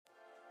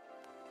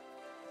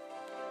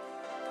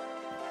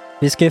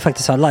Vi ska ju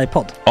faktiskt ha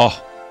livepodd. Ja,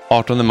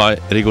 18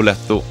 maj,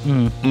 Rigoletto.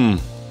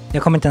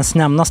 Jag kommer inte ens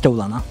nämna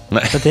stolarna.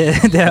 Nej. För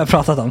det har jag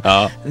pratat om.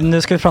 Ja.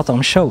 Nu ska vi prata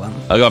om showen.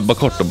 Ja, bara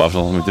kort då, bara för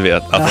de som inte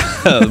vet.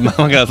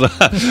 Man kan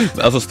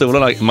alltså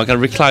stolarna, man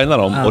kan reclina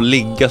dem och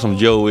ligga som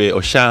Joey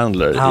och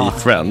Chandler i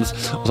Friends.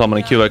 Och så har man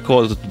en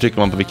QR-kod och så trycker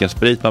man på vilken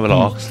sprit man vill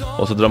ha.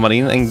 Och så drar man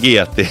in en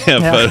GT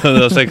för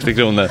 160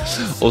 kronor.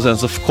 Och sen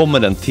så kommer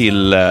den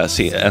till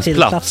ens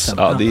plats.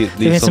 Ja, det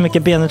finns så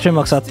mycket benutrymme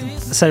också att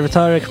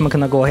servitörer kommer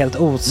kunna gå helt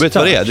ostört. Vet du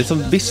vad det är? Det är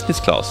som business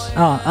class.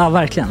 Ja,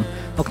 verkligen.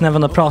 Och när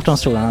man då pratar om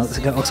stolarna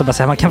så kan jag också bara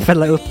säga att man kan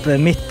fälla upp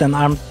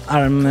mitten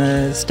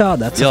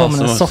armstödet så får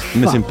man en soffa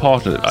med sin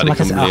partner. Ja, det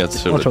kommer bli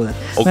helt otroligt.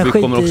 Och men vi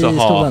kommer också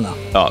stolarna.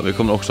 vi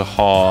kommer också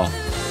ha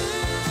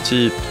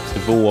typ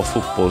 2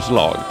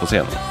 fotbollslag på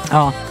scenen.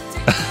 Ja.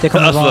 Det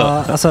kommer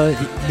vara, alltså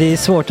det är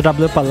svårt att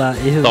rabbla upp alla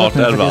i huvudet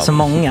nu för det är så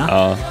många.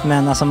 Ja.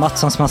 Men alltså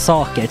Mattssons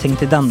massaker, tänk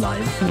till den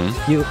live.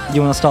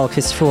 Jonas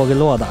Dahlqvists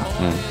frågelåda.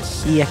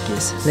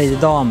 Ekis, Lady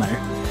Damer.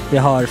 Vi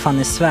har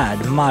Fanny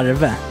Svärd,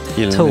 Marve,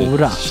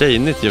 Tora.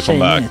 Tjejnytt gör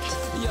comeback.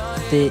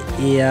 Det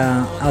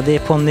är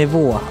på en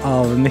nivå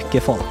av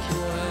mycket folk.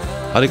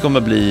 Ja, det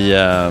kommer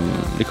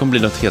bli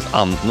något helt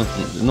annat.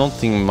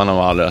 Någonting man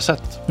har aldrig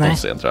sett på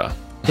scen, tror jag.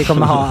 Det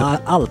kommer ha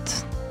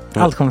allt.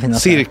 Allt kommer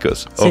finnas.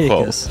 Cirkus.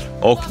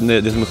 Och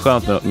det som är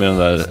skönt med de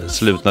där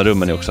slutna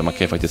rummen är också att man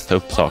kan ju faktiskt ta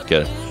upp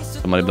saker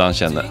som man ibland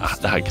känner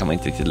det här kan man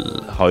inte riktigt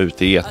ha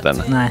ute i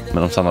etern. Nej.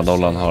 Men om Sanna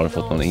Dollan har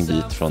fått någon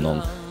invit från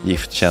någon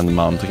giftkänd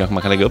man så kanske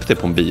man kan lägga upp det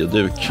på en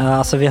bioduk. Ja,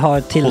 alltså vi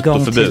har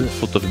tillgång till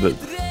fotoförbud.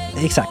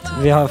 Exakt,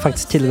 vi har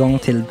faktiskt tillgång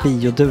till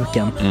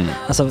bioduken.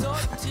 Alltså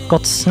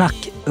gott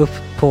snack upp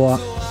på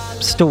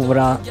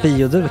stora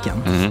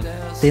bioduken.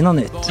 Det är något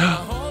nytt.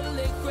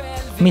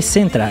 Missa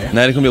inte det här.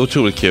 Nej, det kommer bli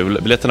otroligt kul.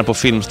 Biljetterna på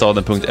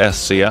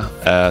filmstaden.se.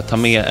 Ta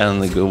med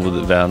en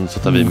god vän så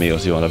tar vi med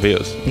oss Johan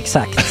Rabaeus.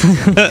 Exakt.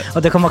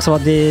 Och det kommer också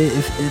vara det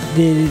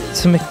är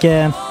så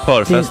mycket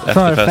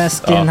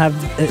förfest i den här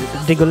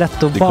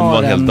Rigoletto-baren. Det kommer vara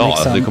en hel dag.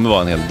 Liksom. Det kommer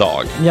vara en hel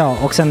dag. Ja,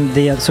 och sen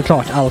det är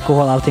såklart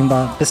alkohol, allting.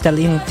 Bara beställ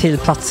in till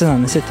platserna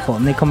ni sitter på.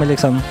 Ni kommer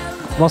liksom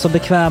vara så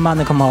bekväma,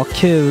 ni kommer ha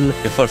kul.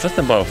 Är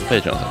förfesten bara för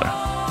Patreon eller?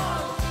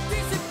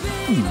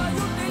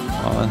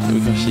 Ja,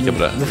 vi kan kika på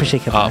det. Vi får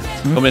kika på det.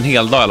 Det kommer en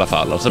hel dag i alla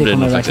fall. Och så blir det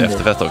någon slags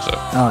efterfest också.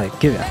 Ja,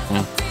 gud ja.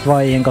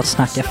 Vad är en gott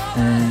snack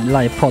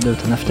livepodd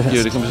utan efterfest?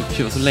 Gud, det kommer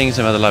bli så länge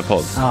sedan vi hade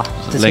livepodd. Ja,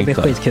 det ska bli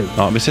skitkul.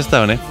 Ja, vi ses där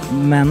hörni.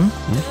 Men,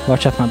 var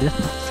köper man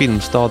biljetterna?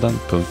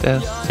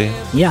 Filmstaden.se.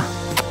 Ja,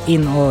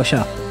 in och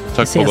köp.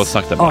 Tack på gott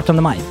snack där.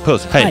 18 maj.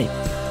 Puss, hej.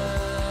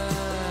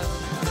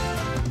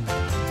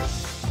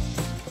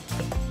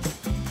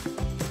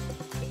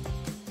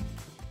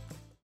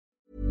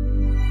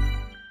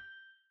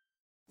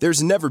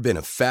 There's never been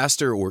a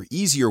faster or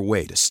easier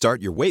way to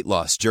start your weight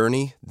loss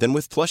journey than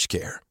with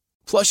PlushCare.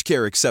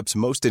 PlushCare accepts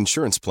most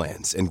insurance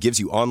plans and gives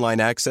you online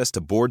access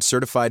to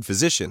board-certified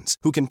physicians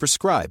who can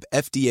prescribe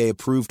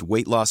FDA-approved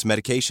weight loss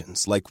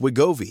medications like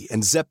Wegovy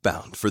and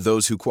Zepbound for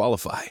those who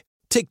qualify.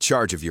 Take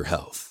charge of your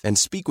health and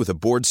speak with a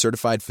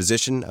board-certified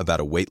physician about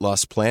a weight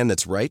loss plan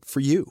that's right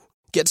for you.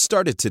 Get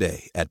started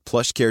today at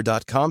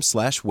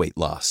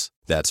plushcare.com/weightloss.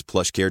 That's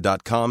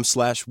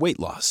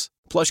plushcare.com/weightloss.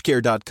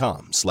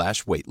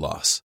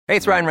 plushcare.com/weightloss. Hey,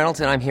 it's Ryan Reynolds,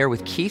 and I'm here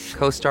with Keith,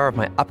 co-star of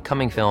my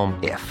upcoming film,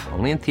 If,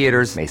 only in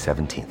theaters May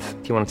 17th.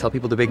 Do you want to tell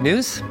people the big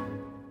news?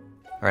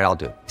 All right,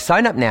 I'll do it.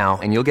 Sign up now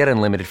and you'll get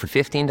unlimited for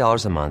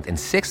 $15 a month and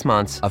 6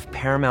 months of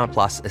Paramount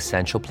Plus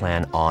Essential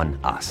Plan on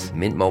us.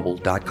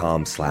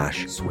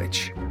 MintMobile.com/switch.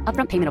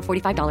 Upfront payment of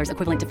 $45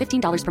 equivalent to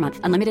 $15 per month.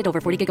 Unlimited over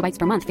 40 gigabytes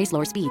per month. Face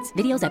lower speeds.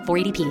 Videos at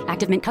 480p.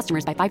 Active Mint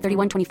customers by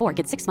 531.24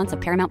 get 6 months of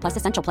Paramount Plus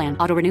Essential Plan.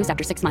 Auto renews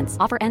after 6 months.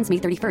 Offer ends May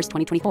 31st,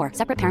 2024.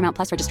 Separate Paramount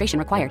Plus registration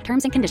required.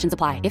 Terms and conditions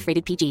apply if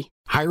rated PG.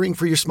 Hiring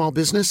for your small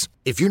business?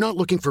 If you're not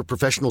looking for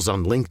professionals on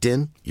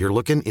LinkedIn, you're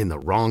looking in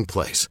the wrong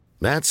place.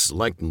 That's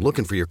like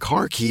looking for your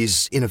car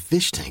keys in a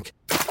fish tank.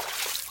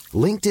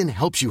 LinkedIn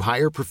helps you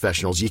hire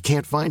professionals you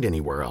can't find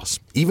anywhere else,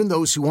 even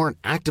those who aren't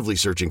actively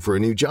searching for a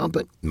new job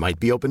but might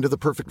be open to the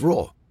perfect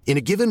role. In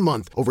a given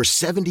month, over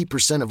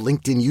 70% of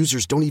LinkedIn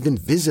users don't even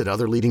visit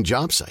other leading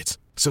job sites.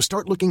 So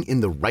start looking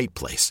in the right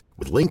place.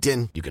 With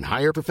LinkedIn, you can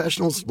hire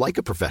professionals like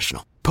a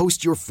professional.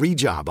 Post your free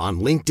job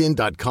on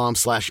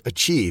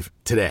linkedin.com/achieve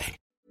today.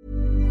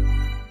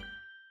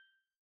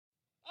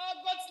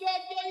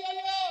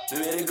 Nu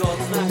är det gott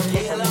snack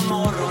hela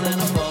morgonen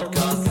och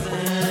podcasten.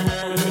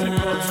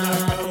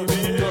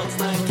 Gott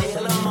snack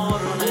hela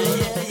morgonen,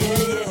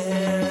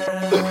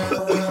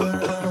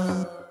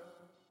 yeah.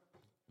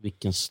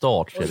 Vilken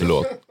start,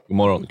 Förlåt. God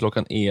morgon.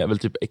 Klockan är väl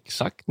typ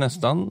exakt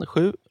nästan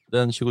 7.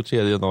 Den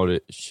 23 januari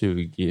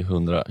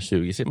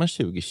 2020. Säger man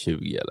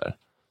 2020 eller?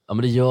 Ja,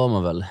 men det gör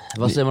man väl.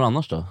 Vad säger man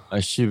annars då?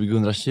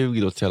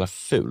 2020 låter så jävla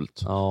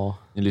fult. Ja.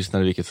 Ni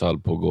lyssnar i vilket fall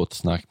på Gott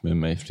snack med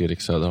mig,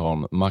 Fredrik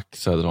Söderholm,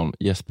 Max Söderholm,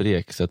 Jesper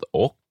Ekstedt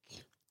och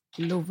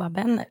Lova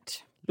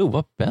Bennert.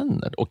 Lova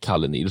Bennert och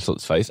Kalle Nilsson,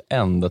 Sveriges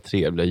enda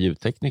trevliga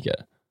ljudtekniker.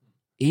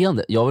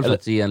 Jag vill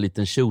faktiskt ge en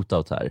liten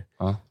shootout här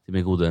till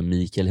min gode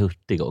Mikael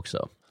Hurtig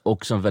också.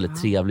 också en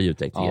väldigt trevlig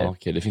ljudtekniker. Ja,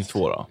 okej, det finns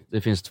 2 då.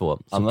 Det finns 2.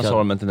 Annars har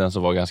de en tendens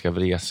att vara ganska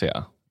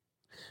vresiga.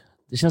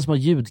 Det känns som att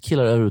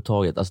ljudkillar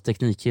överhuvudtaget, alltså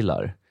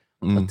teknikkillar,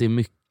 att det är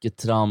mycket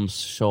trams,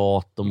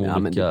 tjat om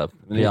olika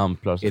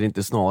preamplar. Är det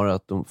inte snarare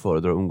att de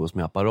föredrar att umgås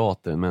med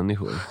apparater än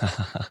människor?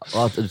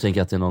 Och att du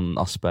tänker att det är någon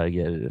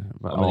Asperger?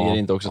 Ja, men är det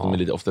inte också att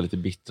de är ofta lite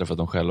bittra för att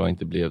de själva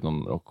inte blev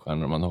de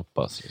rockstjärnor man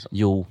hoppas? Liksom?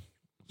 Jo,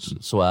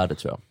 så är det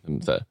tror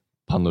jag. Så här,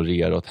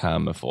 panorera åt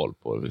Hammerfall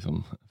på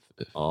liksom,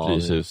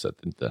 Fryshuset.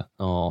 Inte.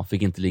 Ja,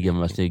 fick inte ligga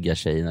med snygga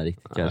tjejerna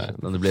riktigt kanske.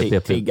 Det blev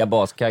Tigga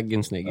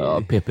baskaggen snygg.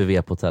 Ja,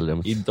 PPV på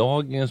hotellrummet. I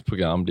dagens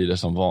program blir det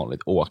som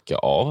vanligt åka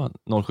av.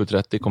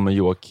 07.30 kommer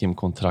Joakim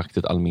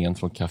Kontraktet Almen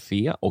från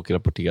Café och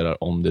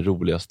rapporterar om det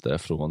roligaste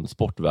från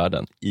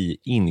sportvärlden i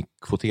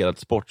inkvoterad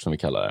sport som vi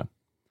kallar det.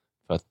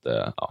 För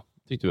att,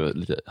 tyckte det var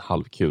lite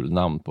halvkul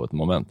namn på ett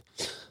moment.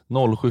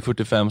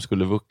 07.45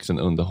 skulle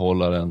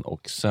vuxenunderhållaren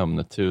och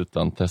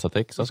sömnetutan Tessa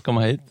Texas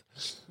komma hit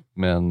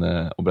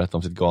och berätta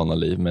om sitt galna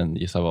liv, men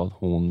gissa vad,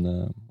 hon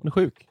är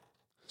sjuk.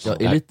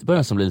 Jag är lite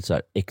början som blir lite så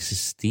här,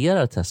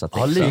 existerar Tessa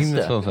Texas? Ja,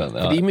 lite.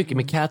 För det är mycket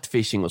med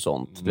catfishing och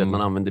sånt. Att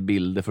man använder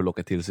bilder för att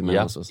locka till sig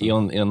människor.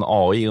 Ja, är hon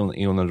AI,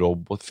 är hon en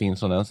robot?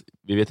 Finns hon ens?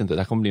 Vi vet inte, det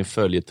här kommer bli en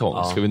följetong.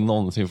 Ja. Ska vi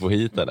någonsin få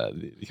hit det?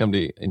 Det kan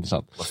bli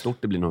intressant. Vad stort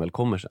det blir när hon väl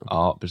kommer sen.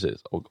 Ja,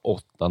 precis.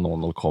 Och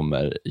 8.00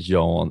 kommer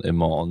Jan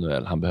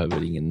Emanuel. Han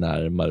behöver ingen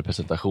närmare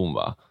presentation,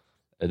 va?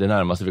 Det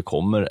närmaste vi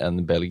kommer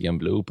en Belgian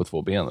Blue på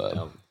 2 ben, väl?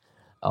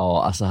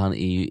 Ja, alltså han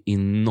är ju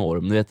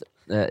enorm. Du vet,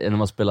 när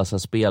man spelar så här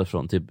spel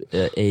från typ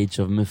Age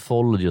of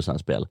Mythology och sådana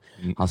spel.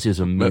 Han ser ut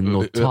som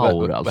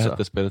Minotaur alltså. Vad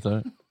hette spelet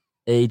där?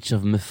 Age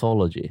of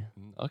Mythology.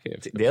 Okay.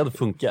 Det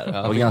funkar.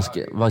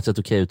 Det var ett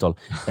okej uttal.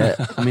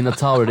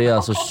 Minotaur, det är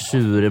alltså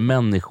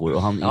tjurmänniskor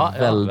och han är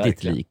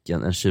väldigt lik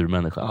en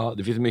tjurmänniska. Ja,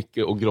 det finns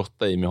mycket att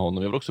grotta i med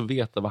honom. Jag vill också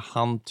veta vad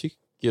han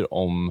tycker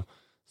om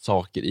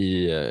saker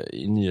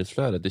i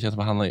nyhetsflödet. Det känns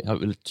som att han har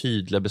väldigt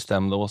tydliga,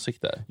 bestämda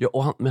åsikter.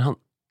 Ja, men han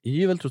är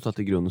ju väl trots allt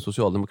i grunden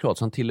socialdemokrat,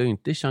 så han tillhör ju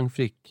inte Chang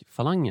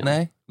Frick-falangen.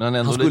 Nej, men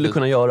han skulle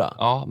kunna göra.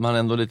 Ja, men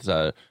ändå lite så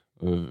här,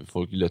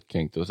 folk är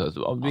lättkränkt och så här.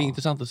 Så, det är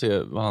intressant att se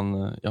vad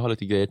han, jag har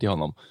lite grejer till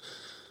honom.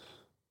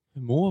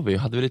 Hur mår vi?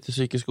 Hade vi lite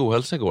psykisk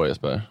ohälsa igår,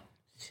 Jesper?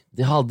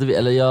 Det hade vi,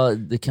 eller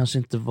det kanske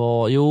inte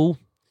var,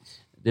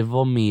 det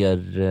var mer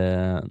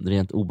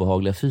rent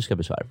obehagliga fysiska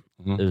besvär.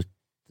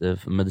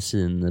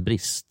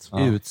 Medicinbrist.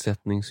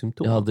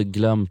 Utsättningssymptom. Jag hade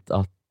glömt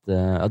att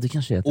det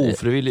kanske heter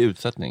ofrivillig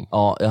utsättning.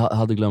 Ja, jag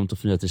hade glömt att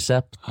förnya ett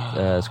recept.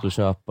 Skulle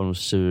köpa en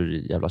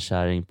sur jävla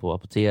kärring på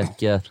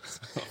apoteket.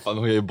 Fan,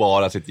 de gör ju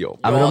bara sitt jobb.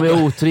 Ja, men de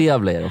är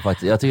otrevliga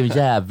faktiskt. Jag tycker de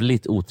är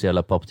jävligt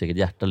otrevliga på apoteket.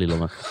 Hjärta lilla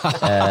men.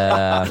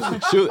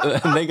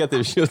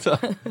 Negativ shoot.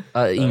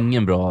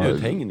 Ingen bra.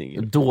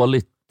 Uthängning.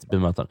 Dåligt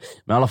bemötande.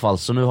 Men i alla fall,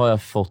 så nu har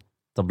jag fått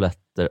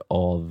tabletter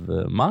av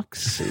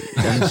Max.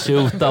 En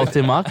shootout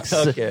till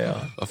Max. Okay, ja.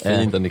 Vad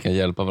fint att ni kan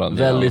hjälpa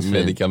varandra. Väldigt med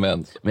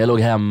medikament. Men jag låg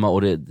hemma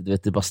och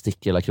det bara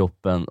sticker hela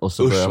kroppen. Och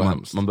så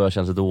börjar man börjar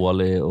känna sig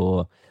dålig.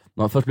 Och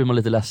först blir man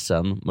lite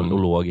ledsen och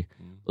låg.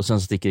 Och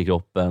sen sticker det i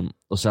kroppen.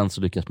 Och sen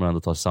så lyckas man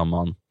ändå ta sig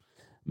samman.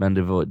 Men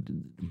det var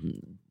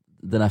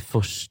den här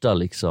första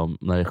liksom,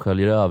 när det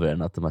sköljer över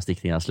en, att de här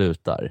stickningarna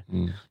slutar.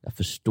 Jag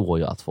förstår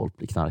ju att folk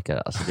blir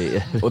knarkare. Alltså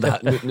och det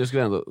här, nu ska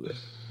vi ändå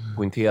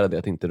poängtera det,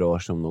 att det inte rör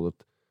sig om något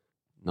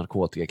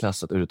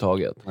narkotikaklassat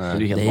överhuvudtaget. Det är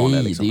ju helt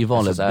vanligt. Liksom. Det är ju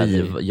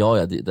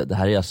vanligt. Det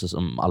här är alltså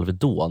som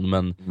Alvedon,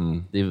 men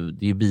det är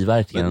ju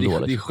biverkningen ändå.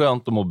 Det är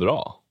skönt att må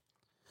bra.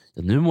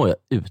 Ja, nu mår jag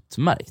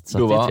utmärkt,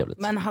 så det är trevligt.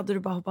 Men hade du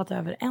bara hoppat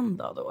över en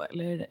dag då?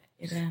 Eller är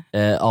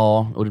det...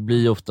 Ja, och det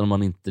blir ju ofta när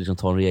man inte liksom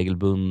tar en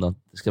regelbunden.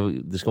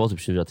 Det ska vara typ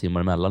 24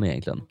 timmar emellan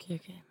egentligen. Okay.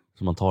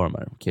 Så man tar de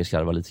här. Okej,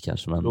 skarva lite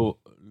kanske. Men...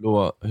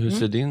 Hur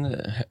ser din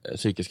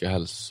psykiska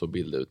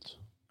hälsobild ut?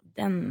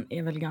 Den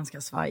är väl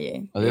ganska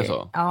svajig. Ja, det är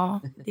så?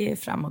 Ja, det är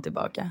fram och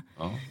tillbaka.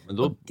 Ja, men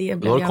då, det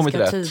blev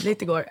ganska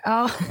tydligt igår.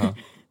 Ja,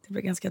 det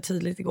blev ganska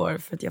tydligt igår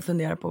för att jag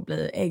funderar på att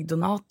bli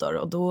äggdonator.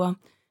 Och då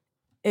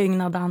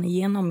ögnade han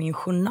igenom min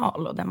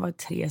journal och den var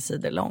 3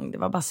 sidor lång. Det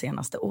var bara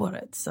senaste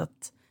året. Så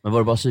att, men var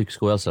det bara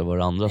psykisk ohälsa eller var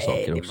det andra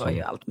saker också? Det var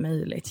ju allt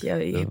möjligt.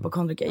 Jag är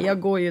hypokondriker.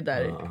 Jag går ju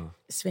där,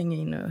 svänger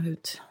in och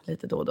ut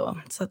lite då och då.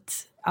 Så att,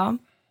 ja.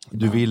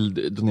 Du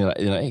vill donera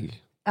dina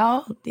ägg?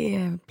 Ja, det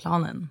är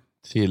planen.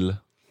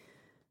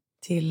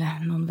 Till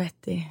någon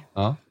vettig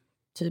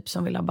typ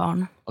som vill ha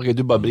barn. Okej,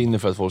 du bara brinner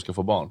för att folk ska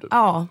få barn? Typ.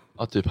 Ja.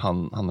 Ja, typ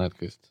Hanna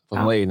Hedqvist. För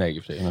hon har egna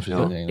ägg för sig.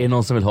 Är det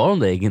någon som vill ha de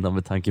där äggen då,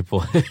 med tanke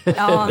på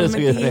ja, men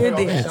det är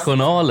ju det.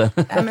 Journalen?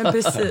 Ja, men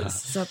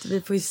precis. Så att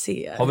vi får ju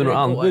se. Har vi några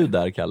anbud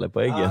där, Kalle,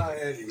 på äggen?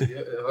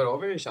 Hör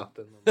av er i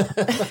chatten.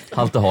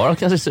 Halte Harald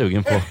kanske är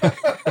sugen på.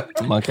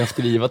 Man kan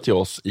skriva till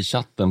oss i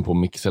chatten på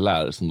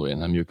Mixlr, som då är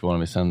den här mjukvaran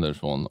vi sänder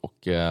från. Och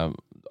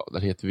där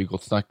heter vi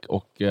Gott Snack.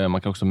 Och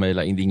man kan också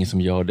mejla in, det är ingen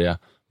som gör det.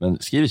 Men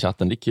skriv i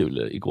chatten, det är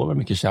kul. Igår var det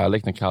mycket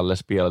kärlek när Kalle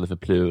spelade för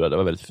Plura. Det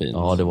var väldigt fint.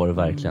 Ja, det var det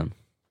verkligen.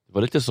 Det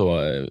var lite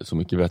så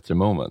mycket bättre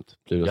moment.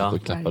 Plura satt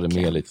och klappade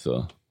med lite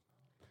så.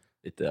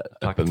 Lite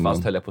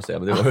taktfast höll jag på att säga,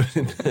 men det var det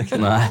inte.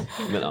 Nej.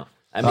 Men, ja.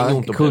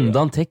 Kunde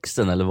han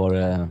texten eller var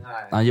det...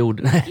 Han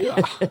gjorde...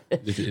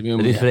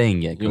 Det är för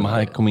enkelt. Jo, men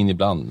han kom in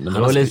ibland. Men det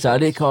var lite såhär,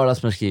 det är Karla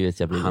som har skrivit.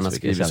 Han har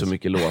skrivit så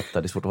mycket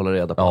låtar, det är svårt att hålla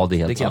reda på. Ja,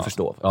 det kan jag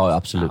förstå. Ja,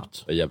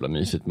 absolut. Det är jävla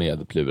mysigt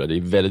med Plura. Det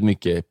är väldigt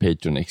mycket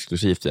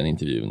Patreon-exklusivt i den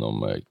intervjun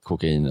om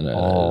kokain eller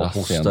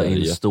hosta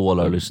in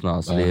stålar och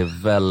lyssna. Så det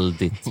är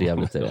väldigt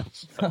trevligt. Det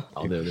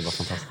var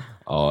fantastiskt.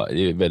 Ja,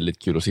 det är väldigt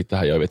kul att sitta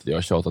här. Jag vet att jag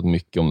har tjatat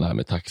mycket om det här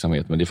med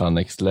tacksamhet, men det är fan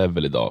next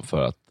level idag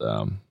för att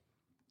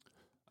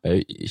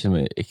jag känner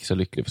mig extra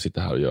lycklig för att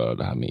sitta här och göra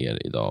det här med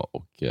er idag.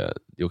 Och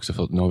det är också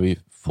för att nu har vi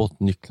fått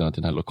nycklarna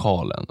till den här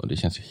lokalen och det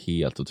känns ju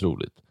helt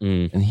otroligt.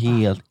 En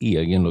helt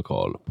egen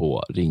lokal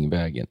på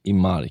Ringvägen i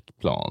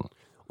Markplan.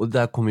 Och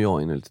där kommer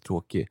jag in och är lite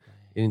tråkig.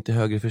 Är det inte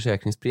högre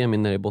försäkringspremie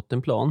när det är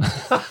bottenplan?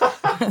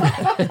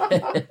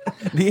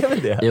 Det är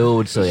väl det?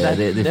 Jo, så är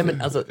det. Nej,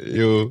 men alltså,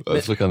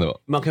 så kan det vara.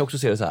 Man kan också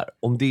se det så här.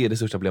 Om det är det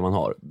största problem man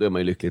har, då är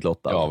man ju lyckligt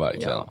lottad. Ja,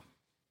 verkligen. Ja.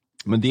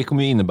 Men det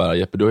kommer ju innebära,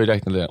 Jeppe, du har ju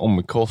räknat det,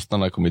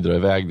 omkostnaderna kommer ju dra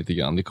iväg lite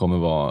grann. Det kommer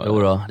vara...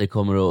 Jo då, det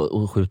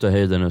kommer att skjuta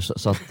höjden nu.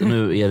 Så att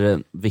nu är det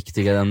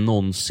viktigare än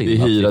någonsin. Det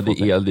är hyra, det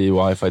är el, det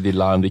är wifi, det är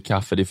larm, det är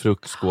kaffe, det är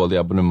fruktskål, det är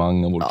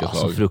abonnemang av olika slag.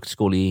 Alltså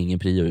fruktskål är ingen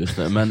prio just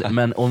nu.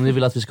 Men om ni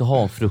vill att vi ska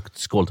ha en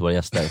fruktskål till våra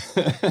gäster,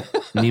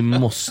 ni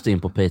måste in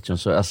på Patreon.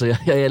 Så, alltså,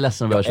 jag är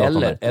ledsen att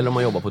jag eller om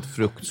man jobbar på ett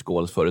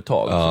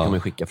fruktskålsföretag så kan man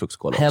skicka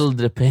fruktskål också.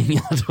 Hellre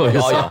pengar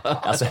då.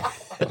 Alltså,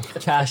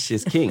 cash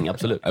is king,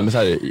 absolut. Men så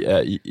här,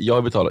 jag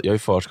har ju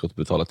förskott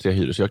betalat 3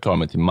 hyror så jag klarar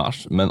mig till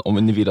mars. Men om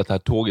ni vill att det här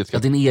tåget ska...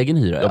 Ja, din egen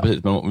hyra. Ja,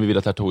 precis. Men om vi vill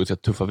att det här tåget ska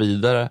tuffa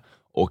vidare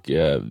och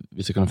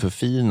vi ska kunna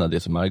förfina det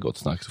som är Gott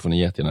Snack, så får ni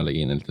jättegärna lägga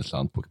in en liten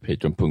slant på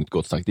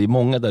patreon.gottsnack. Det är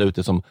många där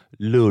ute som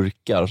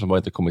lurkar och som bara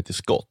inte kommit till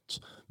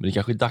skott. Men det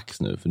kanske är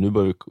dags nu, för nu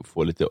börjar vi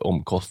få lite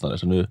omkostnader.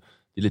 Så nu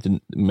det är lite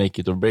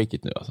make it or break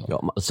it nu alltså.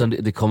 Ja, sen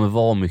det kommer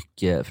vara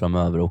mycket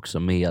framöver också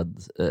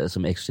med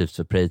som exklusivt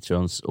för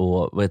Patrons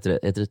och vad heter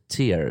det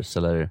tiers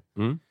eller?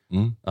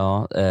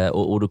 Ja,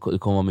 och det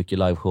kommer vara mycket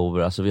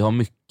liveshower. Alltså vi har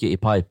mycket i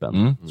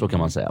pipen, så kan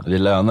man säga. Det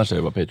lönar sig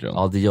att vara Patreon.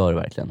 Ja, det gör det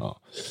verkligen. Ja.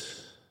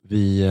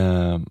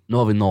 Nu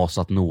har vi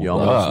nasat nog. Nu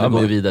går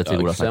vi vidare till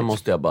våra sen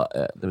måste jag bara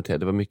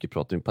det var mycket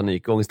prat om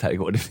panikångest här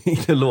igår. Det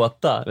fick det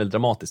låta väldigt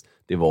dramatiskt.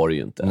 Det var det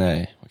ju inte.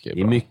 Nej, okej,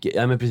 det är mycket,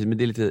 ja men precis, men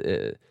det är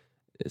lite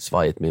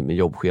svajigt med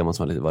jobbscheman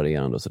som är lite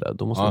varierande och sådär.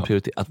 Då måste man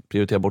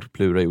prioritera bort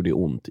Plura, gjorde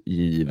ont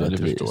givetvis.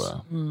 Ja, det förstår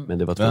jag. Men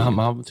det var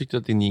han tyckte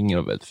att din jingel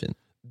var väldigt fin.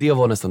 Det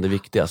var nästan det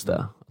viktigaste.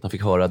 Att han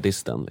fick höra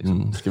disten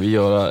liksom. Ska vi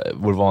göra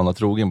vår vana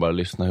trogen, bara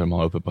lyssna hur de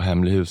har uppe på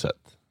Hemlighuset?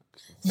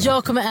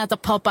 Jag kommer äta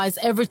Popeyes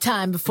every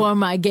time before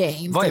my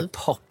game. Vad är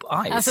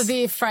Popeyes? Alltså det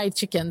är fried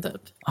chicken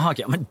typ.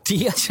 Okej, men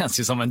det känns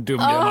ju som en dum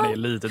grej man är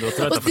lite då.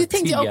 Och det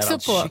tänkte jag också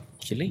på.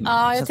 Kyckling.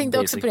 Ja, jag tänkte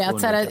också på det.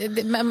 Att så här,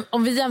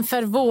 om vi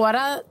jämför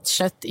våra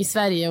kött i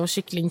Sverige och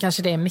kyckling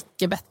kanske det är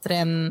mycket bättre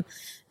än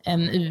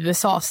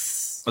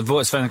USAs.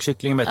 Och svensk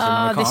kyckling är bättre än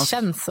amerikansk? Ja,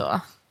 det känns så.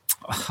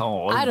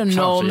 I don't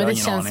know, men det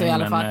känns så i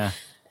alla fall.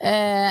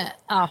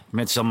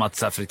 Men som att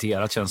så här,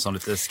 friterat känns som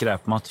lite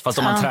skräpmat. Fast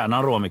om man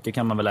tränar rå mycket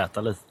kan man väl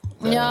äta lite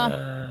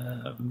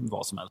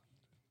vad som helst.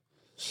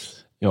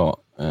 Ja,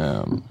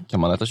 kan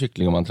man äta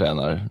kyckling om man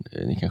tränar?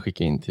 Ni kan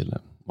skicka in till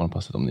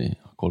Morgonpasset om ni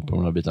har koll på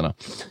de här bitarna.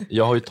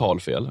 Jag har ju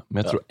talfel,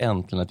 men jag tror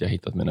äntligen att jag har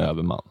hittat min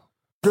överman.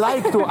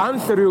 Like to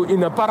answer you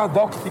in a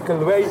paradoxical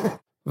way.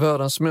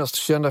 Världens mest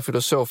kända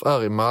filosof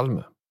är i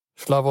Malmö.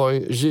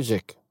 Slavoj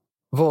Žižek.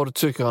 Vad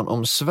tycker han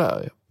om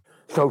Sverige?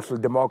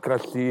 Social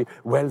democracy,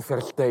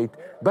 welfare state.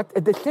 But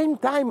at the same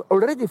time,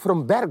 already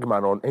from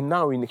Bergman on, and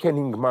now in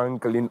Henning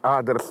Mankell, in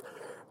others,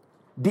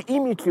 the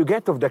image you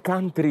get of the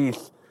country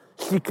is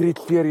secret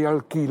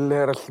serial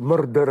killers,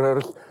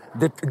 murderers,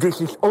 that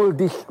this is all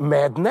this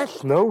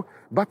madness, no?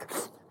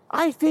 But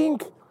I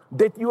think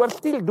that you are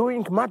still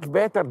doing much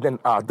better than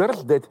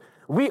others, that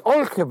we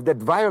all have that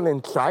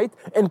violent side,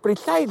 and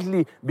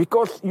precisely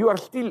because you are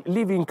still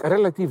living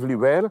relatively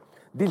well,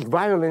 this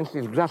violence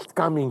is just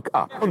coming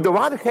up. On the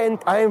one hand,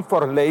 I am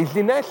for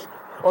laziness.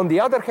 On the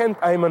other hand,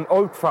 I am an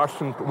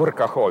old-fashioned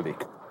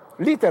workaholic.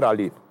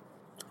 Literally,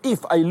 if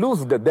I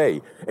lose the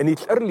day and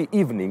it's early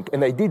evening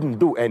and I didn't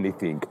do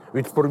anything,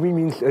 which for me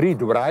means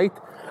read, write,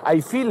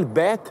 I feel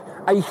bad.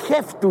 I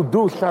have to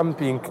do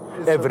something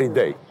every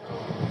day.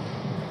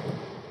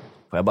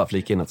 Får jag bara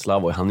flika in att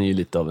Slavoj, han är ju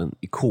lite av en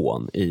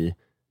ikon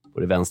på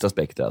det vänstra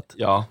spektrat.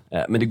 Ja.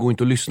 Men det går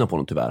inte att lyssna på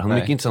honom tyvärr. Han är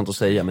mycket intressant att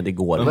säga, men det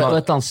går. Vad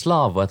heter han?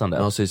 Slav? Vad heter han det?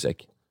 Ja,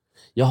 Žižek.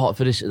 Jaha,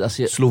 för det,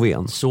 alltså,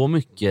 Sloven. Så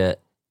mycket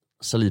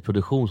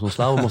salivproduktion som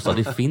Slav måste ha,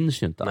 det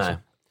finns ju inte. Alltså.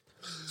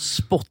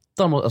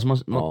 Spottar, alltså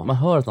man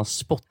hör att han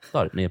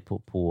spottar ner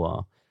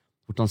på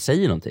att han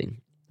säger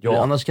någonting.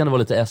 Ja. Annars kan det vara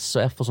lite S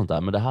och F och sånt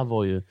där, men det här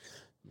var ju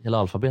hela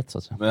alfabetet så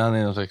att säga. Men han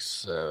är någon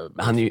slags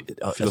han är ju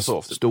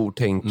filosof. Stor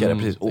tänkare,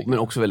 precis. Men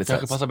också väldigt...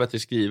 Kanske passar bättre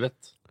skrivet.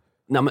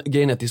 Nej, men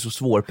grejen är att det är så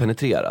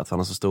svårpenetrerat. Han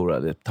har så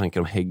stora tankar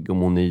om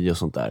hegemoni och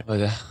sånt där. Vad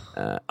är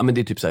det? Men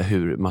det är typ så här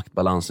hur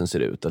maktbalansen ser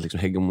ut. Att liksom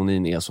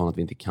hegemonin är sån att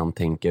vi inte kan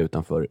tänka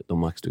utanför de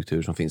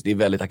maktstrukturer som finns. Det är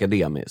väldigt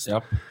akademiskt.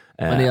 Ja.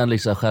 Men är han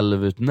liksom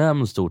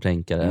självutnämnd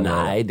stortänkare?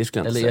 Nej, det skulle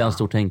jag inte säga. Eller är han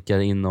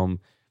stortänkare inom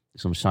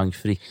liksom Chang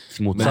Frick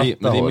mot men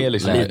det är mer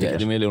liksom,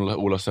 det är mer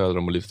Ola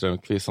Söderholm och Liv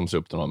Strömquist som ser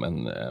upp till honom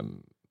än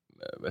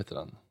vad heter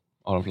den?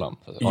 Aron Flam.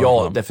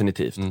 Ja,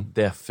 definitivt.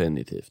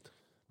 Definitivt.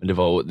 Men det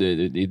var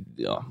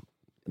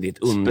det är ett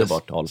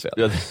underbart talspel.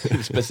 Ja,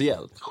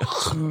 speciellt.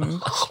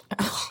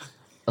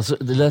 Alltså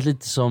det lät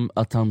lite som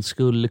att han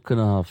skulle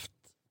kunna haft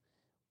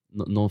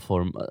någon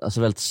form,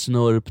 alltså väldigt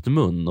snörpt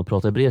mun och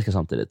prata hebreiska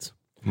samtidigt.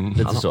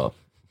 Lite så.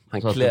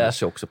 Han klär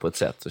sig också på ett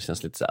sätt som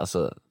känns lite så här,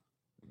 alltså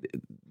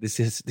det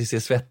ser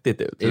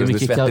svettigt ut. Är det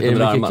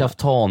mycket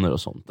kaftaner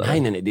och sånt?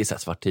 Eller? Nej, det är så här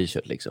svart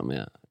t-shirt liksom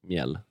med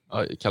mjäll.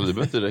 Ja, Kalle, du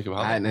behöver inte räcka på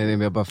handen. Nej,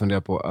 men jag bara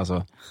funderar på,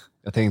 alltså,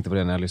 jag tänkte på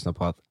det när jag lyssnade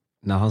på att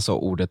när han sa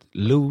ordet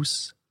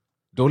loose,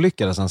 då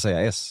lyckades han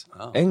säga S.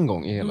 En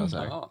gång i hela så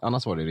här.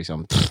 Annars var det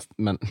liksom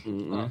men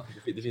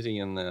det finns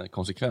ingen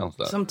konsekvens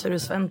där. Som Ture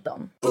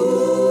Sventon.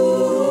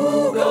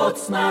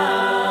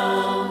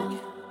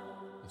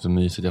 Så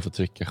mysigt, jag får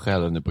trycka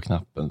själv nu på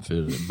knappen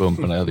för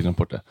bumperna, jag hade glömt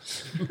bort det.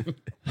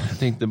 Jag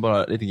tänkte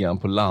bara lite grann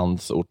på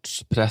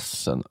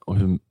landsortspressen och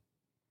hur...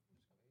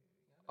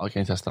 Ja, kan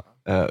jag testa.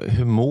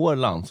 Hur mår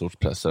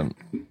landsortspressen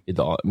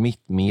idag?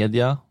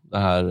 Mittmedia, det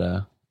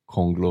här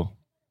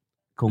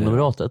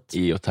konglomeratet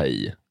är att ta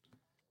i.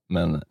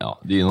 Men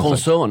ja, det är någon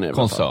koncerner.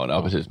 Koncern,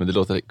 ja precis. Men det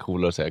låter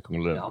coolare att säga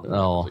konglomerat.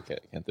 Ja. Så kan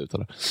jag inte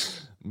uttala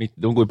det.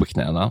 De går ju på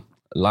knäna.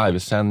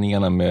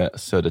 Livesändningarna med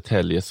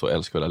Södertäljes och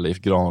älskvärda Leif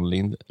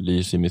Granlind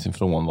lyser med sin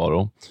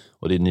frånvaro.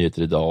 Och det är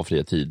nyheter idag och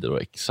fria tider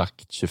och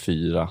exakt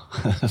 24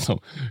 som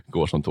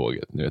går som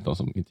tåget. Ni vet de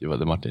som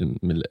intervjuade Martin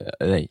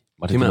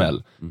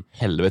Timell.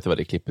 Helvete vad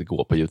det klippet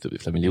går på YouTube.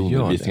 Flera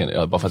miljoner visningar.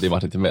 Ja, bara för att det är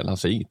Martin Timell. Han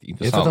säger inte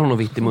intressant. Jag tror att han har någon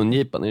vitt i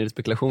mungipan. Är det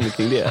spekulationer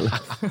kring det eller?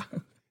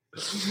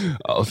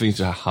 Ja, och så finns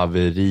det här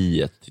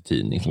haveriet till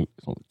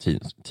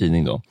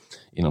tidning då,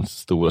 inom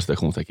stora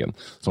stationstecken,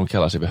 som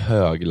kallar sig för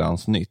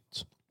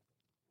Höglandsnytt.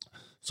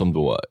 Som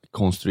då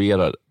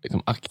konstruerar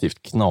liksom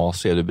aktivt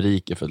knasiga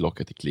rubriker för att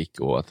locka till klick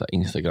och att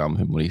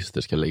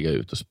Instagram-humorister ska lägga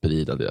ut och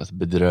sprida deras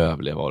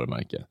bedrövliga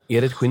varumärke.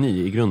 Är det ett geni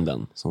i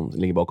grunden som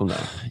ligger bakom det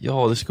här?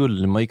 Ja, det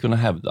skulle man ju kunna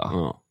hävda.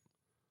 Ja.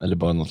 Eller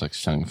bara någon slags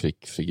Chang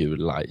Frick-figur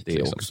light. Det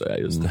liksom. Också, ja,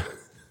 just det.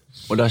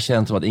 Och det har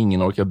känts som att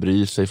ingen orkar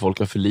bry sig. Folk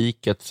har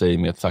förlikat sig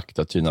med att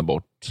sakta tyna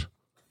bort.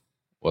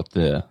 Och att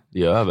det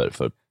är över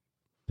för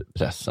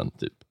pressen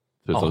typ.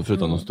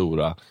 Förutom de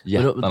stora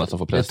jättarna som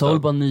får pressa. Det tar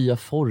väl bara nya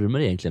former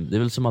egentligen. Det är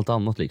väl som allt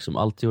annat liksom.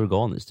 Allt är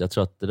organiskt. Jag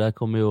tror att det där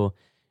kommer ju...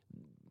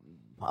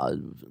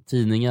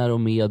 Tidningar och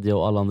media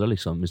och alla andra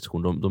liksom,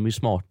 de är ju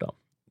smarta.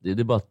 Det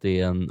är bara att det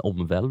är en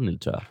omvälvning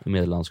tror jag i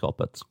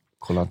medielandskapet.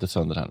 Kolla inte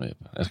sönder här nu.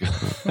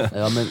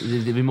 Ja, men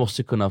vi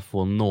måste kunna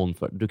få någon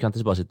för. Du kan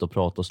inte bara sitta och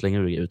prata och slänga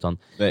ur utan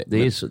det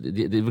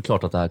är väl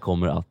klart att det här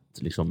kommer att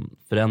liksom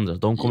förändras.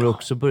 De kommer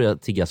också börja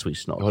tigga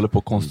Swish snart. Jag håller på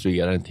att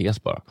konstruera en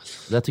tes bara.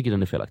 Jag tycker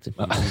den är felaktig.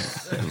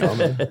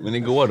 Men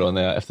igår då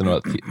när jag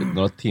efter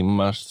några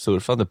timmars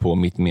surfade på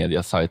mitt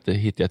mediasajter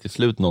hittade jag till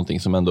slut någonting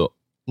som ändå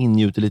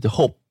ingjuter lite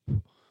hopp.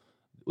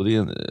 Och det är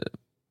en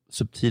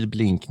subtil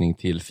blinkning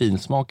till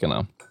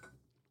finsmakarna.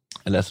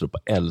 Jag läser upp på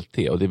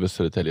LT och det är väl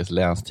Södertäljes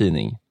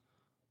länstidning.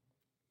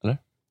 Eller?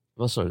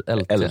 Vad sa du?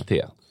 LT.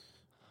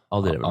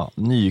 Ja, det är det. Ja.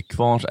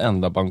 Nykvarns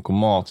enda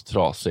bankomat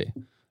trasig.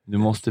 Nu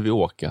måste vi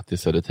åka till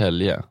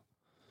Södertälje.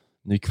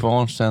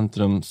 Nykvarns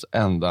centrums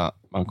enda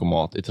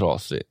bankomat är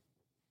trasig.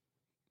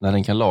 När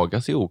den kan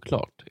lagas är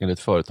oklart, enligt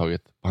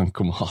företaget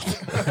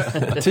Bankomat.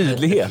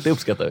 Tydlighet, det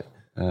uppskattar vi.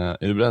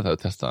 Är du beredd att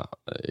testa?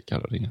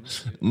 Kan ringa.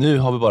 Nu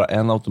har vi bara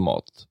en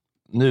automat.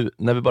 Nu,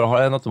 när vi bara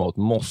har en automat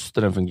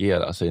måste den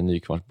fungera, säger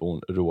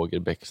Nykvarnsbon Roger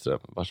Bäckström,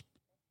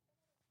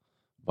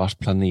 vars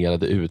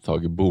planerade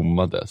uttag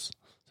bommades.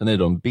 Sen är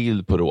det en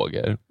bild på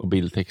Roger och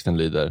bildtexten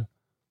lyder: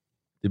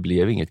 det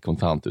blev inget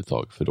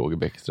kontantuttag för Roger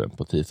Bäckström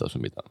på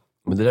tisdagsförmiddagen.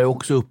 Men det där är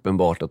också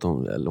uppenbart att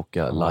de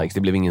lockar likes.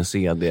 Det blev ingen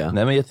CD.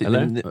 Nej,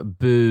 men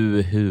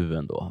buhu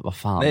ändå. Vad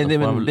fan?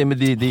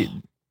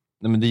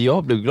 Nej, men det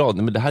jag blev glad,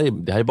 men det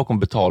här är bakom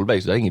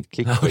betalväg så det är inget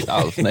clickbait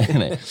alls.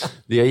 Nej.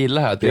 Det jag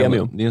gillar här är att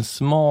det är en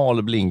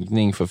smal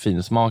blinkning för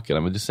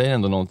finsmakarna, men det säger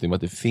ändå någonting om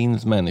att det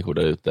finns människor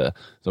där ute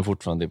som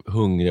fortfarande är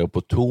hungriga och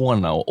på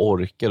tårna och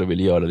orkar och vill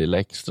göra det lilla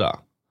extra.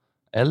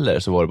 Eller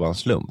så var det bara en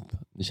slump.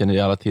 Ni känner ju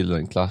alla till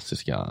den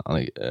klassiska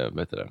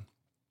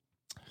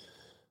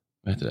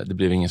det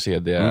blev ingen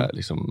CD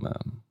liksom.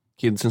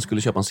 Kidsen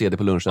skulle köpa en CD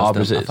på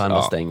lunchrasten, affären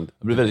var stängd.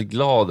 Jag blev väldigt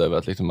glad över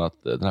att, liksom,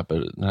 att den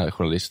här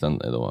journalisten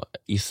då,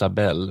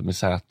 Isabelle med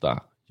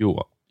Z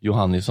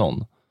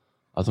Johannisson,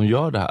 att de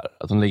gör det här,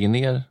 att de lägger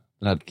ner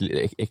den här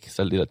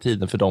extra lilla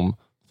tiden för dem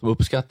som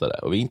uppskattar det.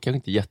 Och vi är kanske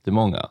inte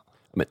jättemånga.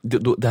 Men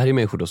det här är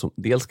människor då som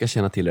dels ska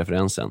känna till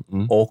referensen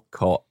och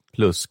ha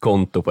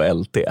pluskonto på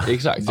LT.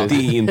 Exakt. Det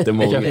är inte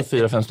många. Det kanske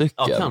 4-5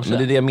 stycken. Ja, men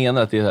det är det jag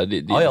menar, att det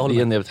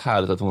är en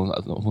härligt att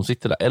hon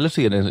sitter där. Eller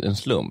så är det en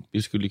slump.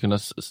 Vi skulle kunna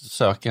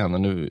söka henne.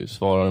 Nu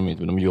svarar de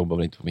inte, men de jobbar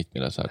väl inte på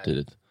Mittmedia så här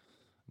tidigt.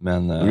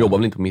 Men, de jobbar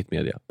väl inte på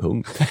Mittmedia,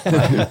 punkt.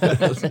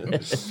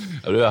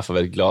 Jag är i alla fall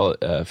väldigt glad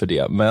för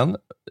det. Men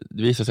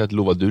det visar sig att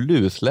Lova, du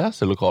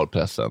lusläser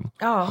lokalpressen.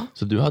 Ja.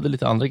 Så du hade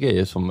lite andra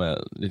grejer som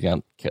lite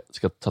grann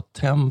ska ta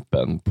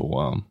tempen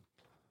på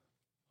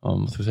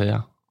vad ska vi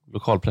säga,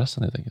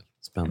 lokalpressen helt enkelt.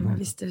 Spännande. Men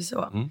visst är det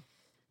så.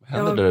 Vad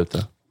händer där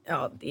ute?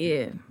 Ja,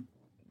 det är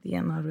det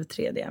ena och det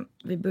tredje.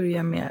 Vi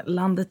börjar med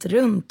Landet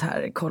runt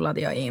här,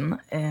 kollade jag in.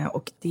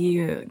 Och det är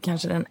ju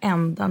kanske den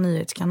enda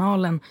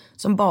nyhetskanalen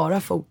som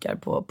bara fokar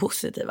på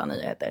positiva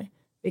nyheter.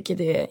 Vilket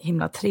är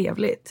himla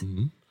trevligt.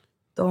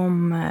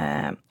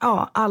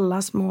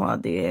 Alla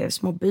det är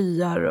små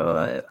byar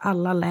och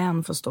alla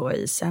län får stå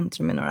i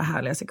centrum i några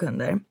härliga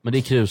sekunder. Men det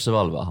är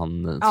Krusevall, va?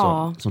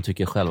 Han som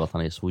tycker själv att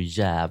han är så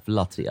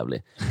jävla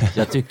trevlig.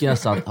 Jag tycker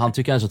nästan, han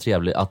tycker han är så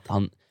trevlig att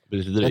han...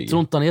 Jag tror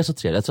inte han är så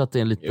trevlig. Jag tror att det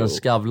är en liten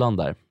Skavlan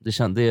där.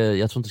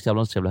 Jag tror inte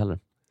Skavlan är så trevlig heller.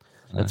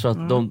 Jag tror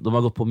att de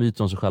har gått på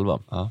myten om sig själva.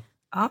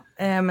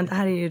 Men det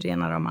här är ju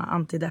rena rama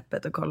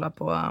antideppet att kolla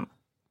på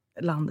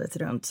Landet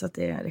runt. Så att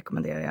det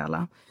rekommenderar jag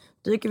alla.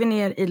 Dyker vi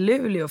ner i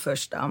Luleå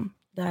första.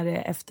 Där det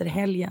efter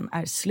helgen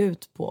är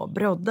slut på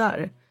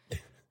broddar.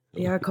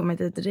 Det har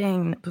kommit ett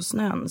regn på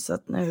snön. Så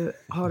att nu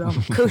har de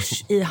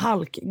kurs i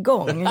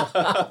halkgång.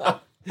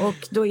 Och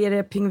då är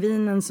det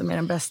pingvinen som är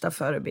den bästa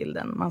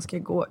förebilden. Man ska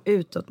gå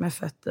utåt med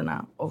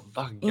fötterna och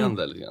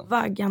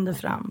vaggande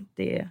fram.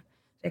 Det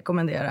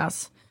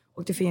rekommenderas.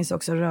 Och det finns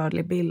också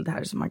rörlig bild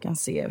här så man kan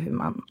se hur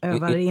man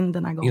övar in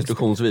den här gången.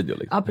 Instruktionsvideo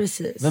liksom. Ja,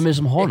 precis. Vem är det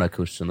som har den här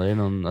kursen? Det är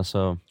någon,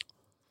 alltså...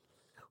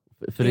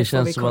 För det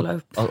känns som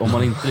att om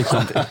man inte liksom...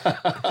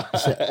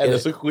 Eller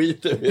så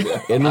skiter vi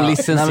det. Är det någon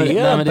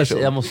licensierad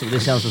person? Det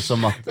känns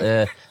som att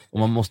om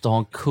man måste ha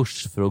en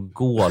kurs för att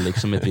gå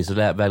liksom ett visst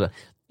väg.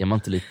 Är man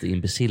inte lite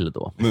imbecill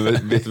då?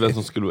 Men vet du vem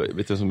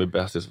som är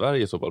bäst i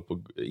Sverige i så fall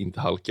på inte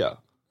halka?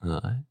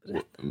 Nej.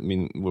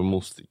 Vår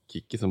moster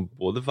Kiki som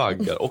både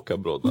vaggar och har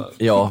broddar.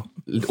 Ja,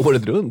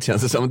 året runt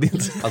känns det som.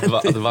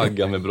 Att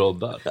vagga med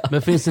broddar.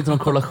 Men finns det inte någon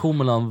korrelation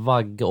mellan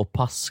vagga och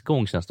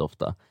passgång, känns det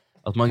ofta?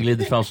 Att man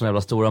glider fram sån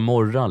jävla stora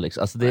morran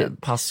liksom. Alltså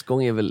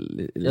passgång är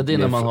väl... Ja, det är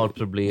när man har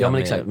problem. Ja,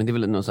 men exakt. Men det är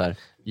väl någon så här...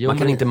 man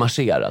kan inte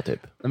marschera typ.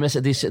 Men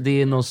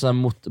det är någon sån här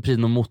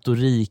någon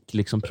motorik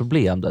liksom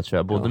problem där, tror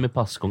jag. Både med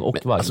passgång och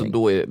vaggning. Alltså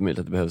då är det möjligt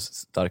att det behövs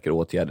starkare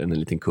åtgärder än en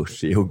liten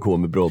kurs i att gå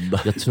med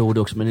broddar. Jag tror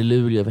det också, men i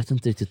Luleå, jag vet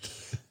inte riktigt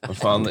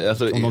fan,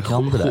 alltså, om de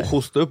kan det där.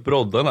 Hosta upp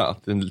broddarna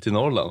till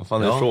Norrland. Vad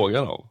fan är det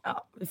frågan om?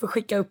 Ja, vi får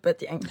skicka upp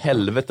ett gäng.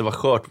 Helvete vad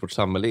skört vårt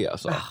samhälle är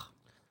alltså.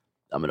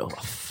 Ja, men då,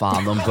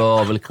 fan, de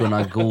bör väl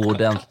kunna gå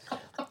den.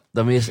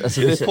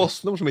 Är det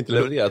Postnord som inte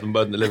levererar? Att de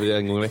bara levererar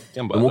en gång i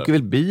veckan bara? De åker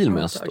väl bil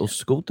mest och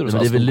skoter och så.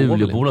 Men det är väl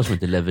Luleåbolag som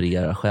inte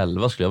levererar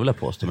själva, skulle jag vilja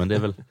påstå. Men det är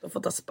väl... De får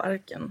ta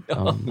sparken.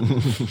 Ja.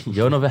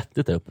 Gör något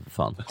vettigt där uppe, för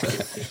fan.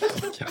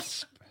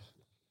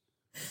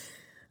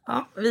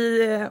 Ja,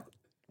 vi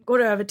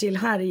går över till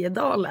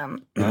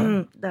Härjedalen.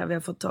 Där vi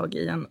har fått tag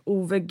i en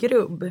Ove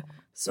Grubb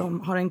som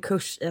har en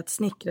kurs i att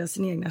snickra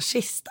sin egna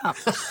kista.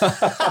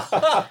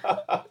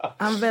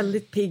 Han har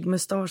väldigt pigg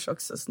mustasch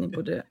också, så ni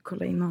borde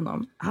kolla in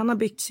honom. Han har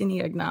byggt sin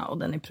egna och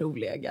den är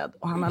provlegad.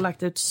 Och han har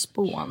lagt ut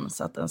spån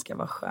så att den ska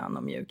vara skön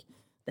och mjuk.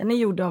 Den är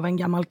gjord av en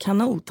gammal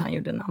kanot han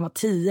gjorde när han var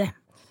 10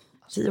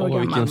 år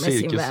gammal med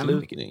sin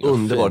vän.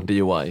 Underbart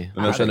DIY.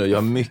 Men jag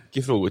har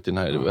mycket frågor till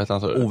den här.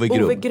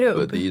 Ove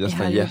Grubb. Det är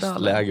nästan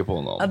gästläge på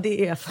honom. Ja,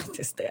 det är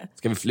faktiskt det.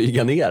 Ska vi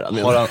flyga ner han?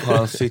 Har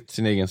han sytt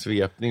sin egen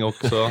svepning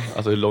också?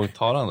 Alltså hur långt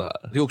tar han det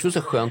här? Det är också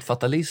så skönt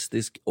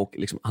fatalistisk och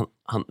liksom,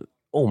 han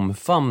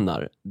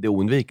omfamnar det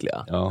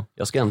oundvikliga. Ja.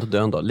 Jag ska ändå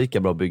dö en dag. Lika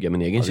bra bygga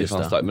min egen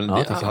kista. Men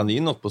alltså, han är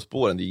ju något på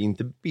spåren. Det är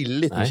inte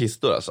billigt med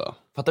kistor alltså.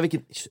 Fatta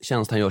vilken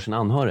tjänst han gör sina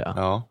anhöriga.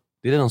 Ja.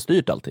 Det är redan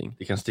styrt allting.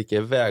 Det kan sticka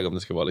iväg om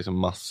det ska vara liksom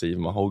massiv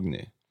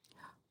mahogny.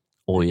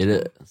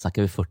 Oj,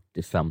 snackar vi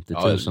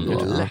 40-50 000 då?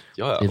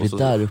 Ja. Är vi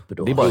där uppe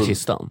då? Det är bara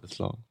kistan.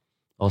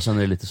 Och sen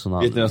är det lite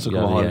såna... Vet ni vem som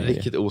kommer ha en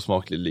riktigt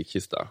osmaklig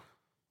likkista?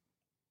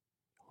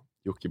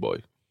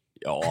 Jockiboi.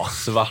 Ja.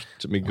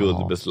 Svart med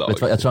guldbeslag. Vet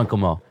du vad, jag tror han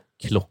kommer ha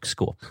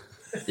klockskåp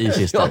i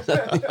kistan.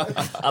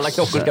 Alla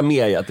klockor ska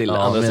med till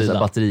andra sidan.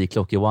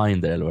 Batteriklock i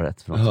Winder eller vad det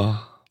heter. Ja.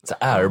 Så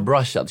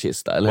airbrushad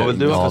kista, eller? Vad vill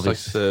du ha för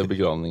slags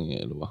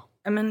begravning, Lova?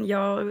 Men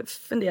jag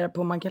funderar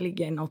på om man kan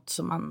ligga i något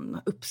som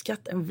man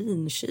uppskattar. En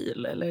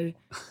vinkyl eller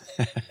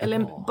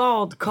en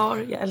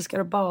badkar. Jag älskar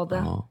att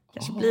bada.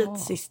 Kanske blir ett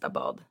sista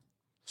bad.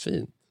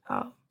 Fint.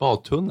 Ja.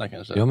 Badtunna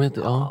kanske? Jag vet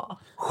inte,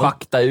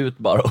 schakta ut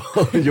bara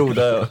och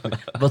jorda.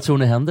 Vad tror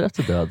ni händer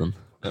efter döden?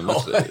 Men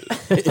vad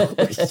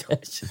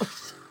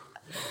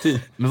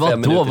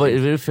då? Vad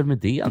är det för med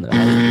det? Det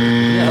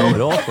är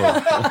bra på.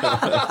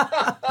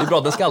 Det är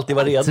bra, den ska alltid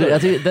vara redo. Det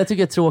tycker jag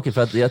är tråkigt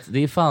för att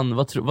det är fan,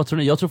 vad tror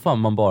ni? Jag tror fan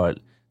man bara,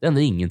 det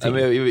händer ingenting.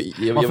 Nej, men jag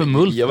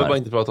vill bara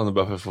inte prata om det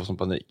bara för att få sån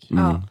panik.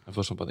 Jag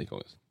får sån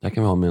panikångest. Det här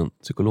kan vi ha med en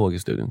psykolog i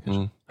studion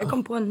kanske. Jag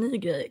kom på en ny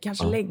grej.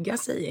 Kanske lägga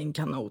sig i en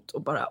kanot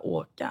och bara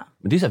åka.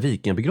 Men det är så här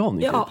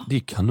vikingabegravning. Ja. Det är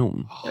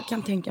kanon. Jag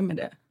kan tänka mig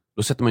det.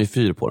 Då sätter man ju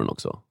fyr på den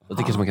också. Jag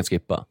tycker som man kan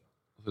skippa.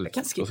 Jag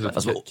kan skippa.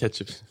 Alltså,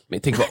 ketchup. Men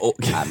tänk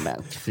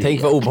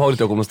vad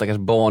obehagligt om de stackars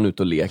barn ut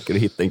och leker och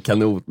hittar en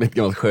kanot med ett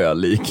gammalt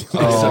sjölik.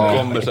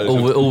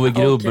 Ove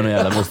Grubben och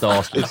jävla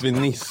mustasch. Det är som i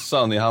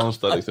Nissan i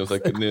Halmstad liksom, så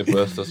nere på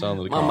Östra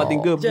Strand. Mamma,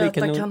 din gubbe i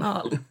Göta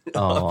kanal.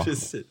 Ja,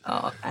 precis.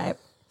 Ja, nej.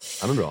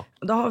 Ja, det är bra.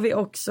 Då har vi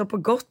också på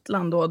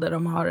Gotland då, där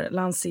de har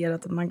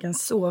lanserat att man kan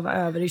sova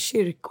över i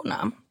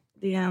kyrkorna.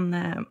 Det är en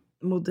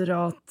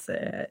moderat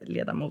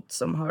ledamot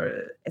som har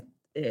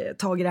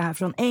tagit det här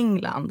från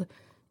England.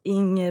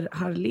 Inger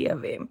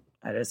Harlevi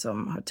är det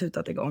som har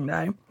tutat igång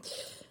där.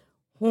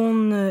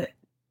 Hon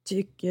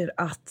tycker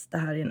att det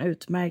här är en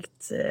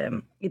utmärkt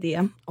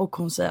idé. Och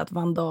hon säger att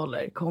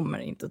vandaler kommer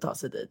inte att ta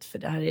sig dit. För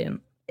det här är en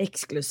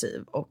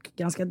exklusiv och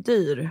ganska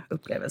dyr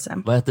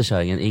upplevelse. Vad heter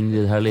kärringen?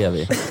 Ingrid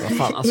Harlevi? Vad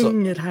fan, alltså,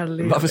 Ingrid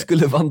Harlevi. Varför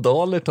skulle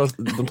vandaler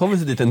de tar väl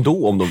sig dit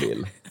ändå om de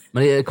vill?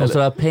 Men det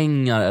kostar det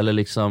pengar eller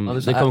liksom... Ja,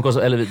 det kommer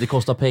kosta, eller det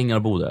kostar pengar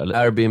att bo där, eller?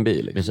 Airbnb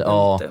liksom.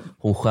 Ja,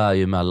 hon skär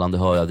ju emellan, det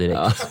hör jag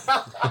direkt.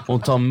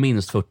 Hon tar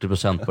minst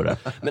 40% på det.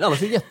 Men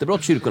annars är det jättebra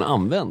att kyrkorna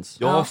används.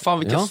 Ja, fan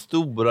vilka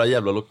stora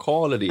jävla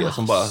lokaler det är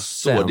som bara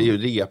står. Det är ju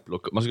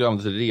replokal. Man ska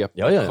använda sig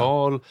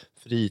replokal,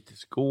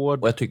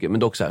 fritidsgård. Och jag tycker, men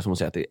dock så här som man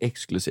säger att det är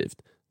exklusivt.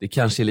 Det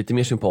kanske är lite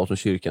mer sympatiskt om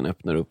kyrkan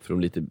öppnar upp för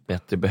de lite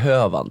bättre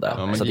behövande.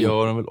 Ja, men så det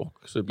gör de väl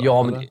också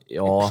ibland?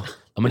 Ja,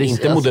 men det är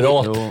inte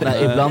moderat.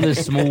 Nej, ibland är det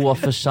små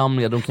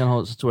församlingar. De kan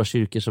ha stora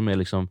kyrkor som är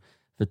liksom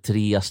för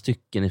 3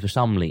 stycken i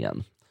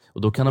församlingen.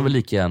 Och då kan de väl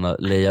lika gärna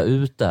leja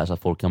ut det här så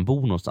att folk kan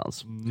bo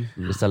någonstans.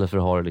 Istället för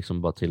att ha det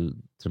liksom bara till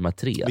de här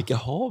 3. Vilka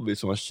har vi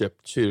som har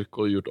köpt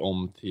kyrkor och gjort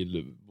om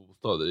till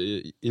bostad?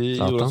 I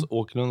Jonas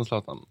Åkerlund och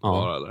Zlatan?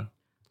 Ja, eller?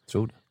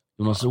 Tror det.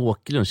 Jonas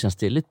Åkerlund, känns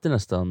det lite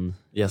nästan...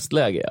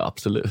 Gästläge, ja,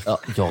 absolut.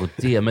 Ja,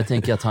 det. Men jag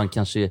tänker att han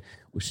kanske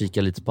och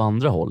kika lite på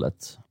andra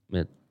hållet.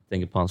 Jag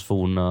tänker på hans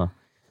forna,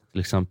 till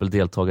exempel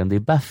deltagande i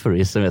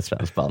Baffery som är ett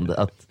svenskt band.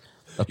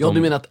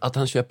 Du menar att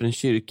han köper en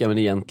kyrka men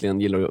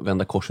egentligen gillar att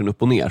vända korsen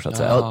upp och ner så att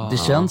säga? Ja, det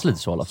känns lite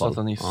så i alla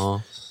fall.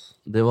 Ja.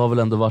 Det har väl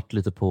ändå varit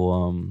lite på...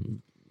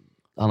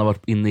 han har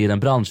varit inne i den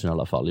branschen i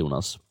alla fall,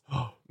 Jonas. Men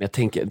jag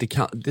tänker,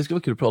 det ska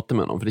vara kul att prata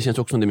med honom. För det känns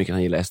också som det är mycket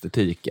han gillar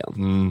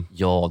estetiken.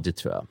 Ja, det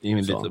tror jag. Det är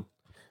lite...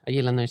 Jag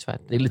gillar när det är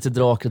svart. Det är lite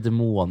drakar och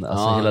demon.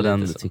 Alltså hela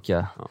den så. Tycker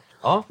jag.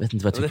 Ja. Vet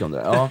inte vad jag tycker om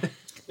det. Ja.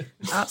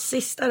 Ja,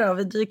 sista då,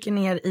 vi dyker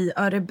ner i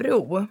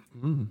Örebro.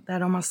 Där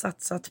de har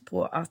satsat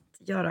på att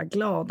göra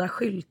glada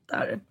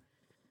skyltar.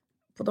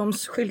 På de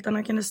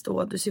skyltarna kan det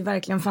stå: du ser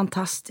verkligen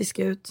fantastisk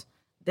ut.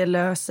 Det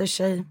löser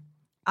sig.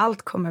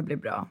 Allt kommer bli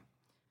bra.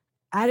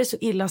 Är det så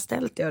illa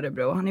ställt i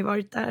Örebro? Har ni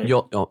varit där?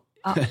 Ja.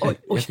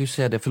 Jag ska ju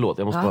säga det, förlåt.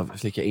 Jag måste bara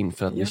flika in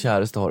för att min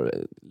käraste har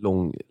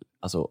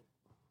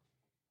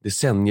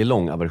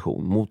decennielång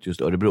aversion mot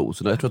just Örebro.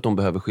 Så jag tror att de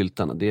behöver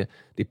skyltarna. Det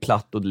är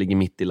platt och det ligger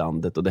mitt i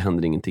landet och det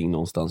händer ingenting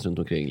någonstans runt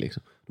omkring.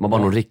 Liksom. De har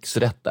bara någon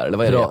riksrätt där, eller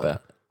vad är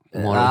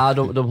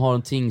det? De har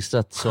en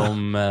tingsrätt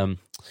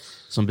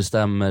som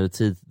bestämmer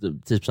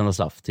tidsbestämda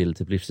straff till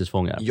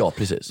livstidsfångar. Ja,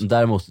 precis.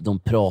 Däremot, de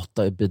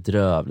pratar ju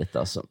bedrövligt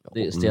alltså.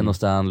 Det är Sten och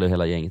Stanley och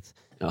hela gänget.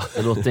 Ja.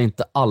 Det låter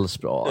inte alls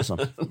bra alltså.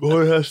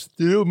 Vad är det här?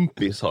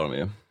 Strumpis har de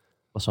ju.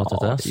 Vad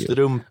sa du?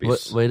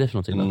 Strumpis. Vad är det för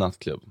någonting? En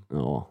nattklubb.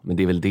 Ja, men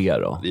det är väl det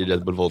då. Det är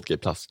Red Bull vodka i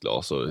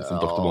plastglas och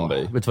Dr.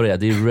 Bombay. Vet du vad det är?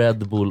 Det är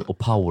Red Bull och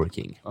Power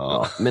King.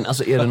 Ja. Men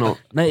alltså är det någon...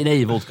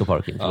 nej, vodka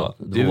Power King. Ja.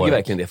 Duger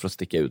verkligen det för att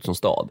sticka ut som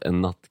stad?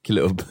 En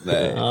nattklubb?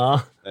 Nej.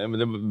 Ja. Nej,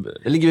 men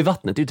det ligger vid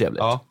vattnet, det är ju trevligt.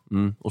 Ja.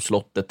 Och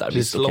slottet där,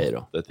 visst okej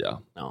då.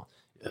 Ja.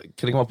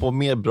 Kan det komma på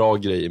mer bra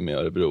grejer med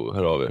Örebro?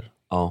 Hör av er.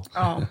 Ja.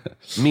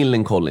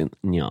 Millencolin,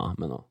 ja,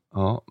 men ja.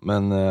 Ja,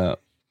 men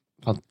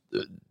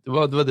det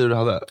var det du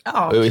hade.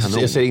 Ja.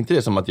 Jag ser inte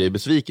det som att jag är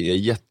besviken.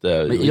 Jag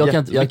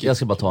är jag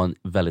ska bara ta en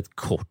väldigt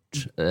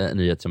kort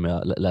nyhet som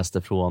jag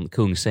läste från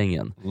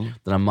Kungsängen.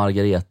 Den här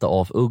Margareta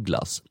af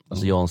Ugglas,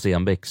 alltså Jan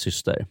Stenbecks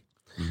syster.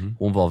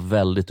 Hon var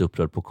väldigt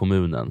upprörd på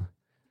kommunen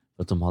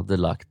för att de hade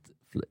lagt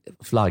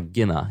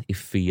flaggorna i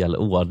fel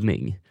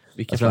ordning.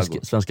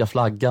 Svenska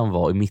flaggan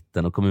var i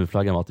mitten och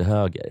kommunflaggan var till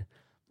höger.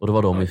 Och då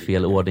var de i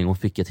fel ordning och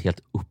fick ett helt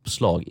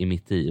uppslag i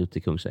mitt ute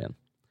i Kungsängen.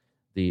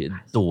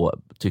 Då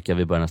tycker jag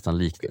vi börjar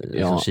nästan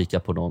kika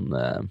på någon...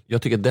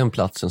 Jag tycker att den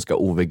platsen ska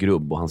Ove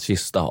Grubb och hans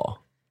kista ha.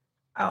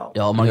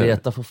 Ja,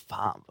 Margareta får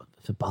fan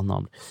förbanna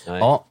om det.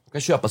 Ja,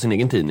 kan köpa sin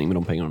egen tidning med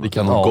de pengarna. Det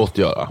kan de gott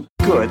göra.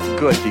 Good.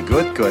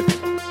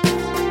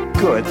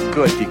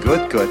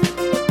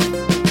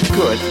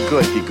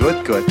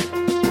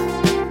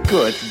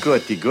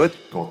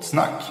 Gott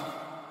snack.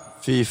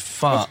 Fy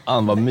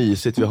fan vad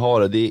mysigt vi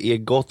har det. Det är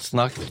gott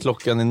snack.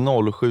 Klockan är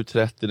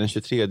 07.30 den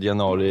 23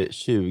 januari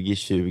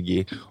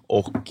 2020.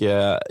 Och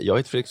jag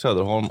heter Fredrik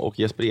Söderholm och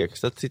Jesper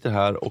Ekstedt sitter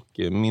här. Och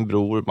min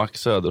bror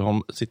Max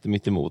Söderholm sitter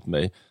mitt emot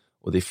mig.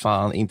 Och det är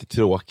fan inte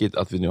tråkigt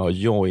att vi nu har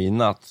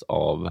joinat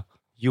av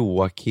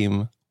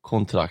Joakim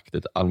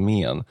Kontraktet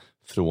Almén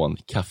från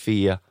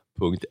café.se.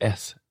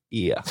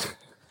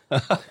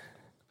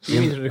 Det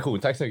är min introduktion.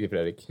 Tack så mycket,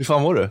 Fredrik. Hur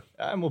fan var du?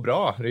 Jag mår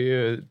bra. Det är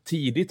ju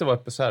tidigt att vara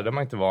uppe så här. Det är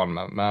man inte van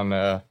med.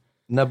 Men,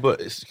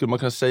 skulle man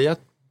kunna säga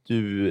att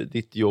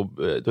ditt jobb,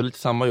 du har lite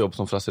samma jobb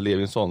som Frasse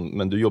Levinson,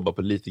 men du jobbar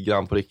på lite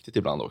grann på riktigt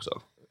ibland också?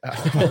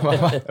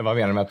 Vad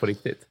menar du med på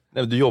riktigt?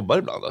 Nej, du jobbar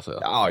ibland alltså?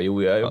 Ja,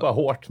 jo, jag jobbar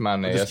hårt.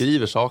 Men du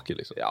skriver saker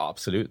liksom? Ja,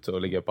 absolut.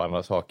 Och ligger på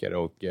andra saker.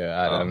 Och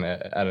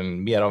är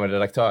en mer av en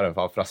redaktör än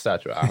vad Frasse är,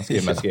 tror jag. Han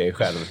skriver mest grejer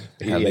själv.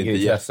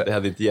 Det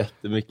hade inte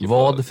jättemycket.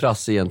 Vad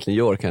Frasse egentligen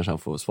gör kanske han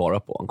får svara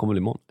på. Han kommer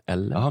imorgon,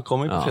 eller? Ja, han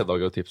kommer på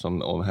fredagar och tips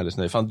om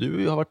helgsnöj. Fan,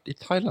 du har varit i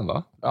Thailand,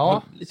 va?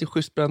 Ja. Lite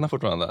schysst bränna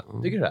fortfarande.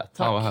 Tycker du det?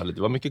 Tack. Ja, vad härligt.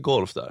 Det var mycket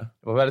golf där.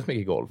 Det var väldigt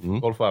mycket golf.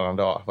 Golf varannan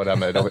dag. Var där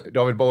med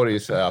David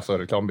Borgs, alltså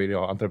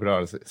reklambyrå,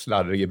 entreprenörens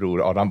sladdrige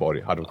bror Adam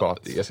Borg, advokat.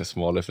 Det är ganska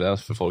smal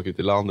referens för folk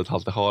ute i landet,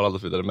 Halte Harald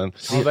och så vidare. Men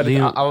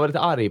han var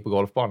väldigt arg på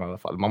golfbanan i alla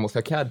fall. Man måste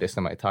ha caddies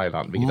när man är i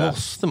Thailand.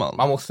 Måste man?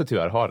 Man måste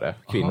tyvärr ha det.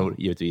 Kvinnor,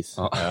 givetvis.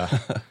 Ja.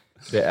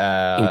 Det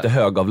är... Inte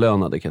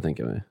högavlönade kan jag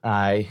tänka mig.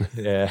 Nej.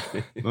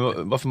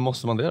 Men varför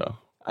måste man det då?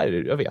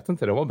 Nej, jag vet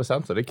inte. De har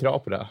bestämt så. Det är krav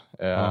på det.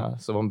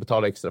 Så man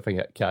betalar extra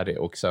för caddy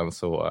och sen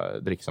så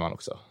dricker man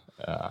också.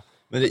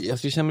 Men jag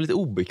skulle känna mig lite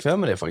obekväm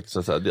med det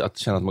faktiskt. Att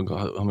känna att man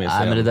har med sig...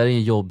 Nej, men det där är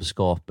en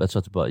jobbskap. Jag tror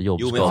att det bara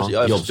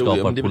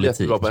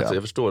jobbskaparpolitik.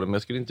 Jag förstår det, men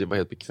jag skulle inte vara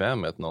helt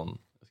bekväm med att någon...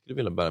 Jag skulle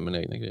vilja bära mina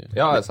egna grejer.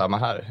 Ja, samma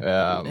här.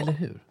 Eller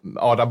hur?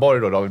 Adam Borg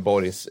då, David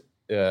Borgs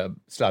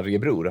sladdrige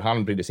bror,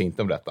 han brydde sig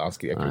inte om detta. Han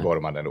skrek på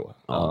Gorman ändå.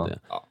 Ja.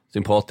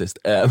 Sympatiskt.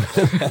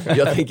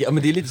 Jag tänker,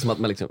 men det är lite som att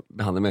man liksom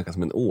behandlar människan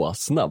som en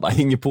åsna. Bara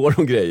hänger på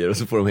de grejer och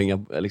så får de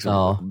hänga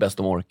liksom, bäst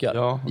de orkar.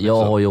 Ja,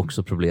 jag har ju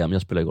också problem.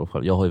 Jag spelar golf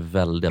själv. Jag har ju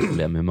väldiga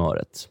problem med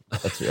humöret.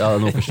 Jag har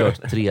nog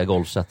förstört 3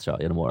 golfset tror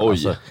jag, genom åren. Oj,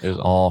 alltså,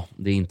 ja,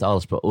 det är inte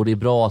alls bra. Och det är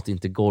bra att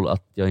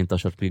jag inte har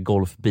kört mycket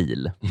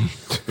golfbil.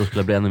 Då skulle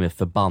jag bli ännu mer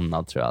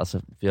förbannad tror jag. Alltså,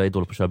 för jag är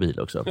dålig på att köra bil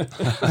också.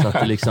 Så att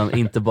det liksom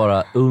inte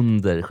bara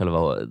under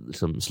själva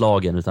liksom,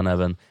 slagen utan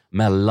även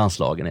mellan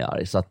slagen är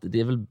arg. Så att det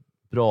är väl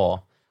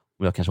bra.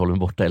 Och jag kanske håller mig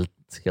borta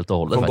helt och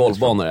hållet. Från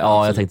golfbanor?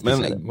 Ja, jag tänkte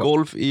men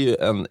golf är ju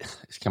en,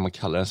 kan man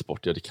kalla det en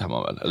sport? Ja, det kan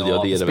man väl? Eller,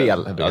 ja, det är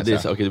spel. Det väl. Ja,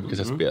 okej, du brukar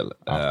säga spel.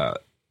 Ja.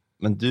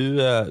 Men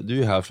du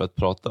är här för att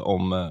prata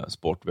om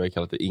sport. Vi har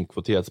kallat det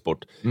inkvoterad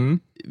sport.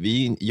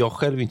 Jag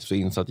själv är inte så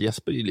insatt.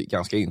 Jesper är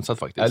ganska insatt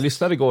faktiskt. Jag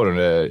lyssnade igår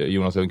under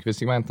Jonas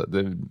Lundqvist-segmentet.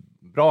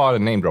 Bra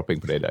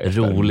namedropping på dig där.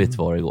 Roligt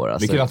var det igår.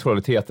 Alltså. Mycket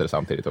nationaliteter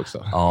samtidigt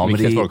också. Ja, men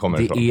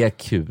det är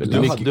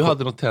kul. Du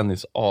hade något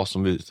tennis-A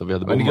som vi hade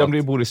bommat. Men du glömde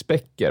ju Boris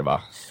Becker,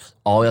 va?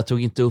 Ja, jag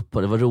tog inte upp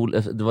på det. Det var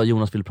roligt. Det var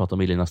Jonas ville prata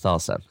om Elina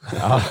Stase.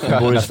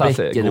 Boris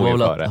Becker,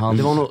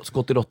 det var nog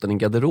skott i rotten i en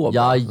garderob.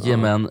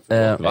 Jajamän.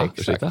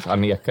 Exakt.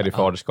 Han nekade i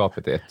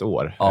faderskapet i 1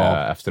 år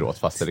efteråt.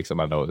 Fast det liksom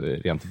ändå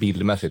rent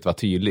bildmässigt var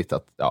tydligt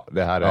att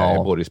det här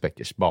är Boris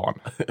Beckers barn.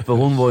 För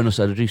hon var ju någon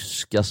så här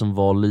ryska som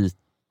var lite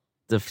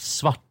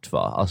svart,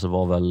 va? Alltså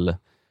var väl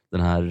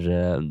den här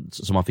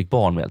som man fick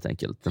barn med helt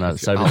enkelt. Den här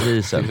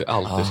servitrisen.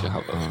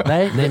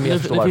 Nej, det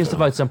finns det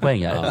faktiskt en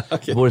poäng här.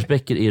 Okay. Boris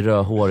Becker är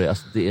rödhårig.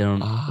 Alltså det är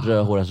en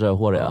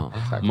rödhåriga.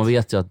 Man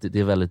vet ju att det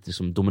är väldigt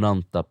liksom,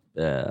 dominanta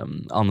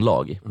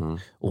anlag.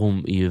 Och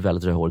hon är ju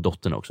väldigt rödhårig,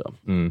 dottern också.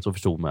 Så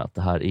förstod man att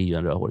det här är ju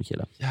en rödhårig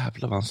kille.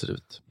 Jävlar vad han ser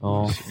ut.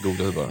 Ja.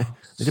 Googlade bara.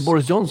 Det är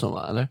Boris Johnson,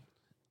 va? Eller?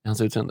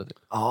 Hans utseende.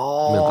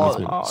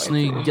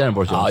 Snyggare än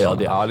Boris Johnson. Ja,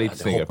 det är lite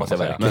snyggare på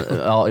sig.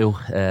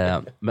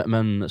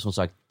 Men som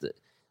sagt,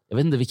 jag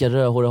vet inte vilka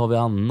rödhåriga har vi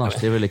annars.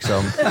 Det är väl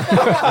liksom...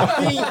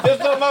 Inte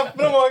samma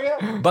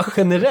fråga! Bara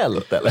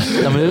generellt, eller?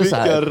 Ja, men det är så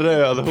här, vilka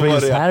rödhåriga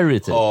Prince Harry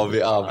typ. har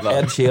vi alla?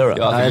 Ed Sheeran.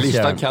 Ja, Ed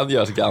listan Sheeran. kan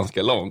göras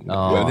ganska lång.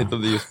 Ja. Jag vet inte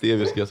om det är just det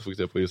vi ska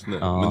fokusera på just nu.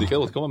 Men du kan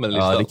återkomma med en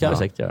lista. Ja, det kan jag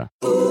säkert göra.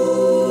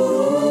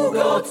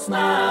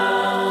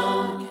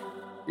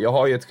 Jag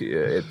har ju ett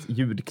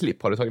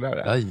ljudklipp. Har du tagit med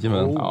det?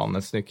 Jajamän. Ja,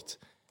 men snyggt.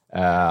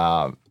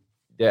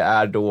 Det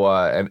är då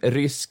en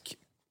rysk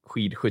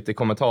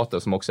skidskyttekommentator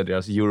som också är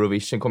deras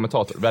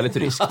Eurovision-kommentator. Väldigt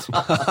ryskt.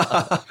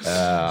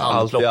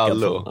 Allt i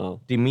allo.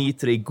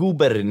 Dimitri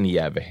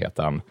Guberniev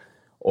heter han.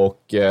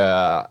 Och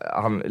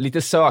han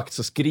lite sökt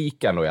så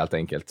skriker han då helt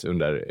enkelt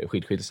under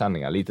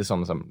skidskyttesändningar. Lite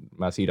som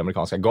med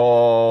sydamerikanska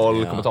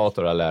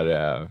kommentator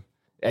eller...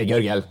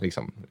 Görgel,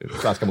 liksom.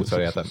 Svenska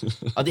motsvarigheten.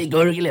 Ja, det är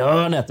Görgel i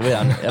hörnet. Det var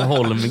en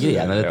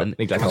Holmgren. Eller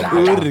Niklas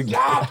Urg.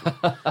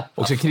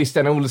 Och så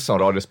Christian Olsson,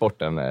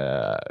 Radiosporten.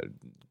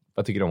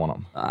 Vad tycker du om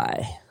honom?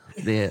 Nej.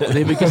 Det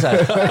är mycket så här.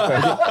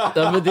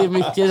 Det är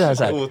mycket det här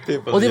så här.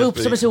 Och det var upp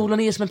som en solen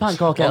och är som en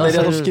pannkaka. Ja, det är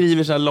att de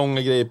skriver så här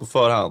långa grejer på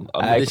förhand.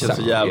 Ja, det känns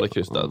så jävla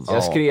krystat.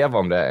 Jag skrev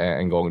om det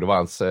en gång. Då var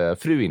hans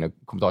fru inne i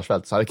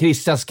kommentarsfältet. Så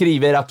Christian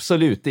skriver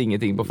absolut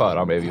ingenting på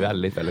förhand. Det blev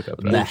väldigt, väldigt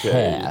upprörd.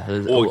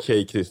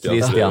 Okej,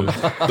 Christian.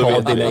 Ta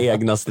dina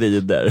egna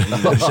strider.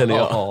 Känner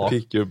jag.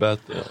 Pick your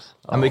battles.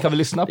 Ja, men vi kan väl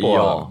lyssna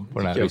på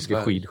den här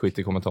ryska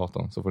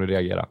skidskyttekommentatorn. Så får du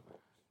reagera.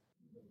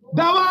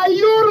 Давай,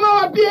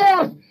 Юрного,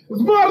 перс!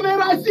 Сборная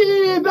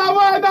России!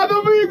 Давай, надо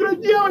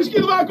выиграть, девочки!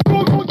 2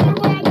 круга у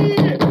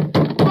Германии!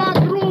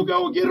 2 круга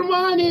у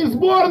Германии!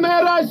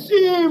 Сборная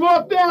России!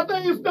 Вот это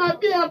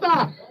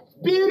эстафета!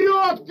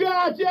 Вперед,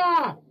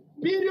 Катя!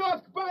 Вперед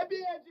к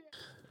победе!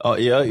 Ja,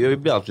 jag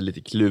blir alltid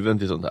lite kluven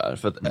till sånt här.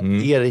 För att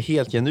är det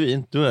helt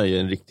genuint, då är jag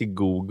en riktigt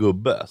god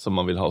gubbe som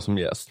man vill ha som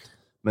gäst.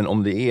 Men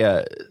om det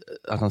är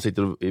att han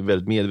sitter och är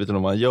väldigt medveten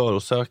om vad han gör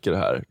och söker det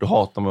här, då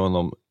hatar man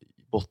honom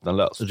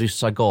bottenlöst.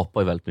 Ryssar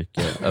gapar ju väldigt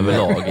mycket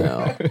överlag.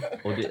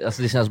 Och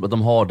Det känns som att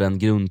de har den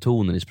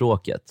grundtonen i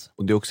språket.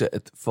 Och det är också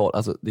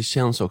det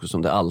känns också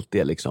som det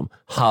alltid är liksom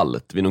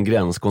halt vid någon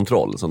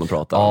gränskontroll som de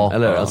pratar om.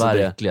 Eller? Alltså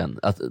verkligen.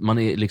 Att man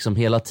är liksom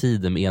hela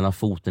tiden med ena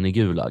foten i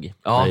Gulag.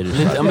 Ja,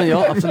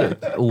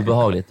 absolut.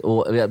 Obehagligt.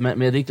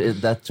 Men det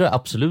tror jag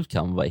absolut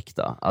kan vara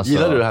äkta. Alltså,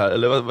 gillar du det här?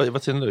 Eller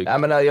vad känner du?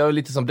 Jag är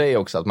lite som dig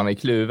också, att man är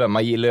kluven.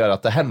 Man gillar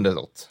att det händer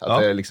något.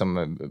 Att det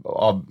liksom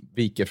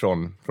avviker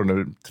från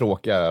den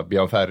tråkiga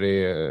Björn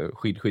Ferry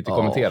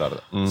skidskyttekommenterade.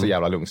 Så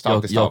jävla lugnt.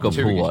 Jakob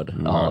Hård.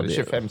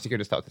 25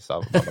 sekunder start i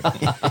stav.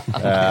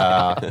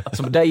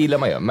 Så det gillar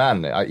man ju.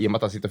 Men i och med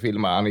att han sitter och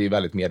filmar, han är ju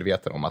väldigt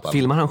medveten om att han...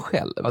 Filmar han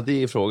själv? Ja,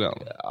 det är frågan.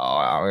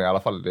 Ja, i alla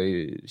fall.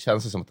 Det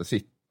känns det som att det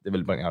sitter... Det är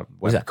väl bara en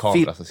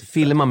kamera som sitter.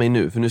 Filma mig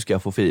nu, för nu ska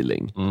jag få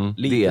feeling.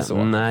 Lite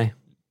så. Nej.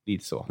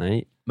 Lite så.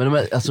 Nej.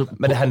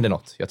 Men det händer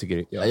något. Jag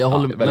tycker jag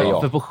håller med.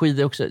 För på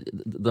skidor också,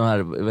 de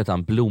här, vet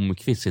han,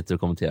 Blomqvist sitter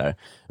och kommenterar.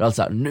 Och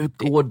alltså, nu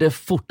går det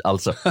fort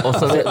alltså. Och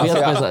så vet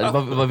man så här,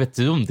 vad vet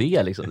du om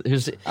det liksom?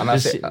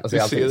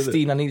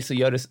 Stina Nilsson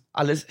gör det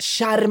alldeles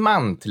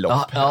charmant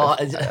lopp.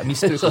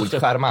 Missbrukord,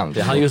 charmant.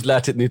 Han har just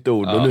lärt sig ett nytt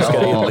ord och nu ska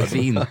det in. Det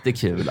är inte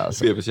kul alltså.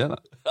 Ska jag bekänna?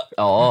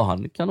 Ja,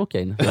 han kan åka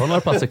in. Jag har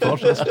några platser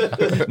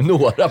kvar.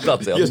 Några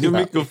platser? Jag ska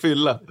mycket att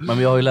fylla. Men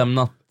vi har ju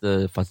lämnat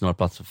faktiskt några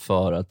platser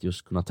för att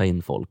just kunna ta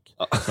in folk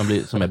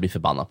som jag blir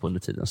förbannad på under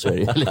tiden. Så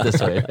är det lite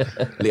så är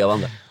det.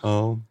 Levande.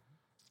 Ja,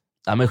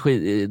 men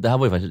det här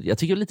var ju faktiskt, jag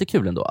tycker det är lite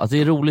kul ändå. Alltså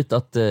det är roligt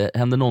att det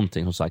händer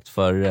någonting som sagt.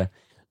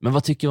 Men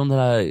vad tycker du om det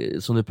här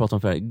som du pratade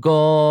om förut?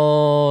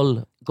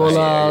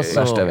 Golazo.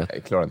 Värsta jag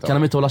vet. Kan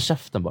de inte hålla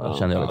käften bara?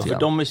 Känner jag lite för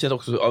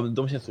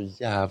de känns så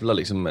jävla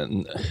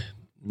liksom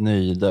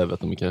nöjda över att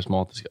de är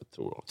karismatiska,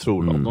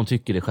 tror de. De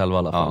tycker det själva i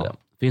alla fall. Ja.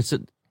 Finns det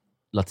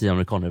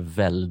latinamerikaner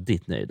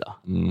väldigt nöjda.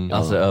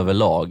 Alltså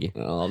överlag.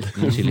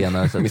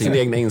 Chilenare, med sina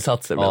egna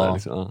insatser.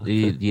 De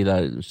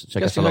gillar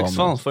käka salami.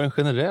 Svansföring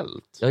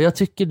generellt. Ja, jag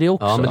tycker det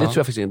också. Ja, men det tror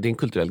jag faktiskt det är en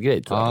kulturell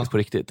grej, tror jag, på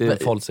riktigt. Det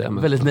är folk säger.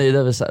 Väldigt nöjda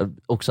över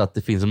också att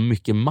det finns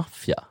mycket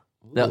maffia.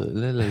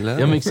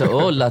 Jag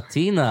mixar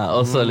latina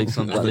och så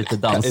liksom lite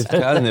dans.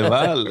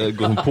 Karneval,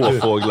 gå på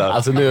fåglar.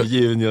 Alltså nu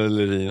Junior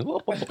Lerin.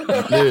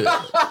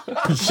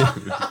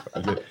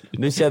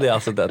 Nu känner jag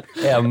alltså det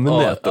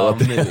ämnet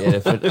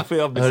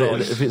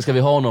ska vi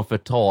ha någon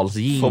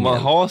förtalsjingel? Får man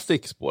ha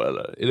stickspår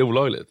eller? Är det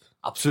olagligt?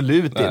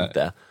 Absolut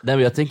inte. Nej, men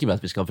jag tänker mig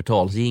att vi ska ha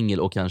förtalsjingel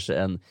och kanske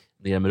en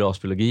ner med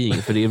rasbiologi,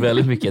 för det är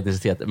väldigt mycket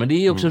etniciteter. Men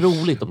det är också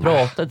roligt att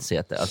prata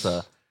etniciteter.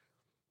 Alltså.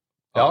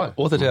 Ja,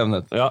 åter till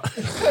ämnet. Ja.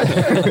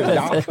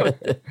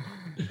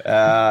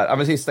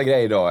 Men sista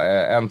grej då.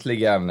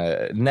 Äntligen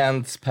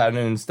Nents Per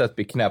Nunstedt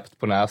blir knäppt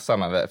på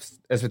näsan av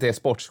SVT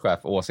sportschef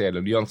Åsa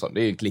Edlund Jönsson.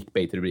 Det är en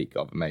clickbait-rubrik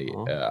av mig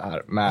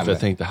här. Men... För jag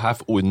tänkte,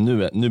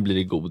 nu blir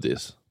det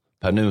godis.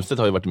 Per Nunstedt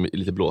har ju varit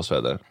lite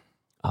blåsväder.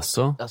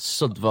 Alltså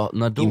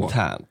när då?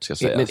 Internt, ska jag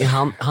säga.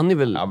 Men han är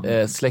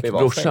väl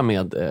släktbrorsa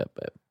med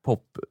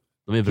Pop?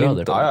 De är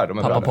bröder. Ja, de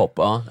är Pappa bröder. Pop,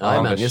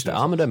 men just det.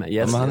 Ja, men det är med.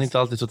 Men han är inte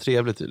alltid så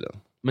trevlig tydligen.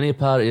 Men är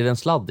Per, är det en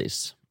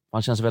sladdis?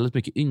 Han känns väldigt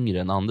mycket yngre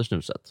än Anders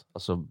Nunstedt.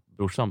 Alltså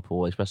brorsan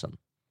på Expressen.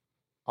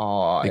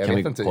 Ja, jag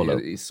vet inte.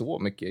 I så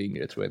mycket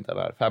yngre tror jag inte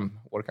det är. 5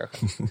 år kanske.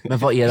 Men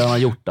vad är det han har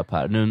gjort då,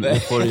 Per? Nu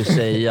får du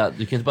säga,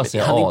 du kan inte bara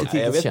säga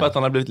jag vet bara att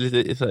han har blivit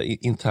lite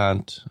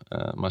internt.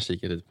 Man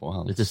kikar lite på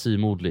han. Lite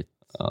symodligt.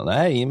 Ja,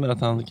 nej, men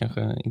att han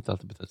kanske inte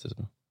alltid betett sig så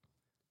bra.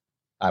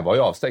 Han var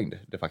ju avstängd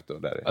de facto.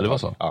 Där. Ja, det var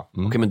så. Ja.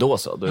 Okej, men då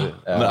så.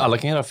 Men alla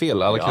kan göra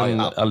fel. Alla kan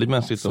aldrig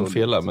mänskligt som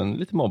fela, men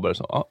lite mobbare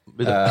så. Ja,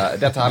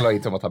 detta handlar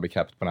inte om att han blir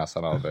knäppt på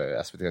näsan av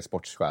SVT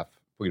sportschef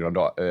på grund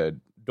av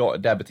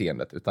det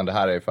beteendet. Utan det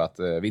här är för att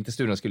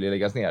Vinterstudion skulle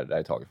läggas ner där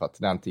ett tag. För att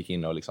Nent gick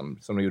in och liksom,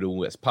 som de gjorde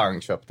OS,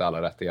 pang, köpte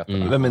alla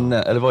rättigheter. Vem är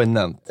Nent? Eller vad är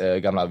Nent?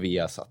 Gamla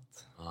Viasat.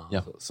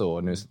 Ja.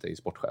 Så nu sitter jag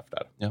sportchef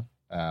där. Ja.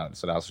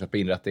 Så det här som köper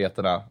in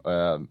rättigheterna.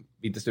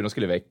 Vinterstudion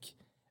skulle väck.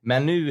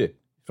 Men nu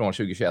från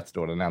 2021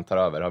 då Nent tar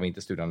över har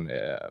Vinterstudion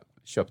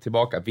köpt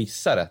tillbaka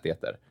vissa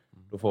rättigheter.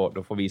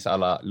 Då får visa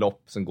alla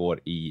lopp som går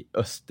i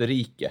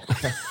Österrike.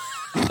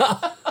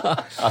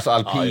 Alltså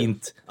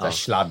alpint,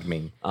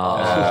 sladdming.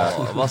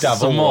 Vad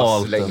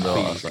smalt.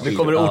 Nu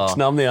kommer det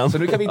ortsnamn igen. Så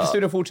nu kan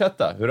Vinterstudion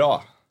fortsätta.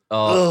 Hurra!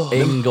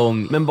 En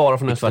gång. Men bara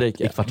från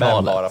Österrike. I kvartalet.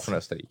 Men bara från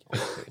Österrike.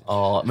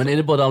 Ja, men är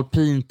det både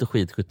alpint och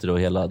skidskytte då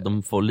hela?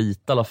 De får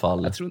lite i alla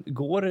fall. Jag tror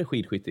går det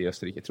skidskytte i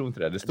Österrike? Jag tror inte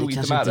det. Det stod det inte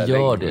kanske med inte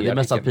gör det. Det är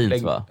mest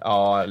alpint, va?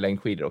 Ja,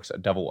 längdskidor också.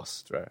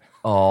 Davos, tror jag.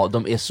 Ja,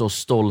 de är så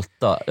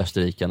stolta,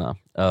 österrikarna,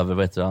 över,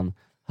 vad heter han?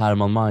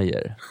 Hermann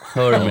Mayer,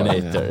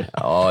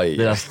 Terminator.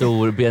 Deras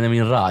stor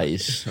Benjamin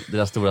Reich,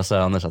 deras stora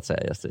söner så att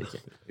säga i Österrike.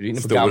 Är det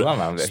inne på gamla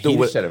namn?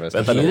 Stora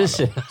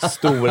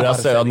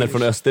söner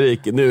från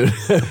Österrike nu.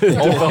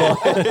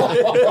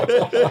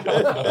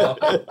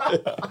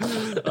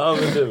 Ja,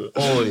 men du.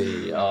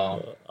 Oj, ja.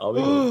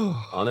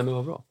 Ja, nej, men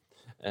vad bra.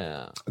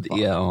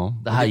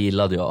 Det här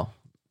gillade jag.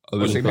 Du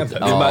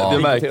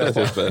märkte det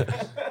typ.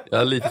 Jag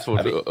har lite svårt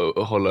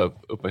att hålla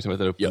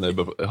uppmärksamheten uppe när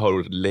jag har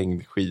ordet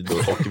längdskidor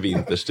och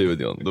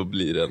Vinterstudion. Då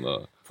blir det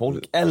ändå...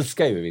 Folk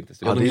älskar ju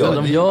Vinterstudion.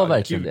 De gör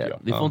verkligen det.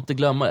 Vi får inte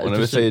glömma. Och när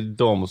vi säger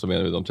dem så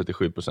menar vi de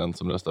 37%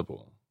 som röstar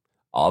på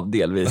Ja,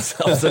 delvis.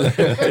 Absolut.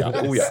 Ja.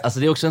 Alltså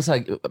det är också en sån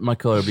här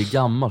markör att bli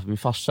gammal. För min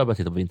farsa börjar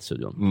titta på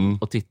Vinterstudion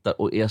och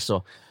tittar och är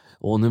så...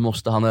 Och nu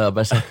måste han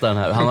Öberg sätta den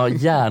här. Han har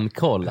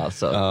järnkoll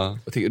alltså. Ja.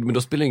 Men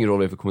då spelar det ingen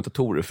roll för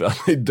kommentatorer för att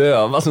det är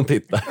döva som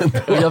tittar.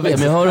 Och jag vet,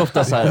 men jag hör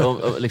ofta så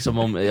här, liksom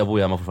om jag bor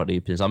hemma fortfarande, det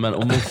är pinsamt, men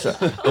om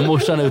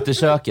morsan är ute i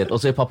köket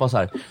och så är pappa så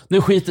här,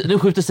 nu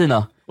skjuter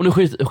Stina och nu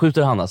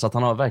skjuter Hanna, så att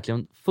han har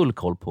verkligen full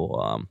koll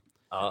på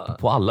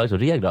alla liksom,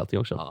 regler och allting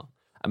också.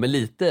 Ja, men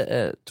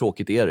lite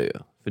tråkigt är det ju,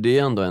 för det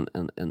är ändå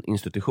en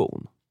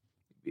institution.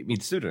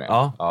 Mittstudion,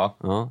 ja.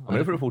 Men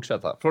nu får du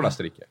fortsätta. Från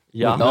Österrike.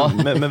 Ja.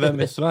 Men vem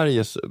är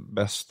Sveriges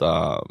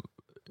bästa,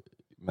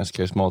 mest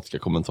karismatiska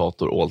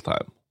kommentator all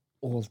time?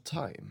 All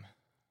time?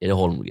 Är det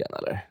Holmgren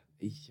eller?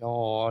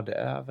 Ja, det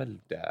är väl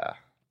det.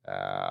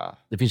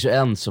 Det finns ju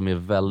en som är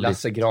väldigt...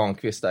 Lasse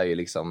Granqvist är ju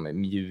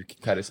liksom mjuk,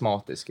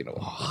 karismatisk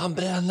ändå. Han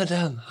bränner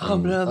den. Oh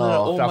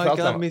my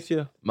god, miss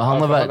you. Men han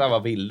var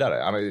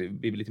vildare. Han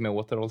är lite mer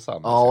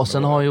återhållsam. Ja, och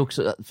sen har ju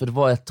också... För det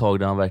var ett tag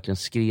där han verkligen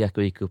skrek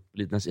och gick upp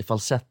lite i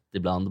falsett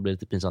ibland och blev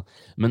lite pinsamt.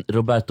 Men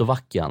Roberto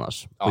Vacchi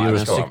annars. På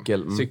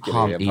Eurocykel,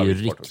 han är ju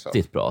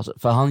riktigt bra.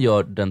 För han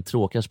gör den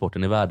tråkiga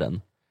sporten i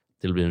världen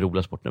till att bli den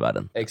roliga sporten i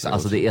världen. Exakt.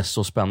 Alltså det är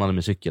så spännande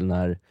med cykel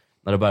när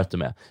Roberto är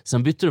med.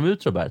 Sen bytte de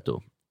ut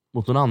Roberto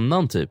mot någon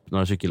annan typ,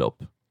 några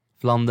cykellopp.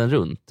 Flandern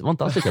runt, det var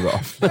inte alls lika bra.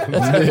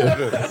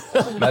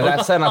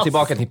 Men sen är han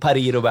tillbaka till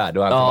Paris-Roubaix.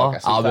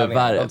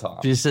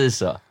 Precis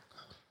så.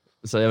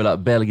 Så jag vill ha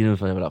Belgien,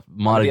 jag vill ha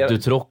Marc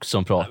Dutroux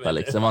som pratar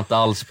liksom. Det var inte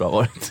alls bra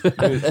varit.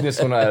 Nu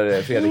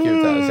sånar Fredrik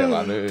ut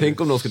här.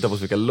 Tänk om de skulle ta på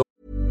sig vilka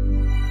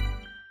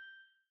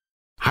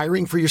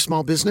Hiring for your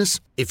small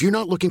business? If you're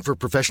not looking for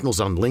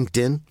professionals on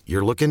LinkedIn,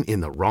 you're looking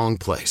in the wrong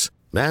place.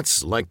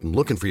 That's like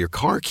looking for your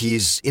car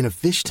keys in a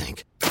fish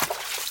tank.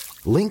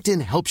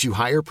 LinkedIn helps you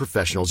hire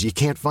professionals you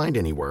can't find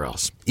anywhere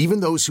else,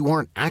 even those who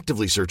aren't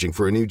actively searching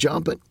for a new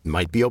job but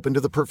might be open to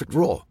the perfect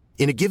role.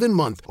 In a given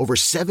month, over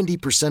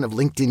 70% of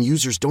LinkedIn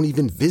users don't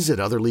even visit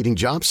other leading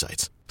job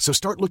sites. So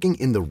start looking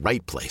in the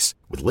right place.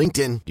 With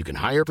LinkedIn, you can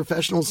hire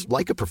professionals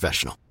like a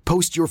professional.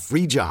 Post your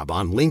free job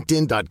on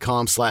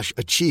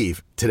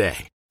linkedin.com/achieve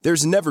today.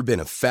 There's never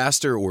been a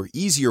faster or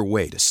easier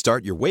way to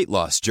start your weight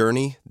loss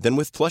journey than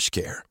with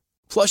PlushCare.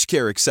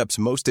 PlushCare accepts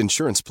most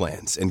insurance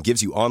plans and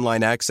gives you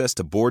online access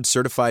to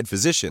board-certified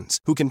physicians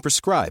who can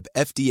prescribe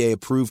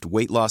FDA-approved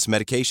weight loss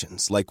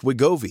medications like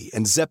Wegovy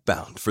and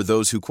Zepbound for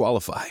those who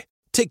qualify.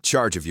 Take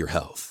charge of your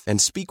health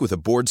and speak with a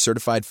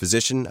board-certified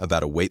physician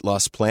about a weight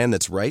loss plan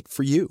that's right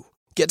for you.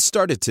 Get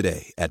started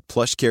today at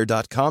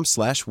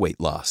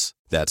plushcare.com/weightloss.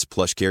 That's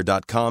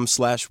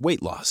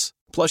plushcare.com/weightloss.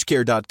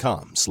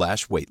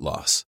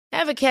 plushcare.com/weightloss.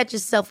 Ever catch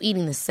yourself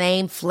eating the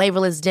same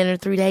flavorless dinner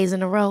 3 days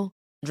in a row?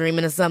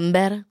 Dreaming of something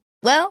better?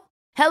 Well,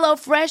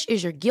 HelloFresh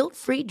is your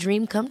guilt-free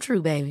dream come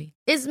true, baby.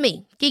 It's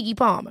me, Keke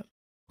Palmer.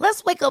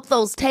 Let's wake up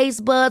those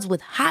taste buds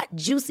with hot,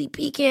 juicy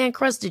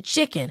pecan-crusted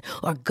chicken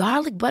or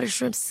garlic butter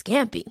shrimp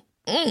scampi.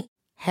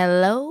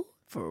 Hello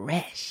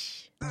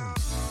Fresh.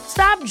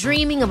 Stop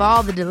dreaming of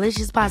all the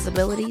delicious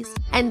possibilities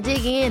and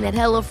dig in at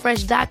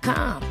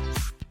HelloFresh.com.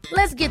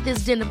 Let's get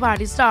this dinner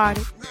party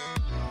started.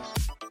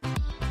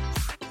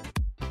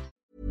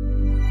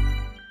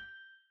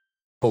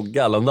 Och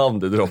alla namn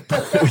du droppar.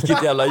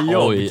 Vilket jävla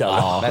jobb.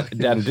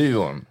 Den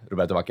duon,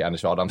 Roberto Vacchi,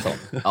 Anders Adamsson.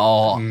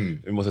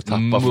 Vi måste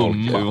tappa folk.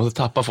 Vi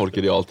måste tappa folk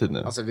i realtid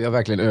nu. Alltså vi har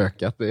verkligen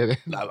ökat. Det är det.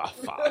 Nej, vad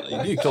fan. Det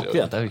är ju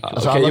klockrent.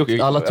 Alltså,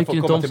 alla tycker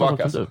inte om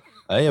sånt som du.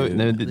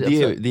 Nej,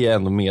 det är jag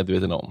ändå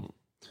medveten om.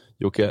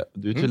 Jocke,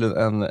 du är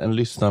tydligen en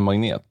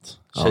lyssnarmagnet.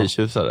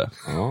 Tjejtjusare.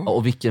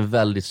 Och vilken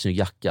väldigt snygg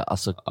jacka.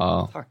 Alltså,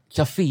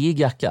 kaféig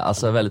jacka.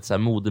 Alltså väldigt så här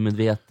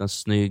modemedveten,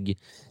 snygg.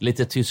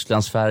 Lite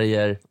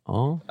Tysklandsfärger.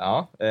 Ja,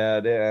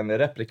 det är en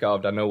replika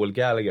av där Noel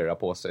Gallagher har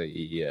på sig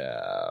i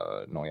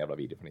någon jävla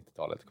video från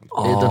 90-talet.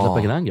 Det är Dödla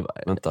Paganangi, va?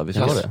 Vänta,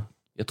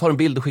 jag tar en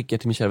bild och skickar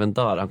till Michel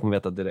Vendar. Han kommer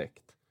veta direkt.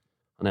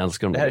 Han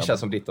älskar dem. Det här känns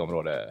som ditt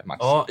område, Max.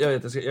 Ja, jag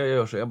vet. Jag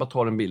gör så. Jag bara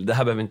tar en bild. Det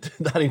här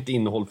är inte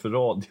innehåll för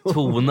radio.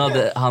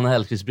 Tonade Hanna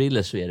Hellquist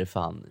briller så är det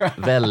fan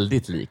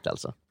väldigt likt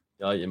alltså.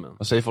 Jajamän.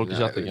 Vad säger folk i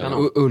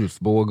chatten? Ulf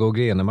Båge och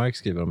Grenemark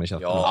skriver de i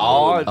chatten.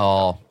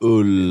 Ja.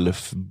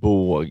 Ulf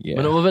Båge.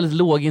 Men de var väldigt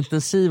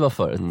lågintensiva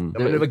förut. Men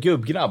det var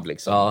gubbgrabb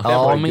liksom.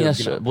 Ja,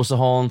 mer Bosse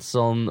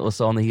Hansson och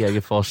Sane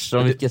Hegerfors. Så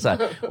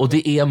här. Och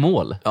det är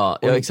mål. Ja,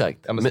 exakt.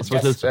 Ja, men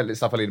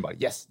Staffan Lind bara,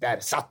 yes, där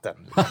satt den.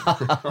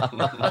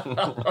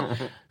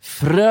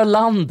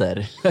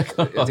 Frölander.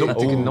 Jag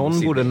tycker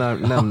någon borde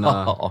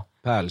nämna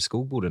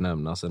Pärlskog borde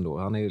nämnas ändå.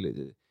 Han är ju lite...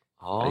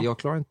 Jag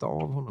klarar inte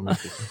av honom.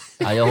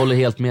 Jag håller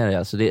helt med dig.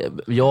 Alltså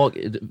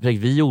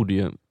vi gjorde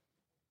ju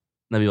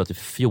när vi var till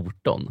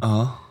 14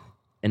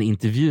 en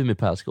intervju med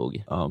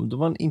Pärlskog. Ja, men då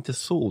var han inte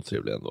så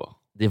otrevlig ändå.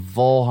 Det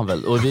var han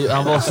väl. Och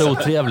han var så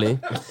otrevlig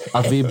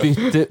att vi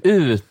bytte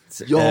ut.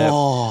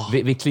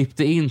 Vi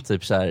klippte in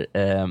typ så här.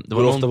 Det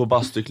var ofta på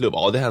bastuklubb.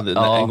 Ja, det hände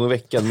en gång i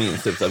veckan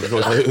minst. Typ, så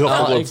här, hur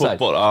ofta går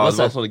fotboll?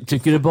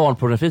 Tycker du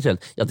barnpornografi är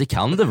ja, det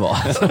kan det vara.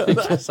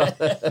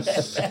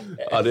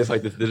 Ja, det är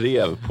faktiskt det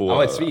rev på. Han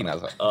var ett svin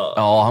alltså.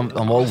 Ja,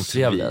 han var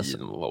otrevlig.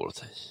 Svin var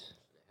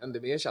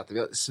Det är chatten. Vi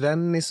har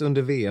Svennis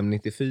under VM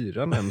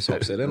 94 nämns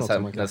också. Är det något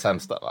som man kan... Den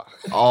sämsta, va?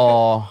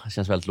 Ja, det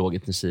känns väldigt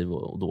lågintensiv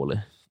och dålig.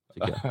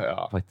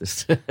 Ja.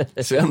 Faktiskt.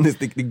 Svennis,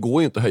 det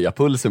går ju inte att höja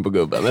pulsen på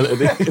gubben.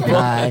 Eller?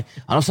 Nej,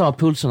 han har samma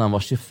puls när han var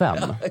 25.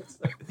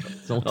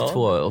 Så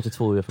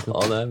 82 UEFA.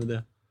 Ja, nej, men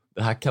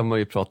det här kan man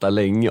ju prata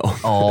länge om.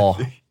 Ja.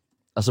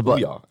 Alltså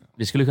bara,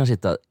 vi skulle kunna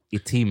sitta i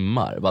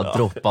timmar, bara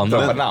droppa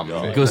namn.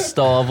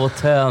 Gustav och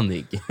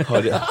Tönig.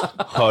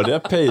 Hörde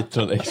jag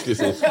Patreon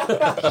exklusivt?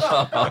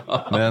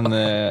 Men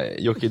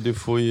Jocke, du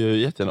får ju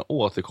jättegärna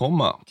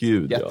återkomma.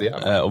 Gud,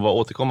 och vara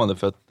återkommande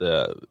för att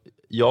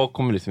jag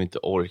kommer liksom inte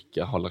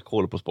orka hålla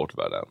koll på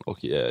sportvärlden.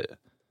 Och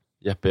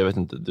Jeppe, jag vet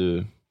inte,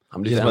 du...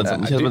 Det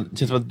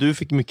känns som att du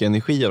fick mycket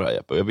energi av det här,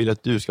 Jeppe. Jag vill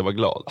att du ska vara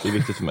glad. Det är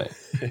viktigt för mig.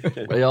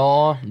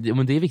 Ja,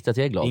 men det är viktigt att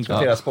jag är glad.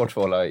 Inkludera sport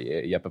för att hålla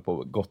Jeppe på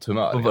gott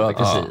humör.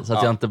 Precis, så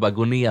att jag inte bara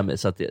går ner mig.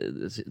 Så att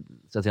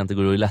jag inte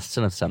går och är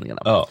ledsen efter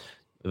sändningarna. Ja.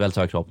 Väl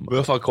tar jag krav på mig. I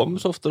alla fall, kom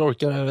så ofta du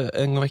orkar.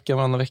 En vecka,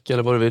 varannan vecka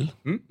eller vad du vill.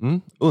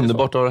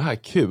 Underbart att ha det här.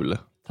 Kul.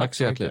 Tack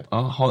så hjärtligt. Ja,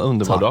 ha en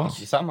underbar dag.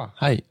 Detsamma.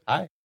 Hej.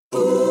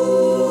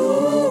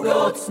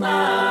 Gott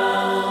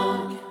snack.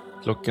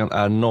 Klockan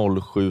är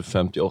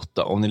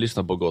 07.58. Om ni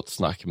lyssnar på Gott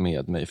snack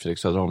med mig, Fredrik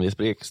Söderholm,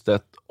 Jesper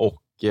Ekstedt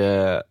och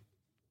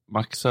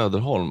Max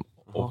Söderholm.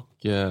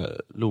 Och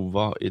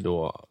Lova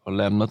idag har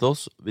lämnat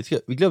oss.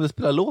 Vi glömde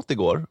spela låt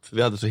igår, för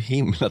vi hade så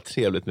himla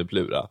trevligt med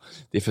Plura.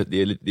 Det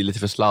är lite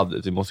för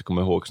sladdigt, vi måste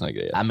komma ihåg såna här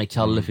grejer. Nej, men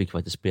Kalle fick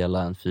faktiskt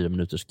spela en 4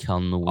 minuters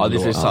kanon. Ja,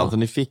 det är sant. Och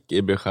ni fick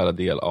er beskärda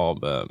del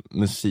av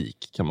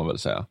musik, kan man väl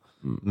säga.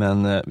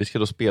 Men vi ska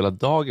då spela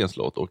dagens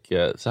låt. Och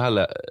så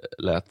här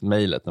lät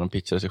mejlet när de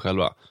pitchade sig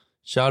själva.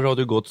 Tja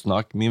Radio Gott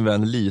snack, min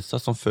vän Lisa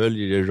som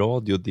följer er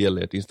radio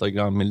delar ert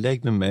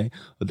Instagram-inlägg med mig.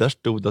 Och där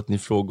stod att ni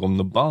frågar om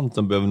något band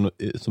som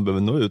behöver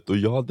nå ut. Och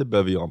ja, det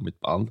behöver jag mitt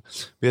band.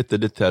 Vi heter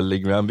The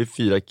Telegram, vi är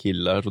 4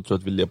 killar som tror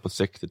att vi lever på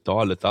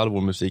 60-talet. All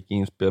vår musik är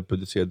inspelad,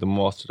 producerad och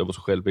masterad av oss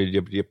själva i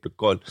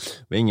replokal.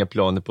 Vi har inga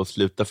planer på att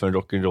sluta för en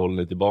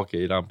rock'n'roll är tillbaka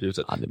i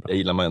rampljuset. Ja, det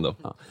gillar man ändå.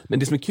 Ja. Men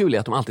det som är kul är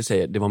att de alltid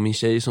säger det var min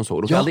tjej som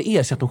såg. De aldrig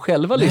erkänner att de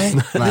själva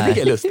lyssnar. Nej.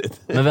 Det är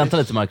lustigt. Men vänta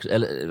lite, Marcus,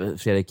 eller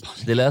Fredrik.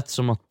 Det lät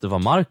som att det var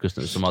Marcus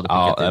nu som hade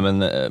skickat in.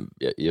 Men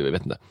jag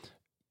vet inte.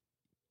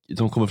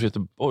 De kommer från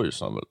Göteborg,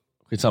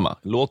 skitsamma.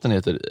 Låten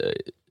heter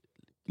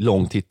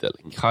lång titel.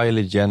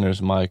 Kylie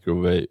Jenner's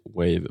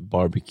Microwave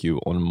Barbecue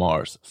on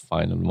Mars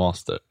Final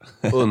Master.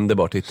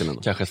 Underbar titeln.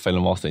 Kanske att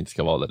Final Master inte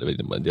ska vara där. Det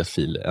är deras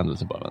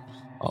filändelse bara. Men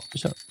ja, vi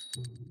kör.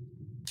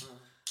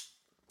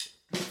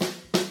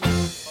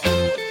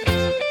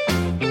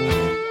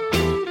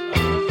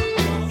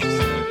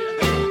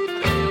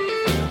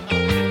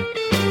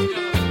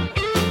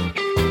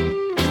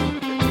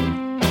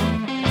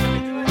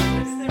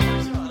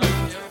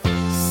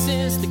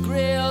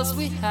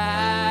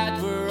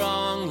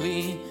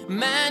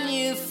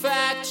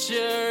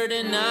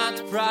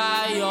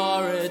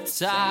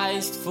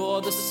 Prioritized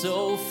for the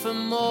sofa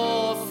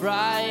more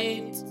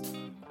fright.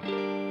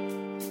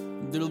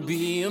 There'll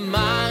be a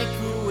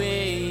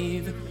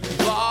microwave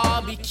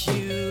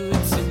barbecue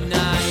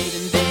tonight,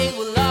 and they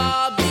will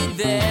all be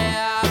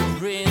there.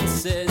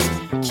 Princess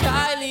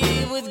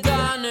Kylie with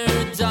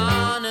Gunnar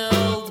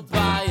Donald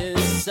by her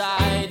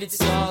side.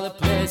 It's all a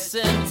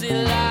pleasant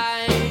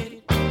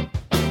delight.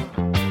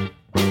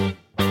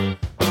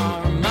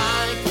 Our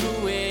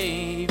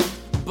microwave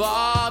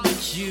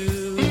barbecue.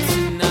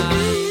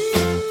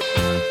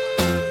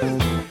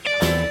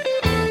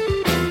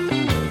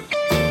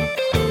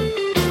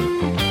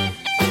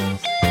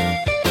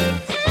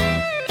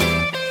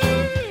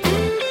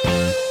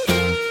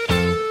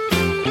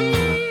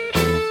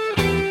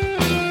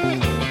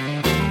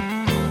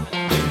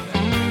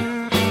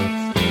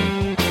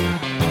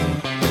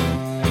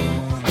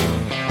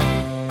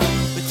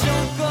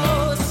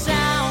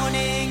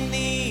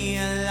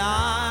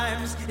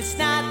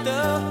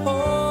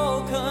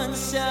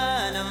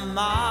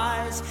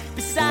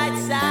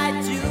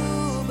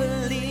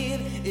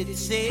 It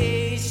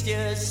tastes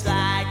just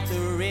like the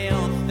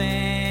real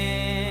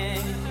thing.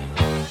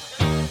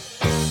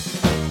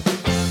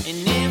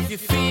 And if you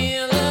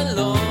feel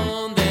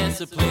alone, there's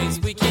a place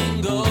we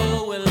can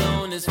go.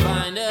 Alone is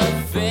find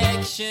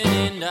affection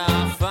and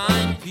I'll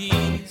find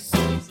peace.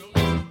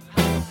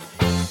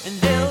 And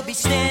they'll be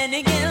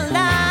standing in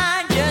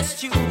line just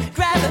to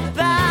grab a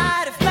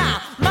bite of my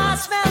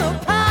marshmallow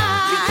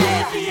pie. You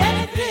can't be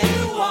anything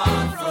you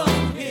want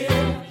from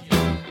here.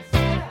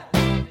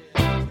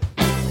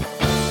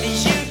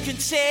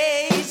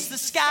 Taste the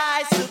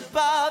skies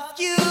above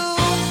you.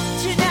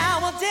 Tonight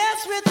we'll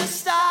dance with the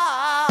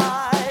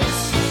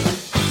stars.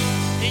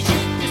 You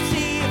can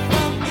see it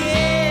from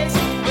years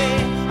away.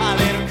 A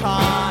little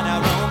corner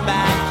on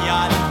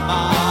backyard of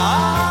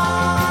Mars.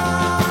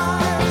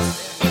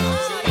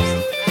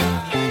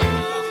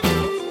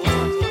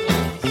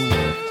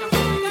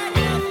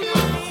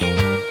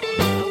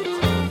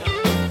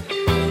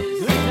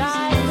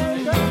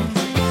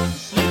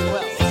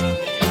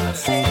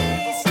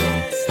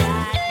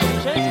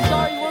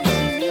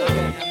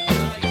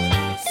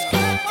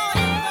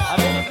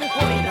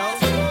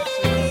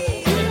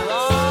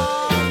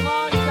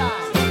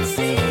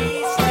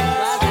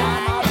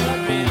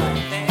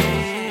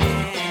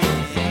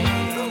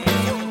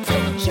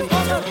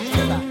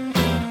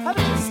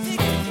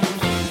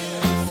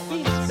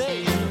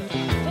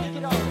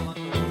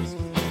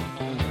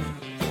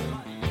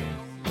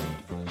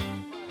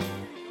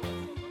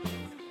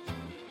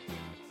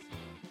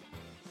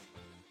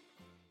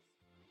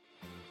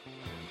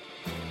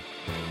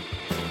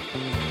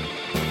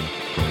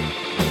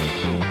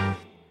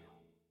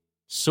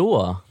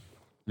 Så,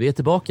 vi är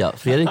tillbaka.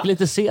 Fredrik är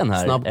lite sen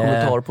här. Snabb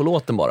kommentar på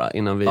låten bara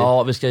innan vi...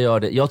 Ja, vi ska göra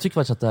det. Jag tycker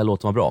faktiskt att det här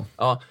låten var bra.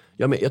 Ja,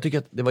 jag tycker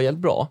att det var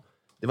jävligt bra.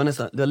 Det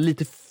var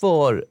lite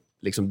för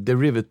liksom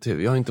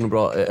derivative. Jag har inte någon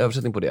bra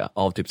översättning på det.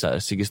 Av typ så här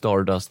Ziggy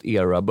Stardust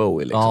era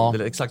Bowie liksom. Ja.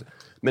 Det är exakt.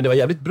 Men det var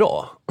jävligt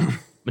bra.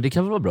 Men det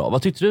kan väl vara bra.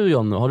 Vad tyckte du,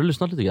 John? Har du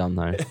lyssnat lite grann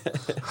här?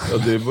 Ja,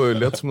 det var ju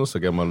lätt som något så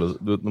gammal.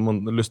 När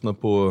man lyssnar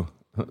på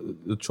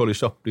Charlie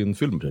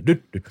Chaplin-film.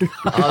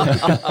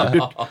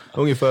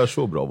 Ungefär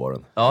så bra var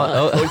den.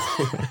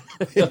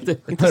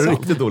 Det är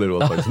riktigt dålig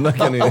låt faktiskt.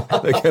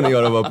 Där kan ni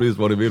göra vad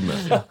ni vill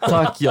med.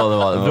 Tack, ja, det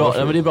var bra.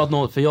 Ja, men det är bra att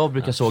någon, för jag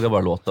brukar såga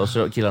bara låtar och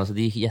så killarna så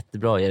det är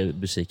jättebra i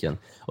musiken.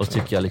 Och så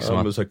tycker jag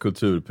liksom att så här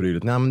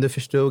kulturpryligt. Nej, men du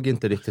förstod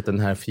inte riktigt den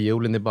här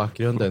fiolen i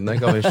bakgrunden. Den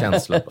gav en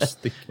känsla på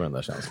stick med den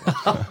där känslan.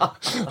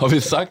 Har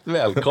vi sagt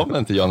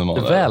välkommen till Jan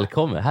Emanuel?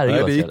 Välkommen, herregud.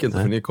 Nej, det gick inte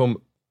för ni kom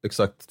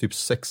exakt typ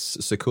 6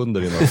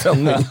 sekunder innan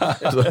sändning.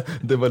 Så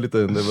det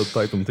var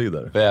tajt om tid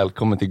där.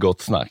 Välkommen till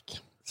Gott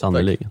Snack.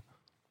 Sannolikt.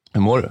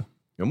 Hur mår du?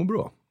 Jag mår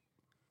bra.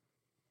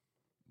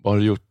 Vad har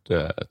du gjort?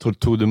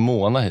 Tog du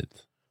Mona hit?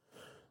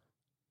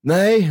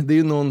 Nej, det är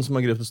ju någon som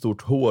har grävt ett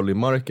stort hål i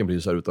marken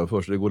precis här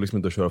utanför. Så det går liksom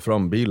inte att köra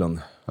fram bilen.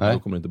 Då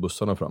kommer inte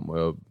bussarna fram. Och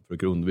jag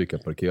försöker undvika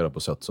att parkera på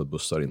sätt så att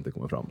bussar inte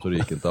kommer fram. Så det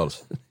gick inte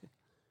alls.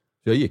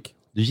 Så jag gick.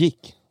 Du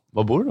gick?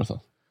 Var bor du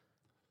någonstans?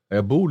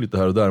 Jag bor lite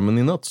här och där, men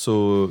i natt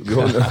så vi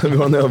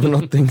har en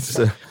övernattings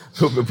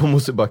uppe på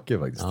Mosebacke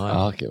faktiskt.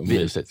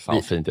 Okej.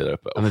 Fan fint det där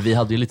uppe. Ja, men vi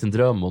hade ju en liten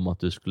dröm om att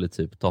du skulle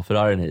typ ta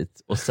Ferrarin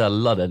hit och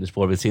sälja den i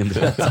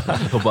spårvidshindret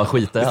och bara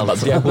skita i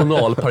allt.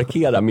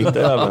 Diagonalparkera mitt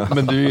över.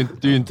 Men du är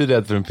ju inte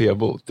rädd för en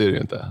p-bot, det är du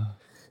inte.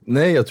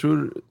 Nej, jag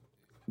tror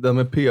det här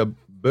med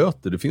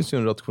p-böter, det finns ju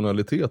en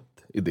rationalitet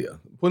i det.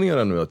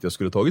 Ponera nu att jag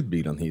skulle tagit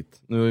bilen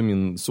hit. Nu har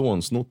min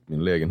son snott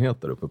min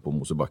lägenhet där uppe på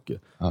Mosebacke.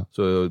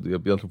 Så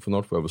jag får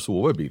snart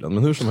sova i bilen.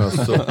 Men hur som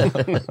helst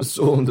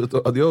så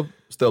hade jag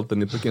ställt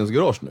den i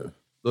parkeringsgarage nu.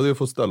 Då hade jag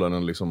fått ställa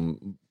den liksom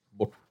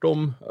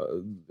bortom,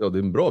 det är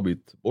en bra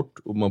bit bort.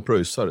 Och man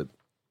pröjsar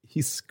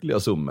hiskliga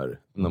summor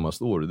när man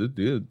står.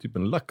 Det är typ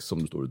en lax som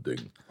du står ett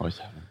dygn.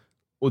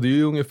 Och det är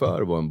ju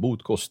ungefär vad en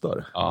bot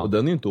kostar. Och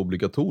den är inte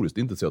obligatorisk. Det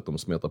är inte så att de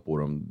smetar på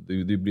dem. Det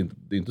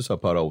är inte så här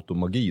per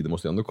automagi. Det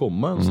måste ändå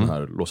komma en sån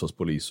här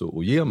låtsaspolis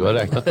och ge mig. Du har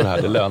räknat på det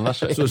här, det lönar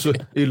sig. Så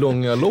i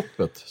långa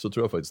loppet så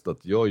tror jag faktiskt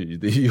att det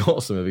är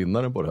jag som är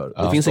vinnaren på det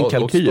här. Det finns en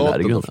kalkyl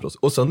här i grunden.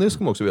 Och sen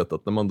ska man också veta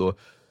att när man då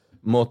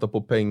matar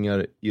på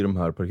pengar i de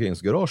här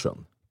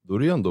parkeringsgaragen, då är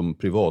det ju ändå en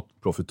privat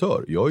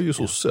profitör. Jag är ju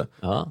sosse.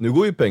 Nu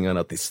går ju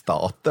pengarna till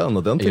staten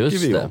och den tycker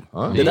vi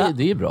om.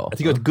 Det är bra. Jag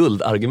tycker det är ett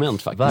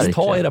guldargument faktiskt. Verkligen.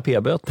 Ta era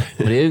p-böter.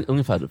 Men det är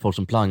ungefär folk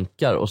som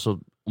plankar och så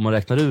om man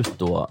räknar ut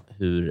då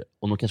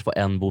om de kanske får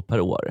en bot per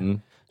år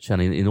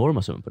tjänar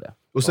enorma summor på det.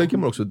 Och sen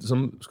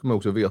ska man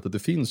också veta att det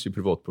finns ju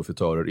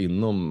privatprofitörer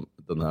inom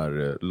den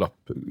här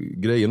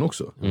lappgrejen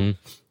också.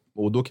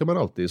 Och då kan man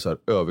alltid så här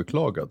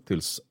överklaga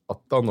tills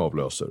attan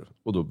avlöser.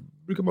 Och då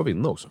brukar man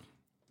vinna också.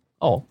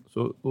 Ja.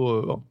 Så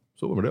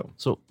var det.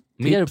 Så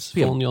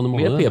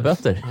mer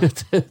p-böter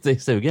ute i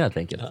stugan helt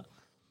enkelt.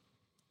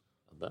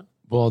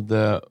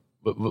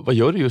 Vad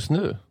gör du just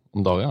nu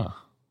om dagarna?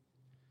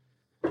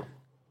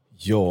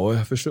 Ja,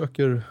 jag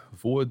försöker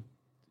få ett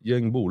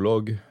gäng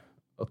bolag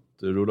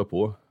att rulla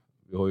på.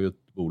 Vi har ju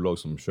ett bolag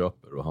som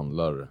köper och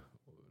handlar,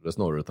 eller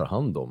snarare tar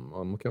hand om.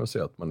 Man kan väl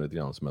säga att man är lite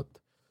grann som ett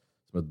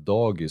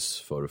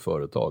dagis för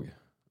företag.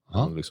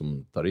 Man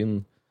liksom tar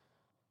in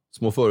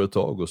små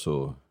företag och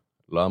så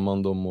lär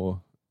man dem och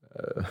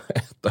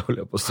äta, höll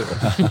jag på att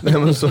säga. Nej,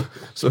 men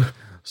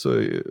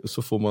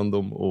så får man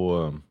dem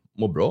att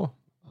må bra.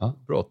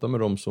 Prata med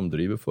dem som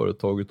driver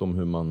företaget om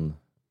hur man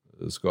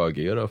ska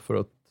agera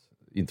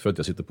inte för att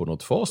jag sitter på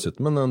något facit,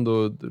 men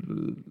ändå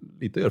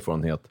lite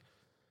erfarenhet.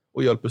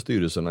 Och hjälper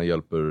styrelserna,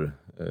 hjälper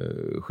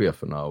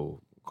cheferna att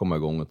komma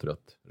igång åt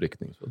rätt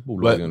riktning. Så att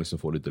bolagen liksom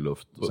får lite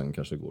luft och sen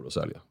kanske går att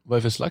sälja. Vad är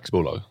det för slags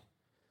bolag?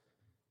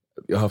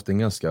 Jag har haft en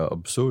ganska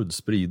absurd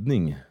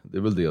spridning. Det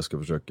är väl det jag ska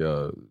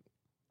försöka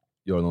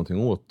göra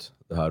någonting åt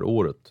det här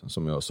året,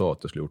 som jag sa att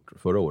jag skulle gjort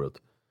förra året.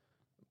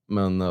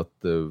 Men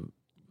att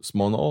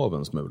smana av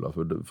en smula.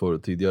 För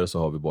tidigare så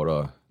har vi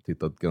bara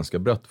tittat ganska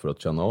brett för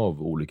att känna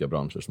av olika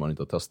branscher som man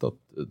inte har testat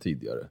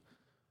tidigare.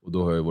 Och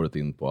då har jag varit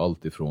in på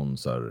allt ifrån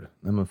så här,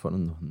 nej men för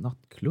en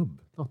nattklubb.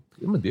 Ja,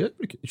 men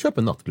köp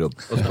en nattklubb.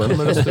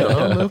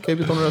 Okej,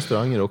 vi tar några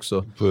restauranger också.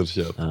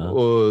 Impulsköp.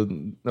 Och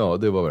ja,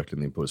 det var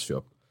verkligen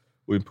impulsköp.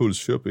 Och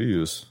impulsköp är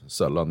ju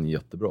sällan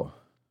jättebra.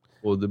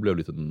 Och det blev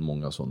lite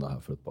många sådana här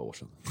för ett par år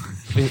sedan.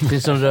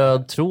 Finns det en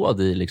röd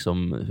tråd i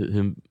liksom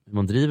hur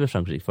man driver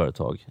framgångsrikt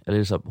företag? Eller är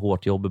det så här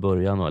hårt jobb i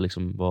början? Och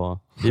liksom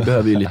Vi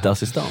behöver ju lite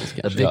assistans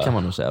kanske. Det kan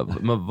man nog säga.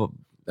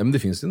 Men det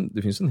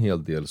finns en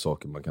hel del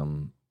saker man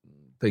kan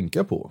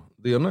tänka på.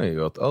 Det ena är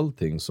ju att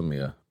allting som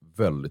är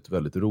väldigt,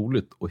 väldigt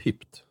roligt och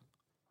hippt.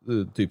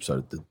 Typ så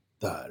här, det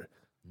där,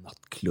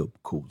 nattklubb,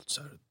 coolt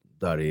så här.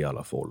 Där är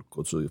alla folk.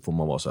 Och så får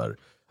man vara så här,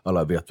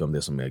 alla vet vem det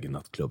är som äger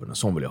nattklubben.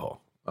 Som vill jag ha.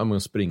 Ja,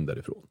 men spring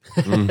därifrån.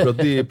 För att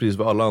det är precis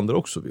vad alla andra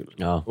också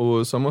vill.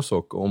 Och samma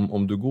sak,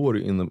 om du går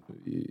in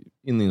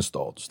i en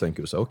stad så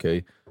tänker du så här,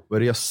 okej, vad är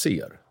det jag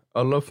ser?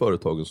 Alla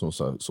företagen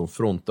som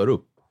frontar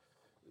upp,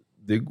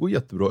 det går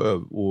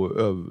jättebra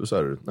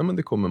men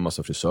det kommer en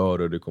massa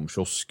frisörer, det kommer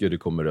kiosker, det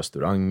kommer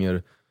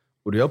restauranger.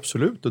 Och det är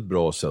absolut ett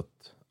bra sätt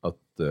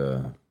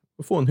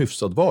att få en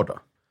hyfsad vardag.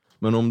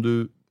 Men om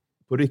du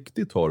på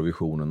riktigt har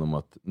visionen om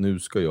att nu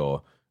ska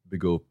jag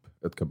bygga upp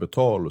ett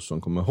kapital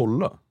som kommer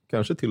hålla.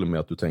 Kanske till och med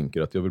att du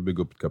tänker att jag vill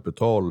bygga upp ett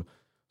kapital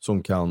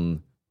som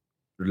kan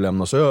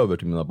lämnas över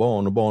till mina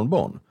barn och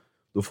barnbarn.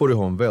 Då får du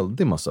ha en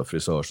väldig massa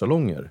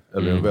frisörsalonger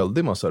eller en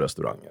väldig massa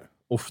restauranger.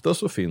 Ofta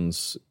så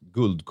finns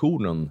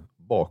guldkornen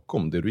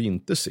bakom det du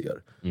inte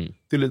ser.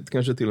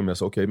 Kanske till och med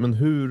så, okej, men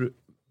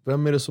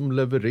vem är det som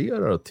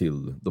levererar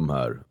till de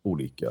här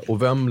olika?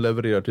 Och vem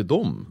levererar till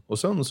dem? Och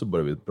sen så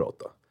börjar vi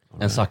prata.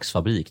 En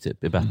saxfabrik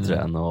typ är bättre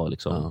än att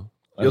liksom... Ja.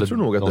 Jag tror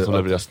nog att de som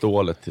levererar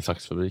stålet till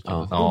saxfabriken.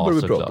 Då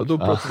börjar vi prata. Då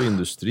pratar vi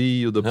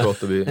industri och då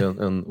pratar vi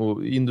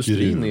och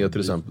industrin är till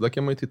exempel, där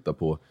kan man ju titta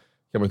på,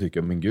 kan man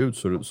tycka, men gud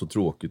så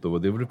tråkigt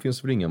och det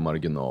finns väl inga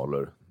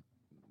marginaler.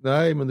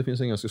 Nej, men det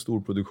finns en ganska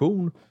stor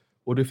produktion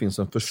och det finns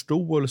en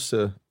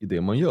förståelse i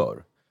det man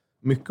gör.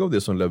 Mycket av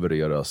det som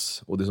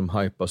levereras och det som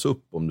hypas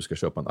upp, om du ska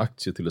köpa en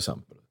aktie till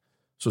exempel,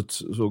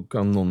 så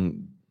kan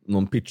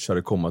någon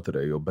pitchare komma till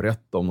dig och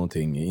berätta om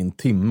någonting i en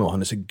timme och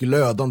han är så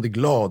glödande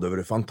glad över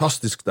hur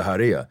fantastiskt det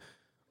här är.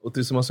 Och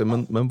till som man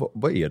säger, men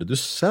vad är det du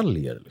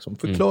säljer? Liksom?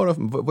 Förklara,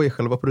 vad är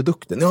själva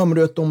produkten? Ja, men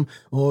du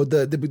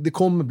vet, det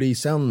kommer bli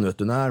sen, vet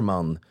du,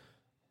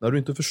 när du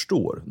inte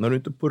förstår, när du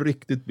inte på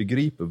riktigt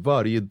begriper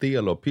varje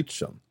del av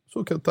pitchen,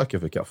 så kan du tacka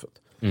för kaffet.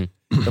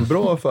 En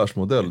bra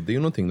affärsmodell, det är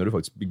någonting när du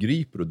faktiskt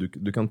begriper och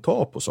du kan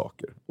ta på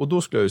saker. Och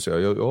då skulle jag ju säga,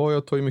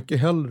 jag tar ju mycket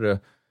hellre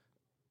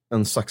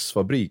en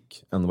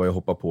saxfabrik än vad jag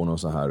hoppar på någon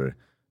sån här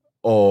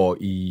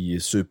AI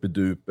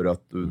superduper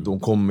att de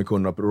kommer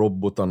kunna på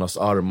robotarnas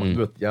armar, du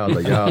vet,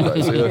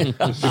 jävla.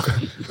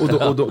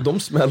 Och de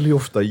smäller ju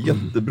ofta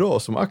jättebra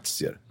som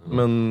aktier.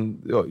 Men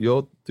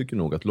jag tycker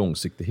nog att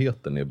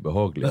långsiktigheten är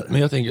behaglig.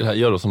 Men jag tänker här,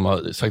 jag då som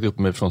har sagt upp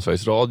mig från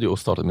Sveriges Radio och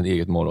startat mitt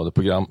eget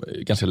morgonradioprogram,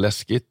 ganska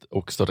läskigt,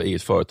 och startat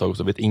eget företag och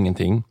så vet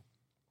ingenting.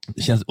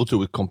 Det känns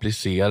otroligt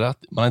komplicerat.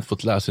 Man har inte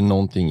fått lära sig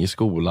någonting i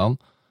skolan.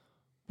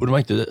 Borde man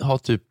inte ha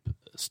typ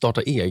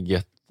starta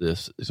eget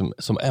liksom,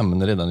 som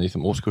ämne redan i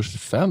liksom, årskurs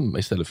 5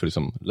 istället för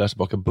liksom, lära sig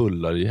baka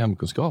bullar i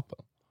hemkunskapen?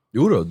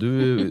 Jo då,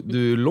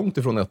 du är långt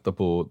ifrån etta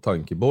på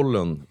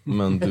tankebollen,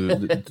 men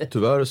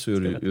tyvärr så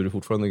är du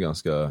fortfarande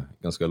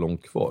ganska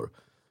långt kvar.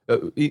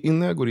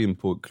 Innan jag går in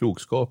på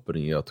klokskapen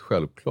i att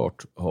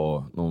självklart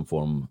ha någon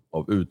form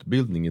av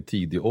utbildning i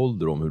tidig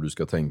ålder om hur du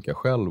ska tänka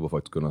själv och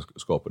faktiskt kunna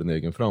skapa din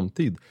egen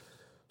framtid.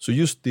 Så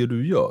just det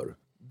du gör,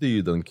 det är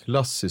ju den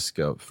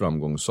klassiska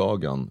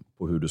framgångssagan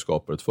på hur du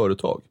skapar ett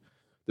företag.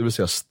 Det vill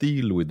säga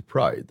steal with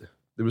pride.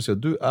 Det vill säga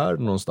du är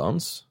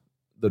någonstans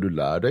där du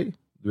lär dig.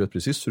 Du vet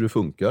precis hur det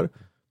funkar.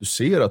 Du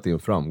ser att det är en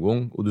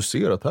framgång och du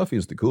ser att här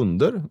finns det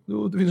kunder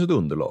och det finns ett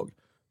underlag.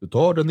 Du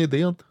tar den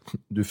idén,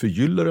 du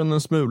förgyller den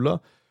en smula.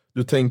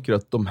 Du tänker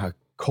att de här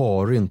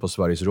Karin på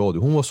Sveriges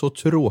Radio, hon var så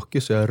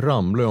tråkig så jag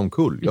ramlade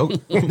omkull.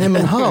 Nej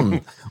men han,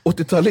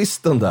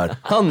 80-talisten där,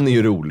 han är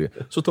ju rolig.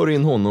 Så tar du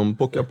in honom,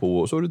 pockar på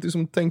och så har du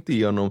liksom tänkt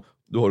igenom.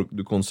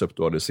 Du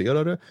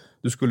konceptualiserar det.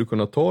 Du skulle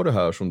kunna ta det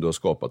här som du har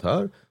skapat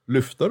här,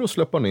 lyfta och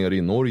släppa ner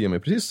i Norge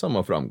med precis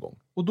samma framgång.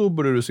 Och då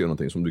börjar du se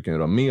någonting som du kan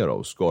göra mer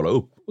av, skala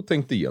upp och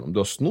tänk igenom. Du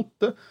har snott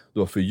det, du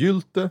har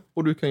förgyllt det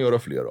och du kan göra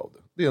fler av det.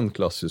 Det är en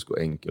klassisk och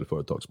enkel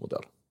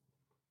företagsmodell.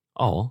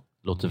 Ja,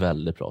 låter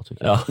väldigt bra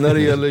tycker jag. När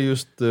det gäller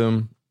just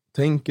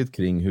tänket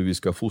kring hur vi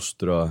ska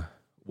fostra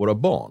våra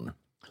barn.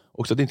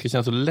 Också att det inte ska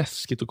kännas så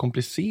läskigt och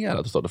komplicerat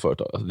att starta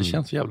företag. Alltså, det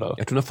känns så jävla...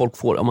 Jag tror när folk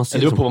får... Om man ser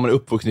det beror på vad man är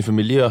uppvuxen i för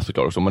miljö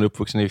såklart också. Om man är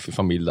uppvuxen i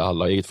familj där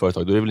alla har eget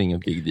företag, då är det väl ingen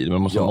big deal.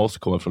 Men man måste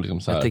komma från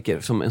liksom så här... Jag tänker,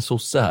 som en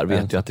sosse här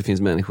vet jag att det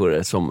finns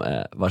människor som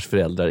vars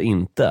föräldrar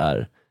inte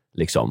är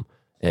liksom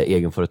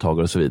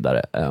egenföretagare och så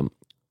vidare.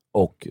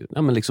 Och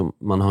ja, men liksom,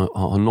 man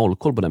har noll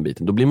koll på den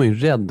biten. Då blir man ju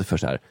rädd för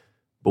så här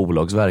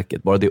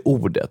Bolagsverket, bara det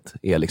ordet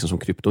är liksom som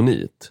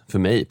kryptonit för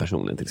mig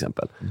personligen till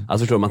exempel.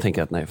 Alltså förstår man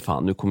tänker att nej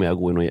fan, nu kommer jag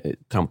gå in och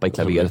trampa i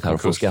klaveret här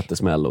och få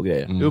skattesmäll och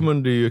grejer. Jo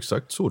men det är ju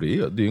exakt så det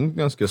är. Det är en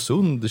ganska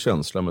sund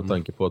känsla med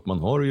tanke på att man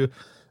har ju,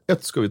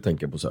 ska vi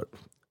tänka på så här,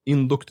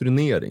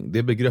 indoktrinering,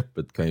 det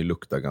begreppet kan ju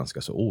lukta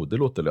ganska så, det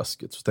låter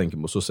läskigt.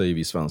 Så säger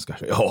vi svenskar,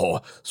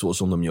 så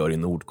som de gör i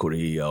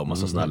Nordkorea och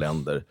massa sådana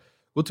länder.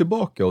 Gå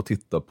tillbaka och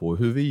titta på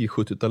hur vi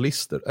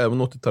 70-talister,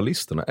 även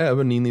 80-talisterna,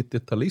 även ni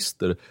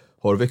 90-talister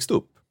har växt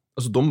upp.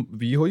 Alltså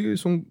vi har ju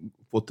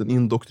fått en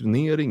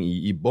indoktrinering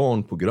i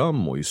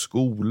barnprogram och i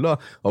skola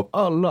av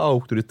alla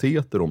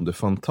auktoriteter om det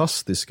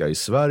fantastiska i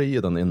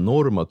Sverige, den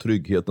enorma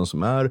tryggheten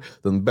som är,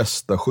 den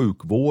bästa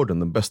sjukvården,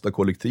 den bästa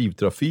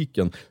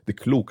kollektivtrafiken, det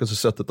klokaste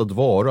sättet att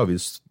vara.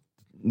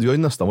 Vi har ju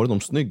nästan varit de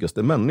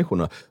snyggaste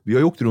människorna. Vi har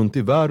ju åkt runt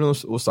i världen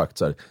och sagt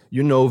så här,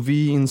 we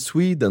in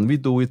Sweden, we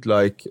do it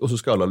like, och så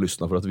ska alla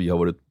lyssna för att vi har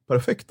varit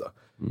perfekta.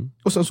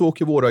 Och sen så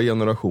åker våra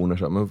generationer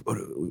så här, men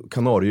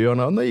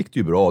Kanarieöarna, där gick det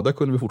ju bra, där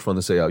kunde vi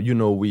fortfarande säga,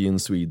 we in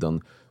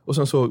Sweden. Och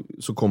sen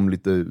så kom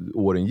lite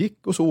åren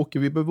gick och så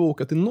behöver vi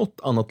åka till något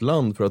annat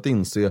land för att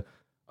inse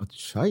att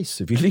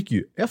scheisse, vi ligger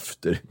ju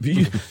efter.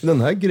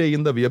 Den här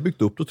grejen där vi har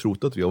byggt upp och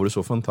trott att vi har varit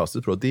så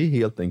fantastiskt bra, det är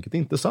helt enkelt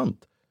inte sant.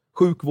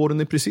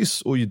 Sjukvården är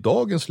precis, och i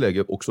dagens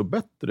läge också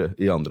bättre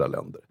i andra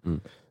länder.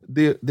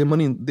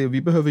 Det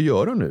vi behöver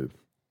göra nu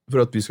för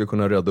att vi ska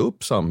kunna rädda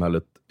upp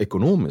samhället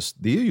ekonomiskt,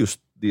 det är just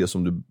det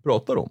som du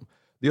pratar om.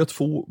 Det är att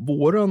få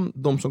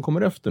de som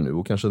kommer efter nu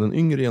och kanske den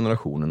yngre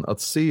generationen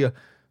att se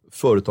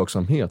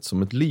företagsamhet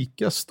som ett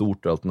lika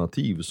stort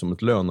alternativ som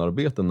ett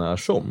lönarbete när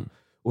som.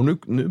 Och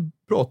nu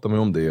pratar man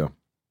om det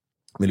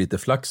med lite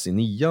flax i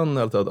 9:an,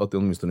 att det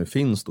åtminstone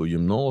finns då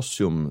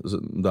gymnasium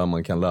där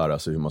man kan lära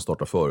sig hur man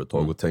startar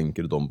företag och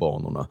tänker de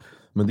banorna.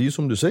 Men det är ju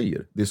som du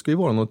säger, det ska ju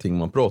vara någonting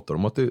man pratar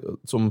om, att det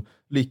som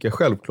lika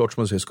självklart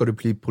som man säger, ska du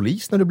bli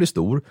polis när du blir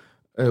stor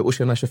och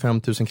tjäna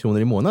 25 000 kronor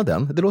i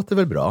månaden, det låter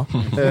väl bra.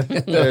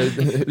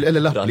 Eller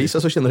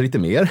lapplisa så tjänar lite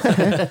mer.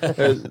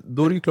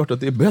 Då är det ju klart att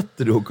det är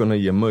bättre att kunna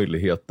ge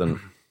möjligheten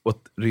att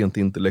rent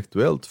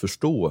intellektuellt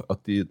förstå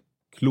att det är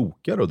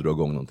klokare att dra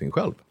igång någonting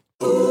själv.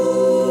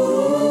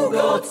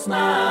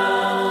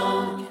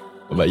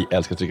 Jag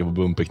älskar att trycka på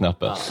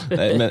bumperknappen.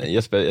 Nej, men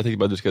Jesper, jag tänkte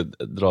bara att du ska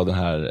dra den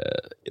här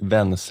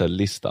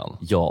vänsterlistan.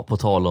 Ja, på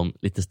tal om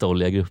lite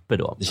stolliga grupper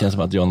då. Det känns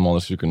som att Jan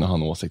Emanuel skulle kunna ha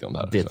en åsikt om det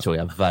här. Det tror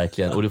jag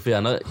verkligen. Och du får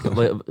gärna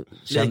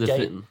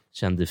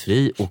känn dig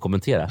fri och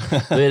kommentera.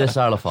 Då är det så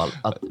här i alla fall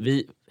att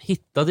vi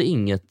hittade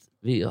inget.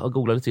 Vi har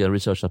googlat lite och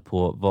researchat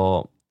på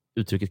vad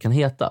uttrycket kan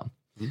heta.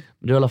 Men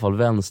det är i alla fall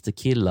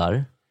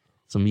vänsterkillar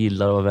som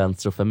gillar att vara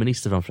vänster och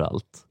feminister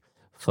framförallt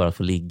för att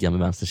få ligga med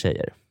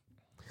vänstertjejer.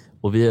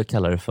 Och vi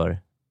kallar det för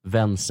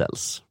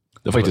vänsels.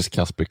 Det är faktiskt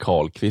Kasper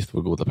Karlqvist,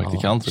 vår goda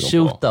praktikant.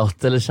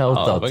 Shootout eller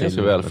shoutout. Ja, det var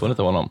ganska välfunnet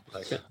av honom.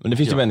 Men det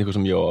finns ju människor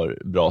som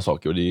gör bra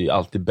saker, och det är ju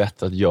alltid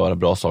bättre att göra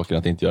bra saker än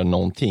att inte göra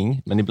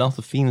någonting. Men ibland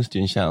så finns det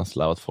ju en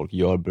känsla av att folk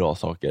gör bra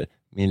saker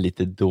med en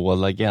lite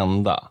dold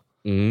agenda.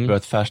 För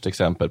ett färskt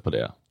exempel på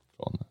det.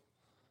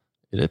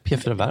 Är det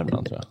P4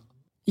 Värmland, tror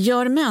jag?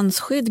 Gör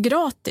mensskydd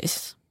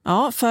gratis.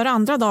 Ja, för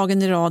andra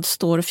dagen i rad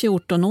står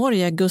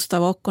 14-årige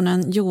Gustav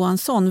Okkonen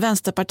Johansson,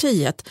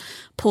 Vänsterpartiet,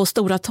 på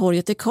Stora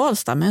torget i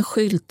Karlstad med en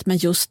skylt med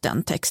just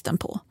den texten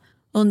på.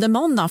 Under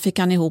måndagen fick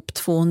han ihop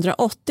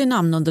 280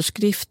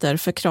 namnunderskrifter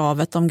för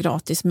kravet om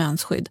gratis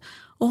mensskydd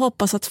och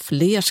hoppas att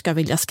fler ska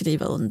vilja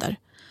skriva under.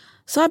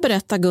 Så här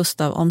berättar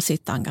Gustav om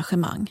sitt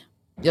engagemang.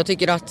 Jag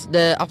tycker att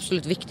det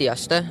absolut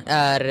viktigaste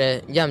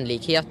är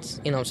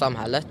jämlikhet inom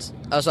samhället.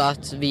 Alltså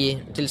att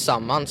vi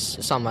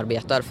tillsammans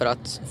samarbetar för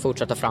att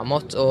fortsätta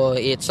framåt. Och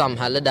i ett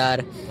samhälle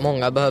där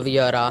många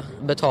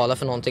behöver betala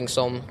för någonting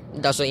som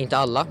alltså inte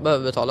alla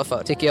behöver betala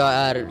för, tycker jag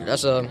är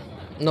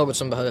något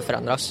som behöver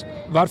förändras.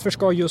 Varför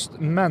ska just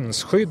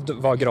mensskydd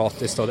vara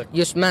gratis då?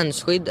 Just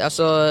mensskydd,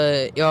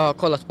 jag har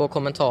kollat på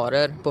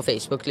kommentarer på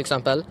Facebook till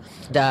exempel,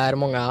 där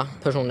många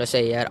personer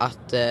säger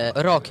att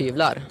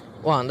rakhyvlar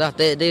och andra, att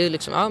det är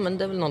liksom, men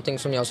det är väl någonting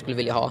som jag skulle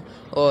vilja ha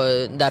och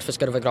därför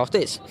ska det vara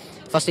gratis.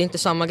 Fast det är inte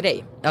samma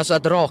grej. Alltså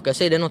att raka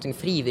sig, det är någonting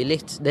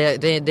frivilligt.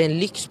 Det är en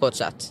lyx på ett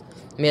sätt.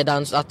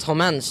 Medan att ha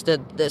mens,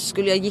 det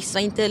skulle jag gissa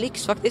inte är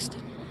lyx faktiskt.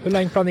 Hur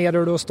länge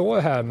planerar du att stå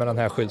här med den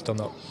här skylten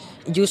då?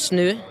 Just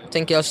nu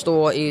tänker jag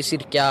stå i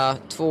cirka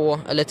 2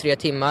 eller 3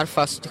 timmar,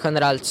 fast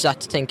generellt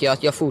sett tänker jag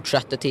att jag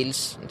fortsätter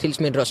tills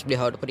min röst blir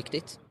hörd på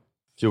riktigt.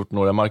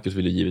 14-åriga Marcus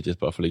ville givetvis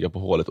bara få ligga på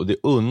hålet, och det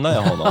unnar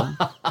jag honom.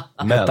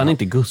 Hette han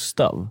inte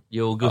Gustav?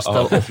 Jo,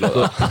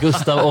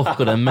 Gustav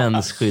och den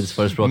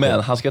mensskyddsförespråkare. Men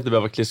han ska inte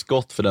behöva klä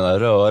skott för denna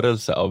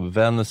rörelse av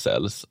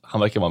vänsels.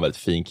 Han verkar vara en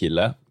väldigt fin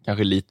kille.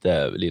 Kanske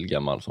lite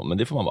lillgammal, men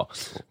det får man vara.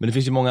 Men det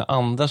finns ju många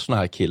andra såna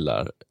här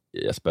killar,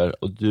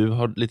 Jesper. Och du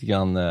har lite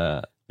grann...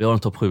 Vi har en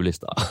topp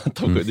 7-lista.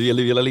 Du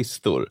gillar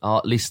listor.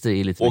 Ja, listor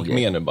är lite... Och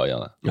med nu bara,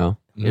 Janne. Ja.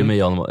 Är det med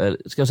Jan?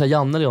 Ska jag säga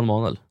Janne eller Jan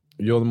Manuel?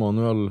 Jan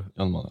Manuel,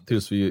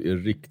 tills vi är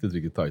riktigt,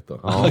 riktigt tajta.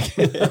 Ja.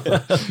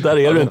 Där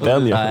är du inte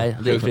än. Nej,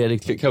 det är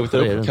Fredrik.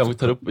 Kan vi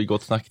ta upp i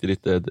gott snack till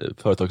lite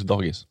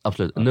företagsdagis?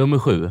 Absolut. Nummer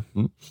 7.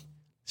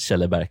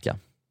 Kjell Berka.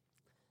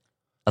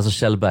 Alltså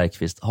Kjell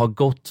Bergqvist har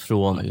gått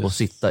från att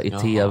sitta i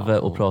tv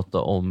och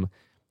prata om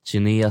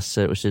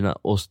kineser och Kina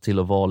och till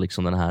att vara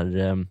liksom den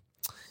här...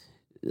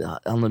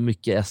 han har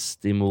mycket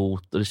SD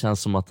emot och det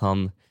känns som att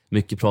han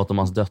mycket pratar om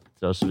hans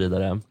döttrar och så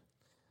vidare.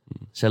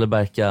 Kjell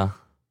Berka,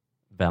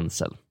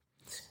 Wenzel.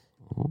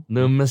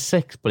 Nummer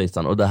 6 på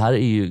listan, och det här är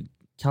ju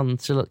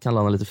kanske kan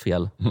landa lite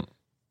fel.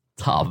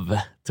 TAV,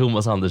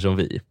 Thomas Andersson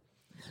Vi.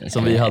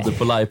 Som vi hade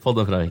på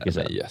livepodden för några veckor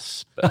sedan.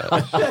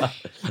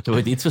 Det var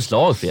ju ditt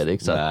förslag,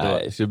 Fredrik. Så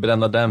nej, ska vi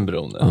bränna den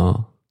bron?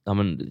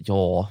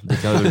 Ja, det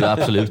kan vi väl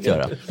absolut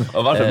göra.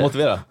 Och varför?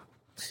 Motivera.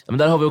 Men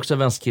där har vi också en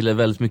vänsterkille,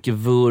 väldigt mycket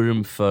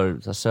vurm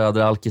för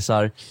södra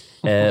alkisar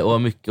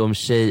och mycket om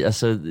tjej.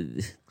 Alltså,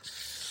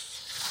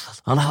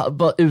 han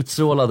bara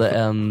utstrålade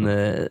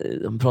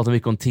han pratade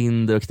mycket om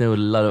Tinder och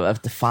knullar och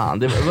efter fan.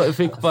 Det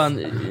fick bara en...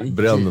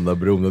 Bränn den där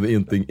bron, det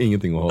är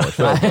ingenting att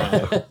ha.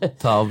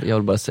 Tav, jag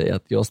vill bara säga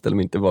att jag ställer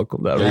mig inte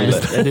bakom där.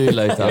 Du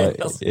gillar ju Tav.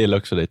 Jag gillar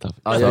också dig, Tav.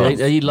 Ja,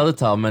 jag gillade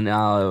Tav, men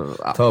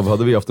Tav,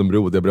 hade vi haft en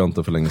bro, det bränt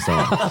den för länge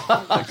sedan.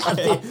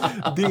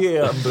 det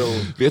är en bro.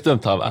 Vet du vem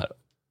Tav är?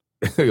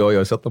 Ja, jag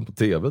har sett den på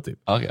tv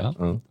typ. Okay.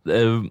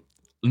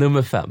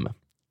 Nummer 5.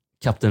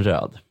 Kapten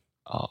Röd.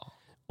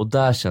 Och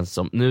där känns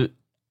som,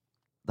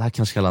 det här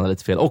kanske kan landa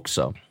lite fel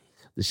också.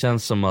 Det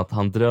känns som att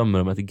han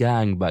drömmer om ett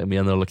gangbang med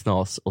General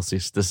Knas och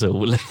Syster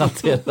Sol.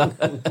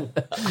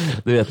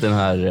 Du vet den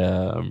här...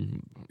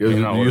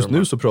 Just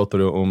nu så pratar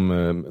du om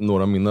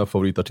några av mina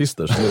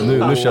favoritartister. Så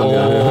nu känner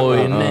jag...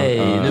 Oj,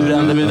 nej. Nu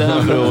brände vi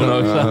den bron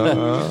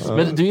också.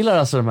 Men du gillar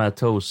alltså de här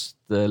Toast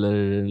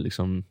eller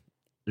liksom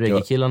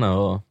reggae-killarna?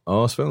 Och...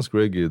 Ja, svensk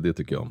reggae, det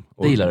tycker jag om.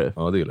 Det gillar du?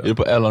 Ja, det gillar jag. Är du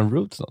på Öland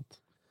Roots något?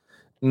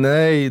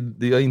 Nej,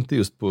 det är inte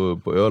just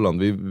på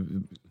Öland.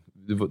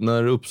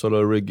 När Uppsala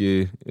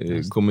Reggae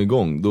kom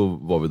igång, då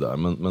var vi där.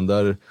 Men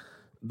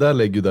där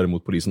lägger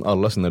däremot polisen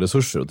alla sina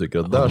resurser och tycker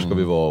att där ska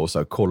vi vara och så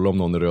här, kolla om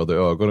någon är röda i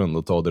ögonen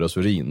och ta deras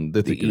urin.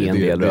 Det är en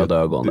del röda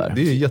ögon där.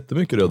 Det är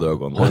jättemycket röda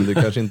ögon. Men det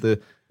kanske inte,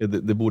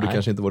 det borde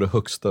kanske inte vara det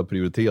högsta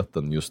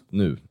prioriteten just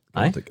nu.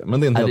 Nej. Men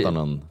det är en helt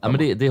annan. Ja,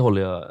 men det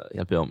håller jag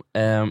helt med om.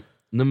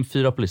 Nummer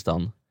 4 på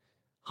listan.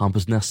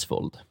 Hampus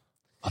Nessvold.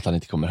 Att han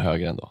inte kommer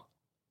högre ändå.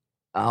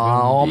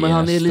 Ja, men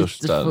han är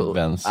lite för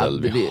vänster.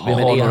 Men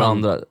är han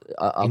andra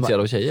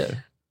intresserad av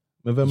tjejer?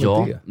 Men vem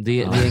är det?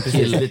 Det är en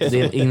kille,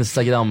 det är en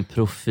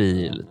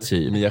Instagram-profil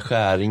typ. Mia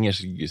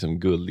Skäringers som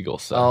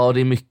guldgossar. Ja,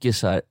 det är mycket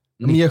så här.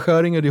 Mia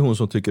Skäringer, det är hon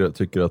som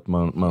tycker att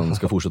man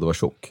ska fortsätta vara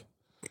tjock.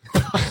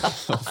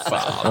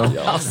 Fan,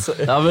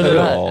 men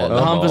det här,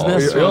 Hampus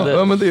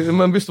Nessvold.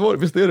 Men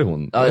visst är det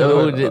hon? Ja,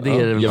 det är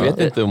det. Jag vet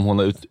inte om hon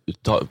har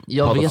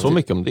pratat så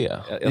mycket om det.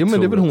 Ja, men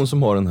det är väl hon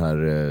som har den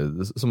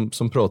här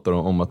som pratar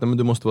om att nej, men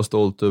du måste vara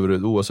stolt över det,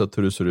 oavsett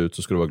hur du ser ut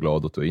så ska du vara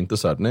glad åt det. Inte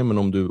så här, nej men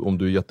om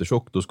du är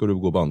jättetjock då ska du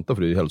gå och banta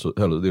för det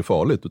är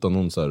farligt, utan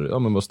hon så här, ja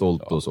men var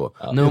stolt och så.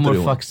 No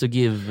more fucks to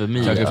give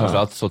me. Kanske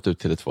framförallt sålt ut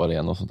till ett 2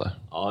 arena och sånt där.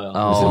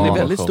 Ja. Det är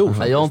väldigt stor.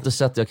 Jag har inte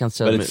sett, jag kan inte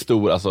säga väldigt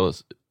stor, alltså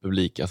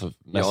publik, alltså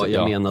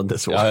jag menade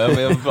så.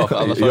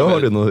 Jag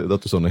hörde nog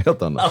att du sa något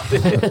helt annat.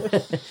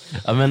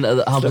 Ja, men det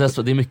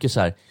är mycket så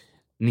här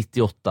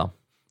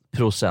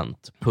 98%,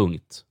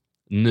 punkt,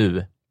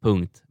 nu,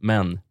 punkt,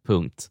 men,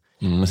 punkt.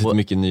 Det sitter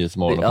mycket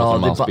nyhetsmål och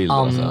ja, det bara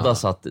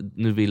andas att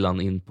nu vill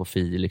han in på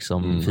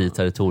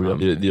fi-territorium.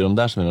 Det är de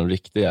där som är de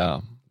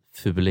riktiga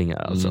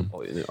fulingar alltså.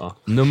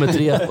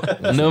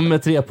 Nummer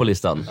 3 på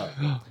listan.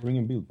 Ring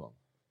en bild på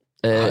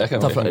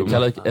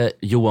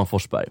Johan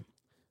Forsberg.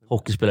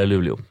 Hockeyspelare i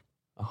Luleå.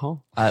 Jaha.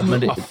 Men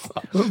det...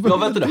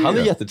 vänta nu, han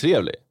är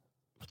jättetrevlig.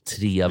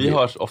 Trevlig. Vi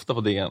hörs ofta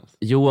på DN.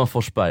 Johan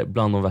Forsberg,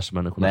 bland de värsta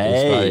människorna i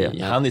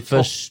Sverige. Han är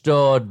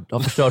har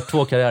förstört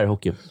 2 karriärer i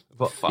hockey.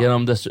 Nej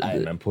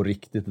men på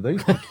riktigt, det där är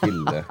inte en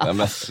kille. Nej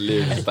men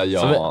sluta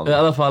Jan. Så, i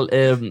alla fall,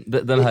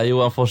 den här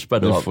Johan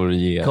Forsberg då. Får du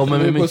ge.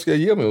 Vad ska jag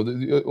ge mig?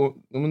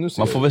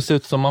 Man får väl se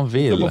ut som man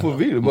vill.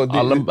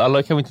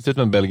 Alla kan vi inte se ut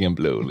med Belgian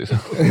Blue liksom.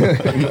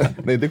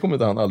 Nej, det kommer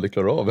inte han aldrig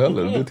klara av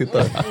heller. Du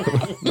tittar.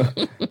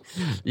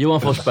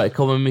 Johan Forsberg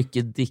kommer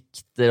mycket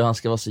dikter och han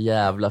ska vara så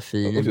jävla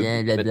fin.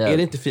 Men är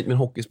det inte fint med en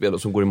hockeyspelare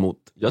som går emot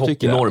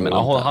hockeynormen?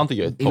 Han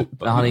tycker jag är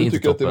toppen. Han är inte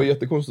tycker att det var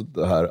jättekonstigt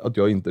det här att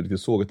jag inte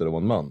riktigt såg att det var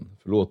en man.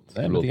 Förlåt.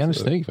 Nej, men det är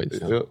snygg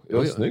faktiskt.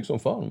 Jag är snygg som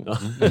fan.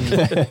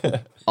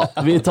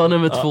 Vi tar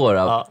nummer 2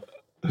 då.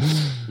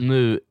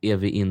 Nu är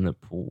vi inne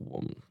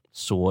på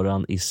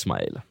Soran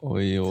Ismail.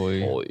 Oj.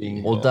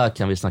 Och där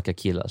kan vi snacka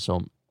killar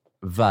som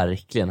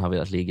verkligen har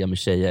velat ligga med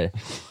tjejer.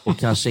 Och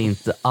kanske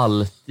inte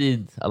alltid,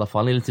 i alla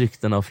fall enligt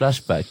ryktena och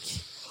Flashback.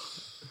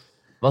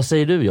 Vad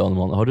säger du Jan?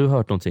 Har du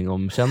hört någonting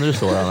om, känner du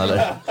Soran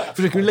eller?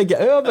 Försöker du lägga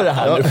över det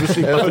här?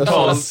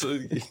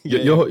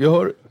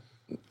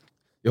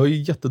 Jag har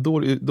ju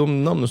jättedålig,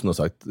 de namnen som jag har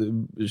sagt.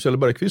 Kjell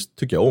Bergqvist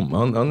tycker jag om.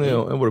 Han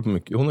har varit på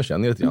mycket, hon har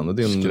känner lite grann. Och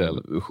det är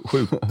en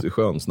sjukt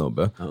skön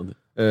snubbe.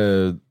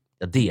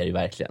 Ja, det är ju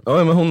verkligen.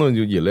 Ja, men hon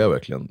gillar jag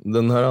verkligen.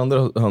 Den här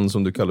andra, han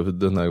som du kallar för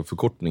den här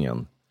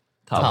förkortningen.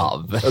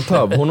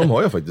 Tav, honom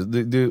har jag faktiskt.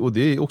 Och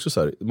det är också så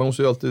här, man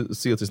måste ju alltid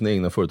se till sina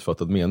egna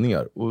förutfattade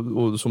meningar.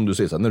 Och som du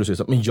säger så här, när du säger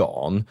så här, men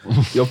Jan,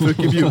 jag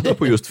försöker bjuda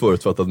på just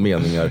förutfattade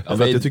meningar.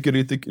 För att jag tycker det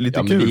är lite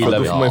kul, för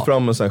då får man ju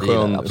fram en sån här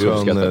skön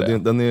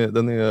den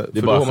är det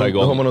är bara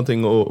då har man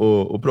någonting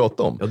att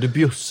prata om. Ja, du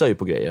bjussar ju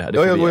på grejer här.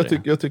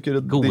 Jag tycker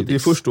det är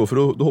först då, för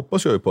då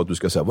hoppas jag ju på att du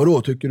ska säga,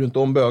 vadå, tycker du inte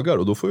om bögar?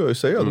 Och då får jag ju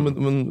säga,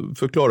 men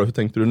förklara, hur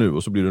tänkte du nu?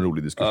 Och så blir det en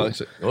rolig diskussion.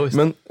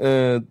 Men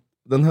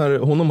den här,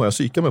 honom har jag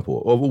psykat mig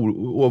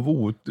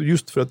på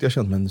just för att jag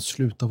kände, men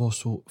sluta vara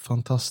så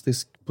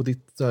fantastisk på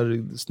ditt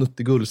där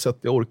snuttigullsätt,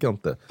 jag orkar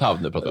inte.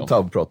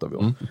 Tav pratar vi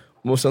om.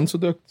 Och sen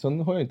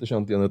har jag inte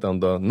känt igen ett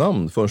enda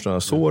namn förrän den här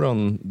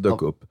Soran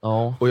dök upp.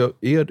 Och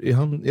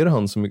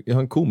är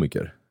han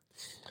komiker?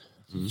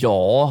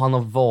 Ja, han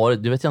har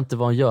varit, det vet jag inte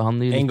vad han gör.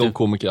 Han är en gång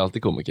komiker,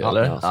 alltid komiker,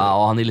 eller?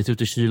 Ja, han är lite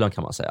ute i kylan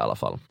kan man säga i alla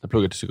fall. Jag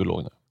pluggar till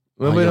psykolog nu.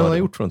 Men vad är det han har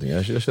gjort för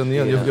någonting? Jag känner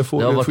igen,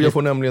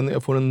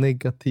 jag får en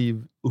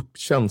negativ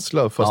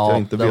känsla fast jag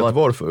inte vet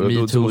varför.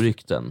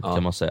 MeToo-rykten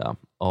kan man säga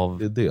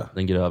av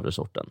den grövre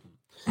sorten.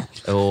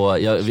 Och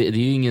det är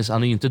ju ingen,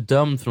 han är ju inte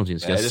dömd för någonting,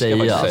 ska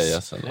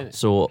sägas.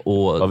 Så,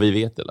 och vad vi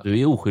vet eller? Du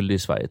är oskyldig i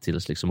Sverige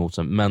tills liksom mot,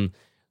 men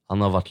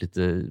Han har varit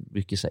lite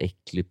mycket så här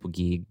äcklig på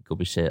gig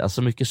och tjej.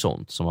 Alltså mycket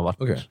sånt som har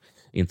varit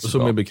inte så som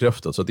bra. är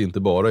bekräftat, så att det inte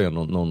bara är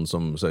någon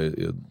som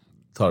säger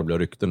tarvliga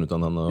rykten,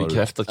 utan han har...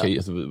 Bekräftat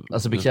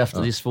alltså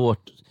bekräftat, det är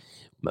svårt.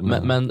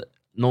 Men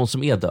någon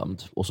som är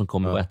dömd och som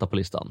kommer att vara etta på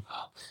listan.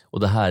 Och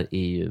det här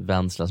är ju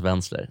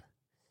Wensler.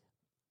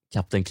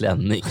 Kapten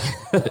Klänning.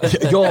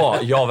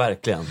 ja,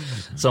 verkligen.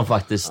 Som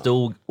faktiskt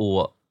stod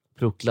och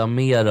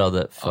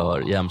proklamerade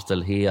för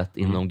jämställdhet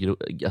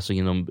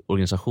inom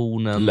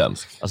organisationen.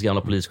 Lämsk. Alltså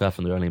gamla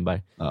polischefen Göran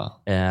Lindberg.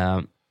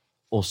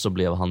 Och så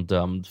blev han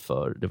dömd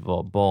för, det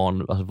var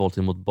barn, alltså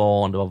våldtäkt mot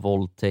barn, det var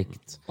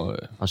våldtäkt.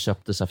 Han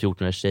köpte så här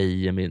 14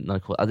 tjejer med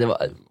narkotika. Det var,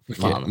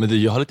 fan.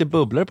 Men jag har lite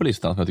bubblare på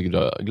listan som jag tycker du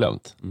har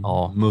glömt.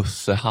 Ja.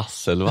 Musse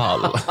Hasselvall.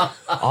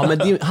 Ja,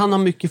 men han har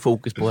mycket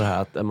fokus på det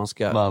här att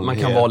man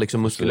kan vara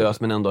liksom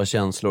muskulös men ändå ha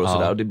känslor och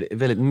sådär. Och det blir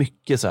väldigt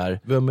mycket så här.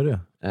 Vem är det?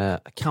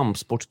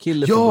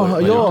 Kampsportskille.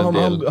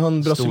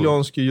 Han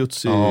brasiliansk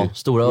jutsi. Ja,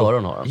 stora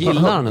öron har han.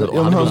 Gillar han det?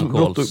 Han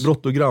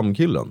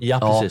brottogramkillen. Ja,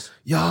 precis.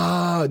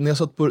 Ja,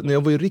 när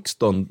jag var i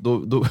riksdagen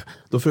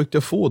då försökte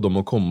jag få dem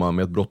att komma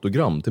med ett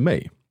brottogram till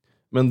mig.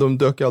 Men de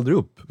dök aldrig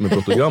upp med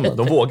brottogrammet.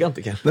 De vågar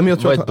inte kanske. Nej, men jag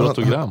tror vad är ett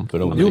brottogram för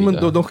dem? Jo,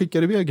 men de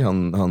skickade iväg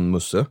han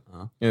Musse.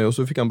 Och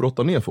så fick han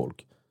brotta ner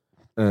folk.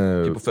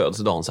 Typ på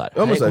födelsedagen så här.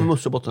 Ja, men så här.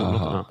 Musse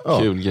brotta.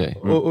 Kul grej.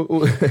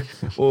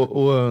 Och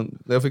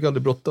jag fick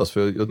aldrig brottas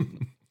för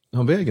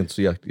han väger inte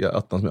så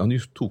jäkla han är ju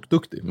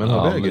tokduktig, men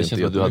han väger det inte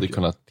känns att du hade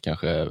kunnat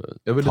kanske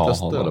jag vill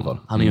testa honom. I alla fall.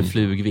 Han är ju en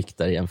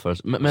flugviktare i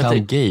jämförelse. Men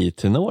kan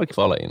gay-tenor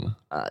kvala in?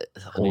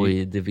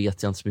 Oj, det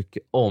vet jag inte så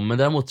mycket om. Men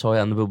däremot har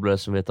jag en bubblare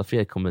som vet att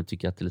fler kommer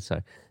tycka att det är lite så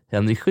här.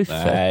 Henry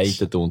Schyffert. Nej,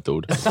 inte ett ont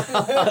ord.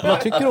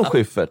 Vad tycker du om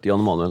Schyffert, Jan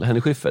Emanuel?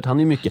 Henry Schyffert, han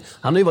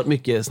har ju varit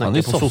mycket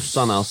snackad på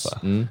sossarnas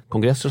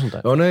kongresser och sånt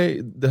där. Ja,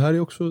 nej, det här är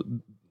också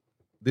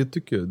det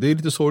tycker jag, det är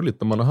lite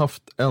sorgligt när man har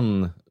haft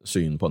en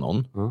syn på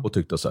någon och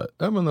tyckt att så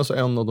här, men alltså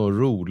en av de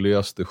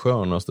roligaste,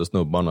 skönaste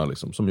snubbarna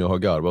liksom, som jag har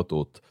garvat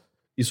åt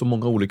i så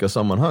många olika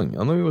sammanhang.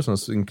 Han har ju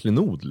varit en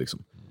klenod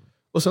liksom.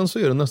 Och sen så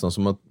är det nästan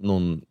som att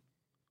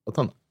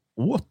han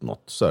åt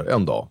något så här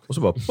en dag och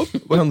så bara,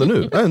 vad händer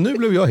nu? Nej, nu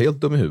blev jag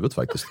helt dum i huvudet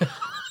faktiskt.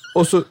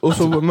 Och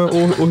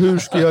hur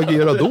ska jag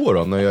agera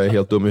då när jag är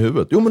helt dum i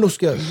huvudet? Jo, men då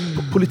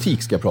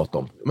politik ska jag prata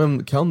om. Men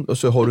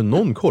har du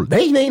någon koll?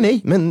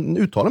 Nej, men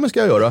uttala mig ska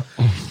jag göra.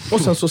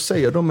 Och sen så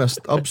säger de mest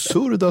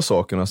absurda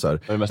sakerna så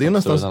här. Det är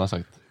nästan han har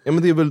sagt. Ja,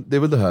 men det är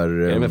väl det här.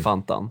 Är det med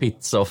Fantan?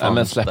 Pizza och Fanta.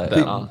 Men släpp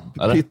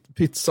det.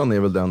 Pizzan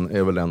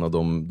är väl en av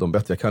de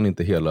bättre. Jag kan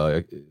inte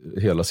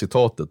hela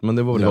citatet, men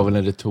det var väl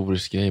en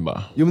retorisk grej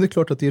bara. Jo, men det är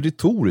klart att det är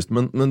retoriskt,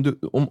 men du,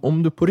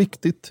 om du på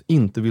riktigt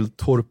inte vill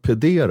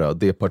torpedera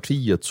det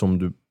partiet som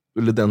du,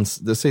 eller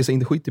det sägs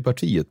inte skit i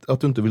partiet,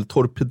 att du inte vill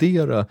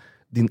torpedera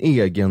din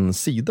egen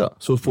sida,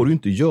 så får du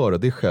inte göra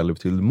det själv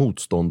till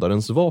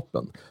motståndarens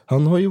vapen.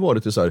 Han har ju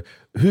varit till så här,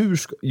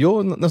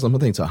 jag nästan har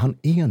tänkt så här, han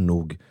är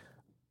nog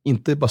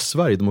inte bara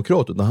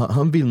Sverigedemokrat, utan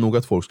han vill nog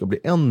att folk ska bli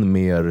än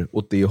mer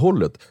åt det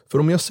hållet. För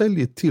om jag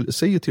säger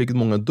tillräckligt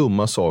många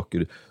dumma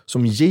saker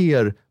som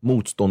ger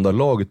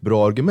motståndarlaget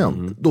bra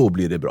argument, då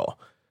blir det bra.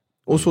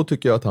 Och så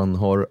tycker jag att han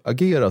har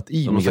agerat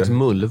i... Som någon slags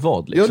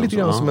mullvad liksom. Ja, lite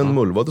grann som en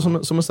mullvad. Som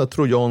en sån här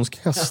trojansk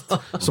häst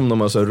som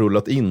de har så här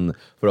rullat in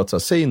för att så här,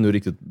 säg nu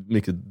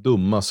riktigt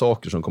dumma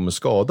saker som kommer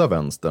skada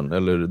vänstern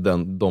eller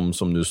de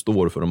som nu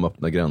står för de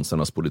öppna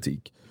gränsernas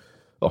politik.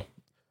 Ja.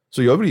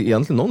 Så jag blir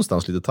egentligen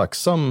någonstans lite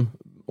tacksam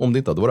om det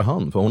inte hade varit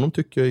han. För honom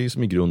tycker jag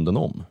som i grunden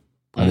om.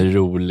 Han är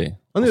rolig.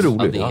 Han är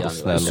rolig. Ja,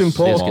 snäll,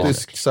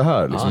 sympatisk så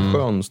här, liksom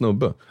skön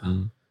snubbe.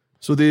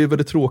 Så det är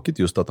väldigt tråkigt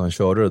just att han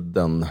körde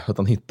den, att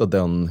han hittade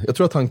den. Jag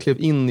tror att han klev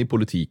in i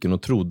politiken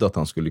och trodde att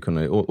han skulle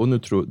kunna, och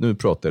nu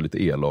pratar jag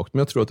lite elakt, men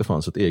jag tror att det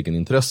fanns ett egen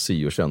intresse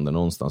i och kände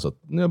någonstans att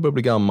när jag börjar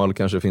bli gammal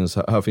kanske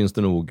här finns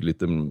det nog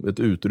lite ett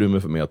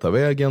utrymme för mig att ta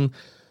vägen.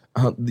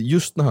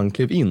 Just när han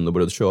klev in och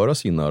började köra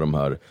sina de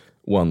här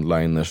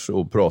one-liners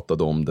och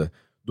pratade om det,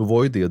 då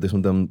var ju det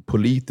som den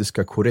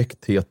politiska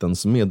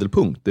korrekthetens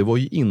medelpunkt. Det var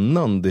ju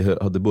innan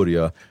det hade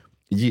börjat,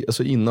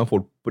 alltså innan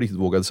folk på riktigt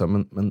vågade säga,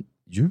 men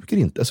ljuger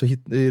inte, alltså,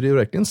 är det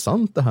verkligen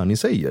sant det här ni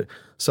säger?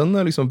 Sen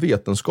när liksom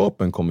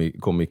vetenskapen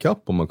kom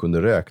ikapp och man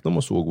kunde räkna och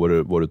man såg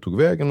var det tog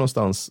vägen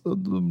någonstans,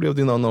 då blev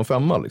det en annan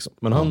femma liksom.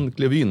 Men han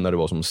klev in när det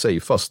var som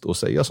safeast att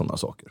säga sådana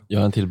saker. Jag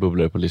har en till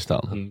bubblare på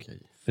listan.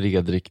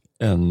 Fredrik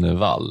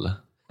Önnevall.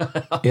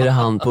 Är det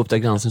han på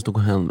Uppdrag granskning stod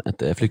hem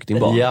ett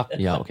flyktingbarn?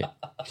 Ja, okej.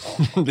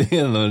 Det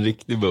är en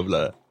riktig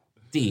bubblare.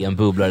 Det är en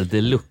bubblare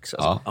deluxe.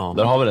 Alltså. Ja,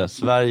 där har vi det.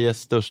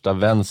 Sveriges största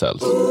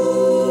vänsels.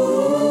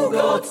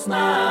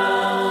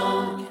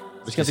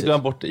 Vi ska inte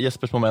glömma bort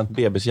Jespers moment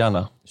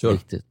bebishjärna. Kör.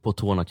 Riktigt, på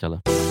tårna,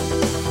 Kalle.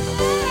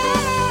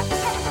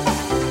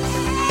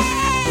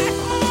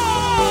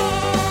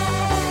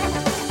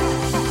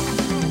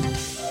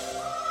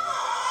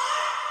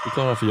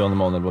 Förklara för Jan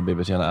Emanuel vad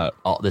bebishjärna är.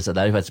 Ja, det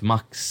här är faktiskt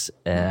Max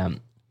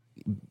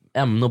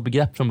ämne och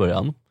begrepp från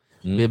början.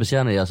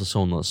 Bebishjärna är alltså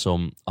sådana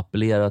som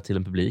appellerar till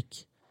en publik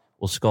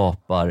och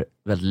skapar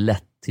väldigt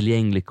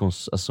lättillgänglig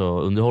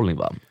underhållning,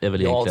 va? Är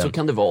väl ja, så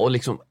kan det vara. Och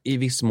liksom, i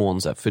viss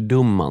mån så här,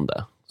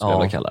 fördummande. jag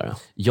vilja kalla det.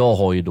 Jag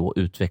har ju då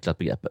utvecklat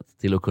begreppet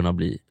till att kunna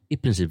bli i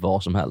princip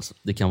vad som helst.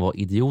 Det kan vara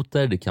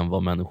idioter, det kan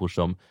vara människor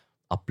som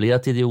appellerar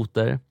till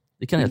idioter.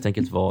 Det kan helt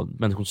enkelt vara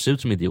människor som ser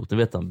ut som idioter.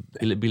 Vet han,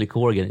 Billy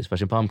Corgan i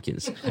Smashing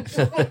Pumpkins.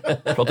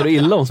 Pratar du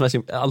illa om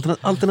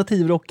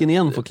alternativrocken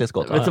igen för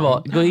Kläskott? Vet du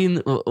vad, gå in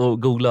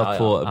och googla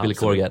på Billy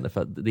Corgan,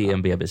 för det är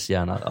en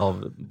bebishjärna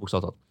av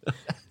bokstavtat.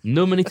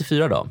 Nummer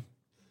 94 då.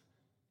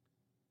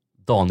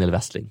 Daniel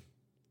Westling.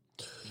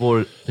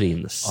 Vår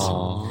prins.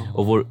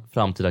 Och vår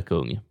framtida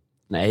kung.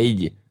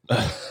 Nej.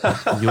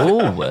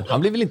 Jo.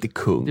 Han blir väl inte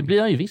kung? Det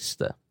blir han ju visst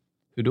det.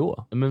 Hur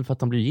då? Men för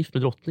att han blir gift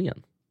med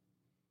drottningen.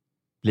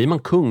 Blir man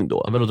kung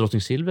då? Ja, men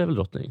drottning Silvia är väl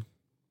drottning?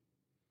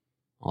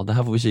 Ja, det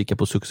här får vi kika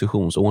på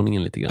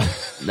successionsordningen lite grann.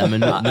 Nej, men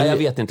nej, jag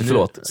vet inte.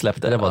 Förlåt,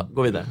 släpp det.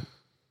 Gå vidare.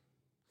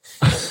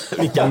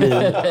 Vilka min.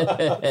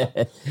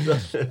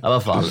 I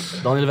alla fall,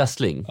 Daniel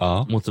Westling,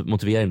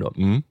 motivering då.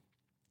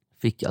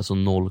 Fick alltså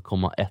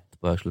 0,1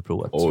 på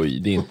högskoleprovet. Oj,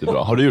 det är inte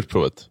bra. Har du gjort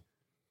provet?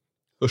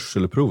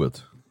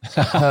 Hörselprovet?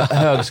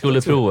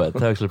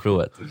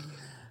 högskoleprovet.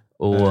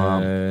 Och,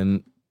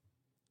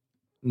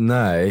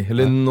 nej,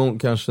 eller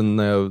kanske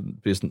när jag...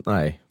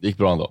 Nej. Det gick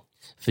bra ändå.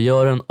 För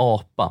gör en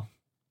apa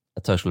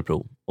ett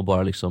högskoleprov och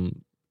bara liksom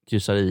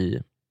kryssar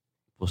i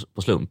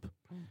på slump,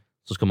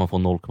 så ska man få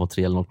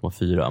 0,3 eller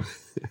 0,4.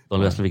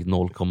 Daniel Westling fick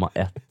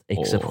 0,1.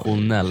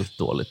 Exceptionellt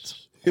dåligt.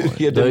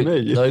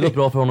 Det har ju gått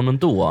bra för honom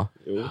ändå.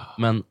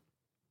 Men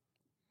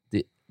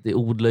det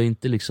odlar ju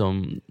inte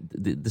liksom...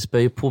 Det spär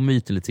ju på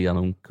myter lite grann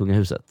om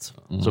kungahuset.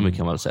 Så mycket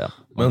kan man väl säga.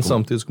 Men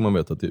samtidigt ska man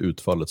veta att det är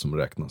utfallet som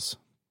räknas.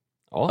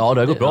 Ja,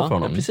 det har gått bra för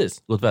honom. Ja, precis.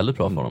 Det har gått väldigt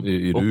bra för honom.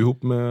 Är du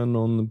ihop med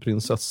någon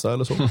prinsessa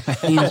eller så?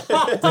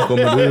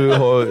 Kommer du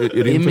ha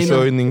din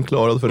försörjning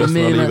klarad för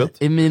resten av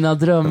livet? I mina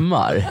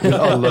drömmar. Vill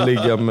alla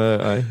ligga med...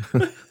 Nej.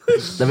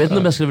 Jag vet inte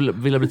om jag skulle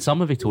vilja bli tillsammans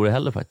med Victoria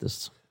heller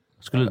faktiskt.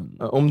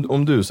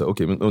 Om du så,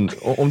 okej, men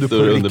om du på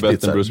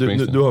riktigt så,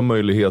 du har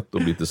möjlighet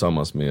att bli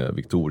tillsammans med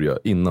Victoria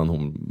innan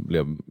hon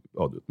blev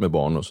med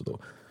barn och så då.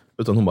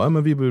 Utan hon bara,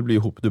 men vi vill bli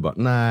ihop. Du bara,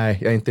 nej,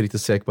 jag är inte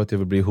riktigt säker på att jag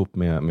vill bli ihop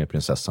med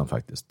prinsessan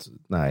faktiskt.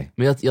 Nej.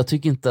 Men jag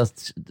tycker inte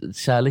att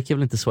kärlek är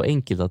väl inte så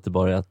enkelt att det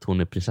bara är att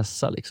hon är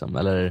prinsessa liksom,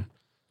 eller...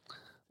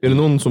 Är det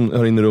någon som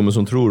här inne i rummet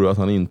som tror att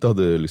han inte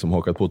hade liksom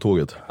hakat på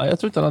tåget? Ja, jag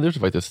tror inte han hade gjort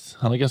det faktiskt.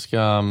 Han är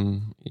ganska...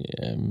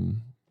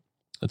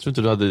 jag tror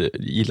inte du hade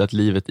gillat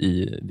livet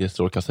i det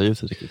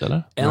strålkastarljuset riktigt,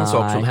 eller? En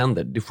sak som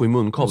händer, du får ju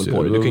munkavel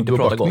på dig. Du kan inte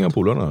prata gott.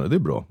 Polarna, det är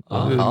bra.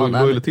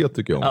 Lojalitet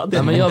tycker jag.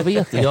 Nej, men jag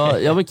vet,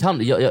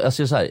 jag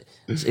ser så här,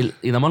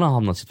 innan man har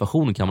hamnat i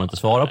situationen kan man inte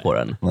svara på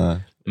den. Nej.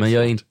 Men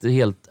jag är inte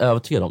helt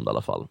övertygad om det i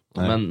alla fall.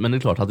 Men det är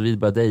klart, hade vi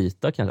börjat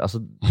dejta kanske, alltså,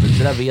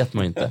 det där vet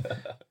man ju inte.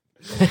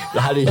 Det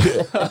här är ju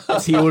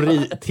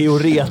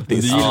teoretiskt. Du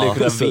gillar ju att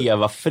kunna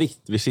veva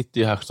fritt. Vi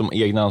sitter ju här som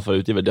egna ansvariga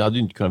utgivare. Det hade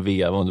ju inte kunnat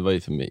veva om du var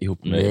liksom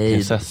ihop med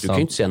prinsessan. Du kan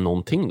ju inte säga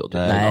någonting då.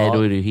 Nej,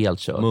 då är det ju helt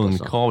kört.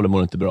 Munkavle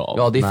mår inte bra.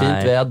 Ja, det är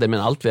fint väder, men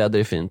allt väder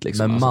är fint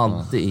liksom. Men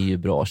Madde är ju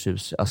bra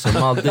tjus. Alltså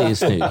Madde är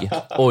snygg.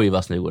 Oj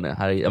vad snygg hon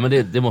är. Ja, men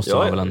det måste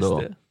man väl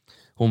ändå.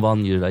 Hon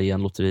vann ju det där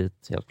genlotteriet,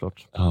 helt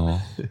klart.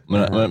 Ja.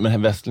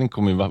 Men Westling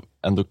kommer ju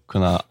ändå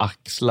kunna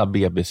axla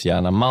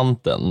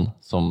bebishjärnamanteln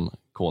som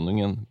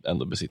konungen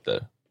ändå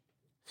besitter.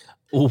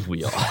 Oh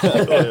ja.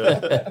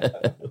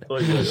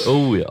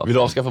 Oh ja. Vill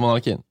du avskaffa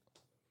monarkin?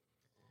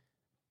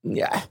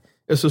 Ja.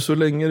 Alltså, så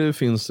länge det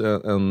finns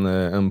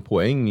en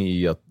poäng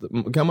i att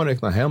kan man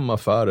räkna hem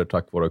affärer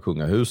tack vare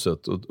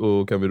kungahuset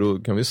och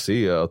kan vi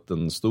se att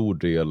en stor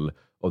del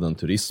av den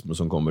turism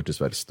som kommer till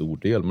Sverige, stor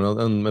del,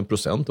 men en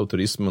procent av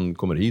turismen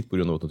kommer hit på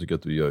grund av att de tycker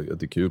att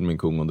det är kul med en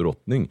kung och en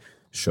drottning.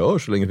 Kör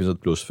så länge det finns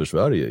ett plus för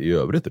Sverige. I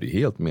övrigt är det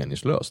helt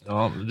meningslöst.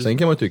 Ja, Sen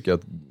kan man tycka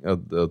att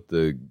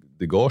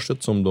det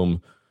gaget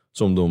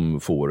som de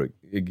får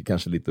är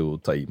kanske lite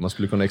att ta i. Man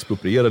skulle kunna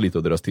expropriera lite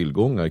av deras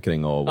tillgångar,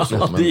 kränga av och så.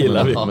 Ja, det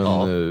gillar vi.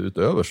 Men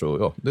utöver så,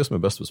 ja, det som är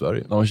bäst för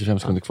Sverige. Jag har 25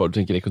 sekunder kvar. Du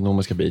tänker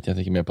ekonomiska biten. Jag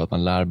tänker mer på att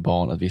man lär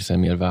barn att vissa är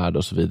mer värda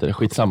och så vidare.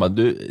 Skitsamma.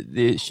 Det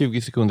är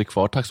 20 sekunder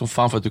kvar. Tack som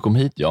fan för att du kom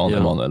hit, Jan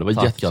Emanuel. Det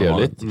var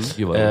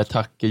jättetrevligt.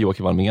 Tack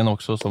Joakim Almén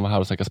också som var här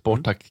och snackade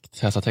sport. Tack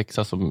Tessa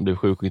Texas som blev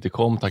sjuk och inte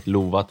kom. Tack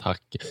Lova.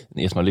 Tack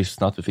ni som har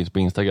lyssnat. Vi finns på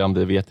Instagram.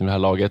 Det vet ni med det här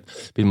laget.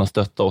 Vill man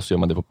stötta oss gör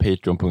man det på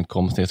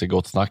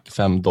patreon.com/gottsnack.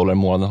 $5 i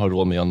månaden har du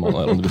råd med Jan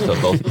Emanuel om du vill stötta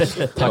oss.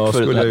 Tack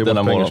för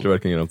denna morgon. Skulle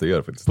verkligen ge dem till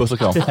er faktiskt. Puss och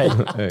kram. Hej.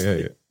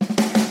 Hej.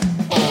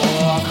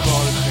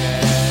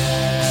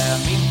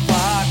 Min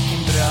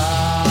fucking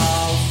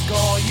brau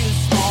ska ju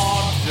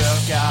snart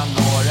röka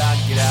några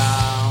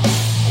gram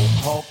och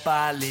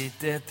hoppa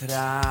lite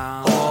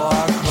tram.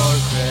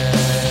 Jorge,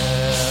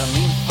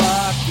 min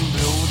fucking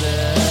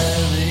broder,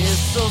 det är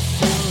så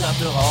synd att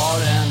du har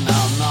en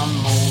annan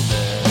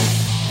moder.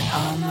 En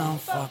annan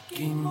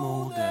fucking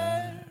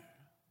moder.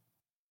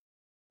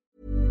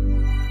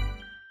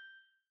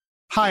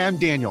 Hi, I'm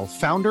Daniel,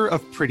 founder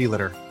of Pretty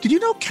Litter. Did you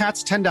know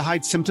cats tend to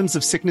hide symptoms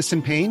of sickness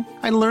and pain?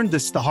 I learned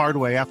this the hard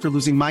way after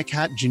losing my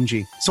cat,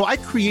 Gingy. So I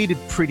created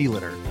Pretty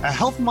Litter, a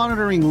health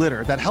monitoring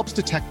litter that helps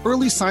detect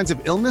early signs of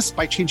illness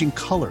by changing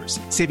colors,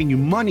 saving you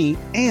money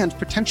and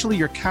potentially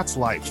your cat's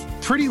life.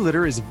 Pretty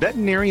Litter is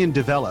veterinarian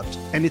developed,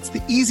 and it's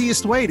the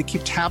easiest way to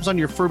keep tabs on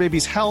your fur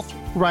baby's health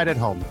right at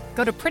home.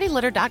 Go to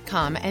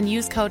prettylitter.com and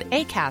use code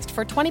ACAST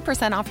for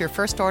 20% off your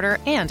first order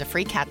and a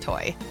free cat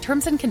toy.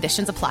 Terms and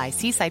conditions apply.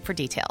 See site for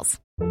details.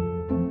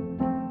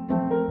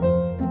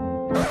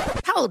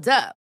 Hold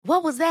up.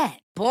 What was that?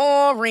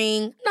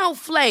 Boring. No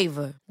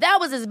flavor. That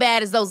was as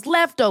bad as those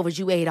leftovers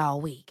you ate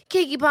all week.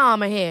 Keke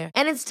Palmer here,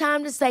 and it's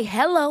time to say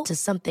hello to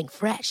something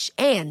fresh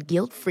and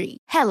guilt-free.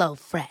 Hello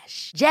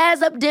Fresh.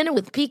 Jazz up dinner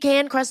with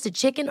pecan-crusted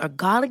chicken or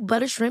garlic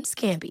butter shrimp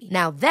scampi.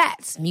 Now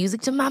that's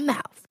music to my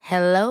mouth.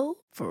 Hello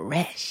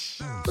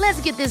Fresh.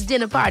 Let's get this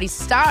dinner party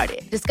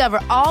started. Discover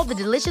all the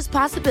delicious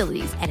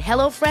possibilities at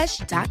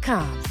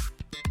hellofresh.com.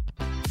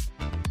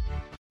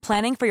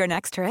 Planning for your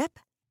next trip?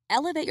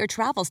 Elevate your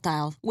travel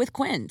style with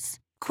Quince.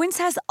 Quince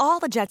has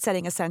all the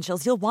jet-setting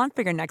essentials you'll want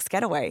for your next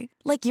getaway,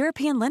 like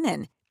European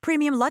linen,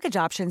 premium luggage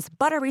options,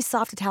 buttery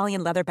soft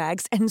Italian leather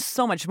bags, and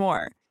so much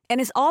more.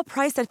 And is all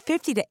priced at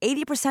 50 to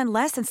 80%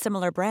 less than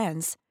similar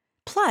brands.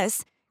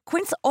 Plus,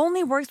 Quince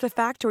only works with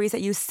factories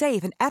that use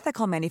safe and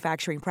ethical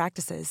manufacturing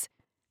practices.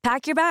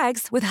 Pack your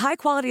bags with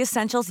high-quality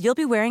essentials you'll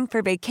be wearing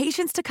for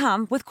vacations to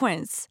come with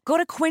Quince. Go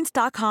to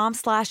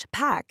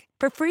quince.com/pack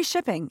for free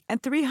shipping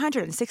and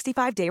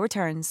 365-day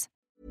returns.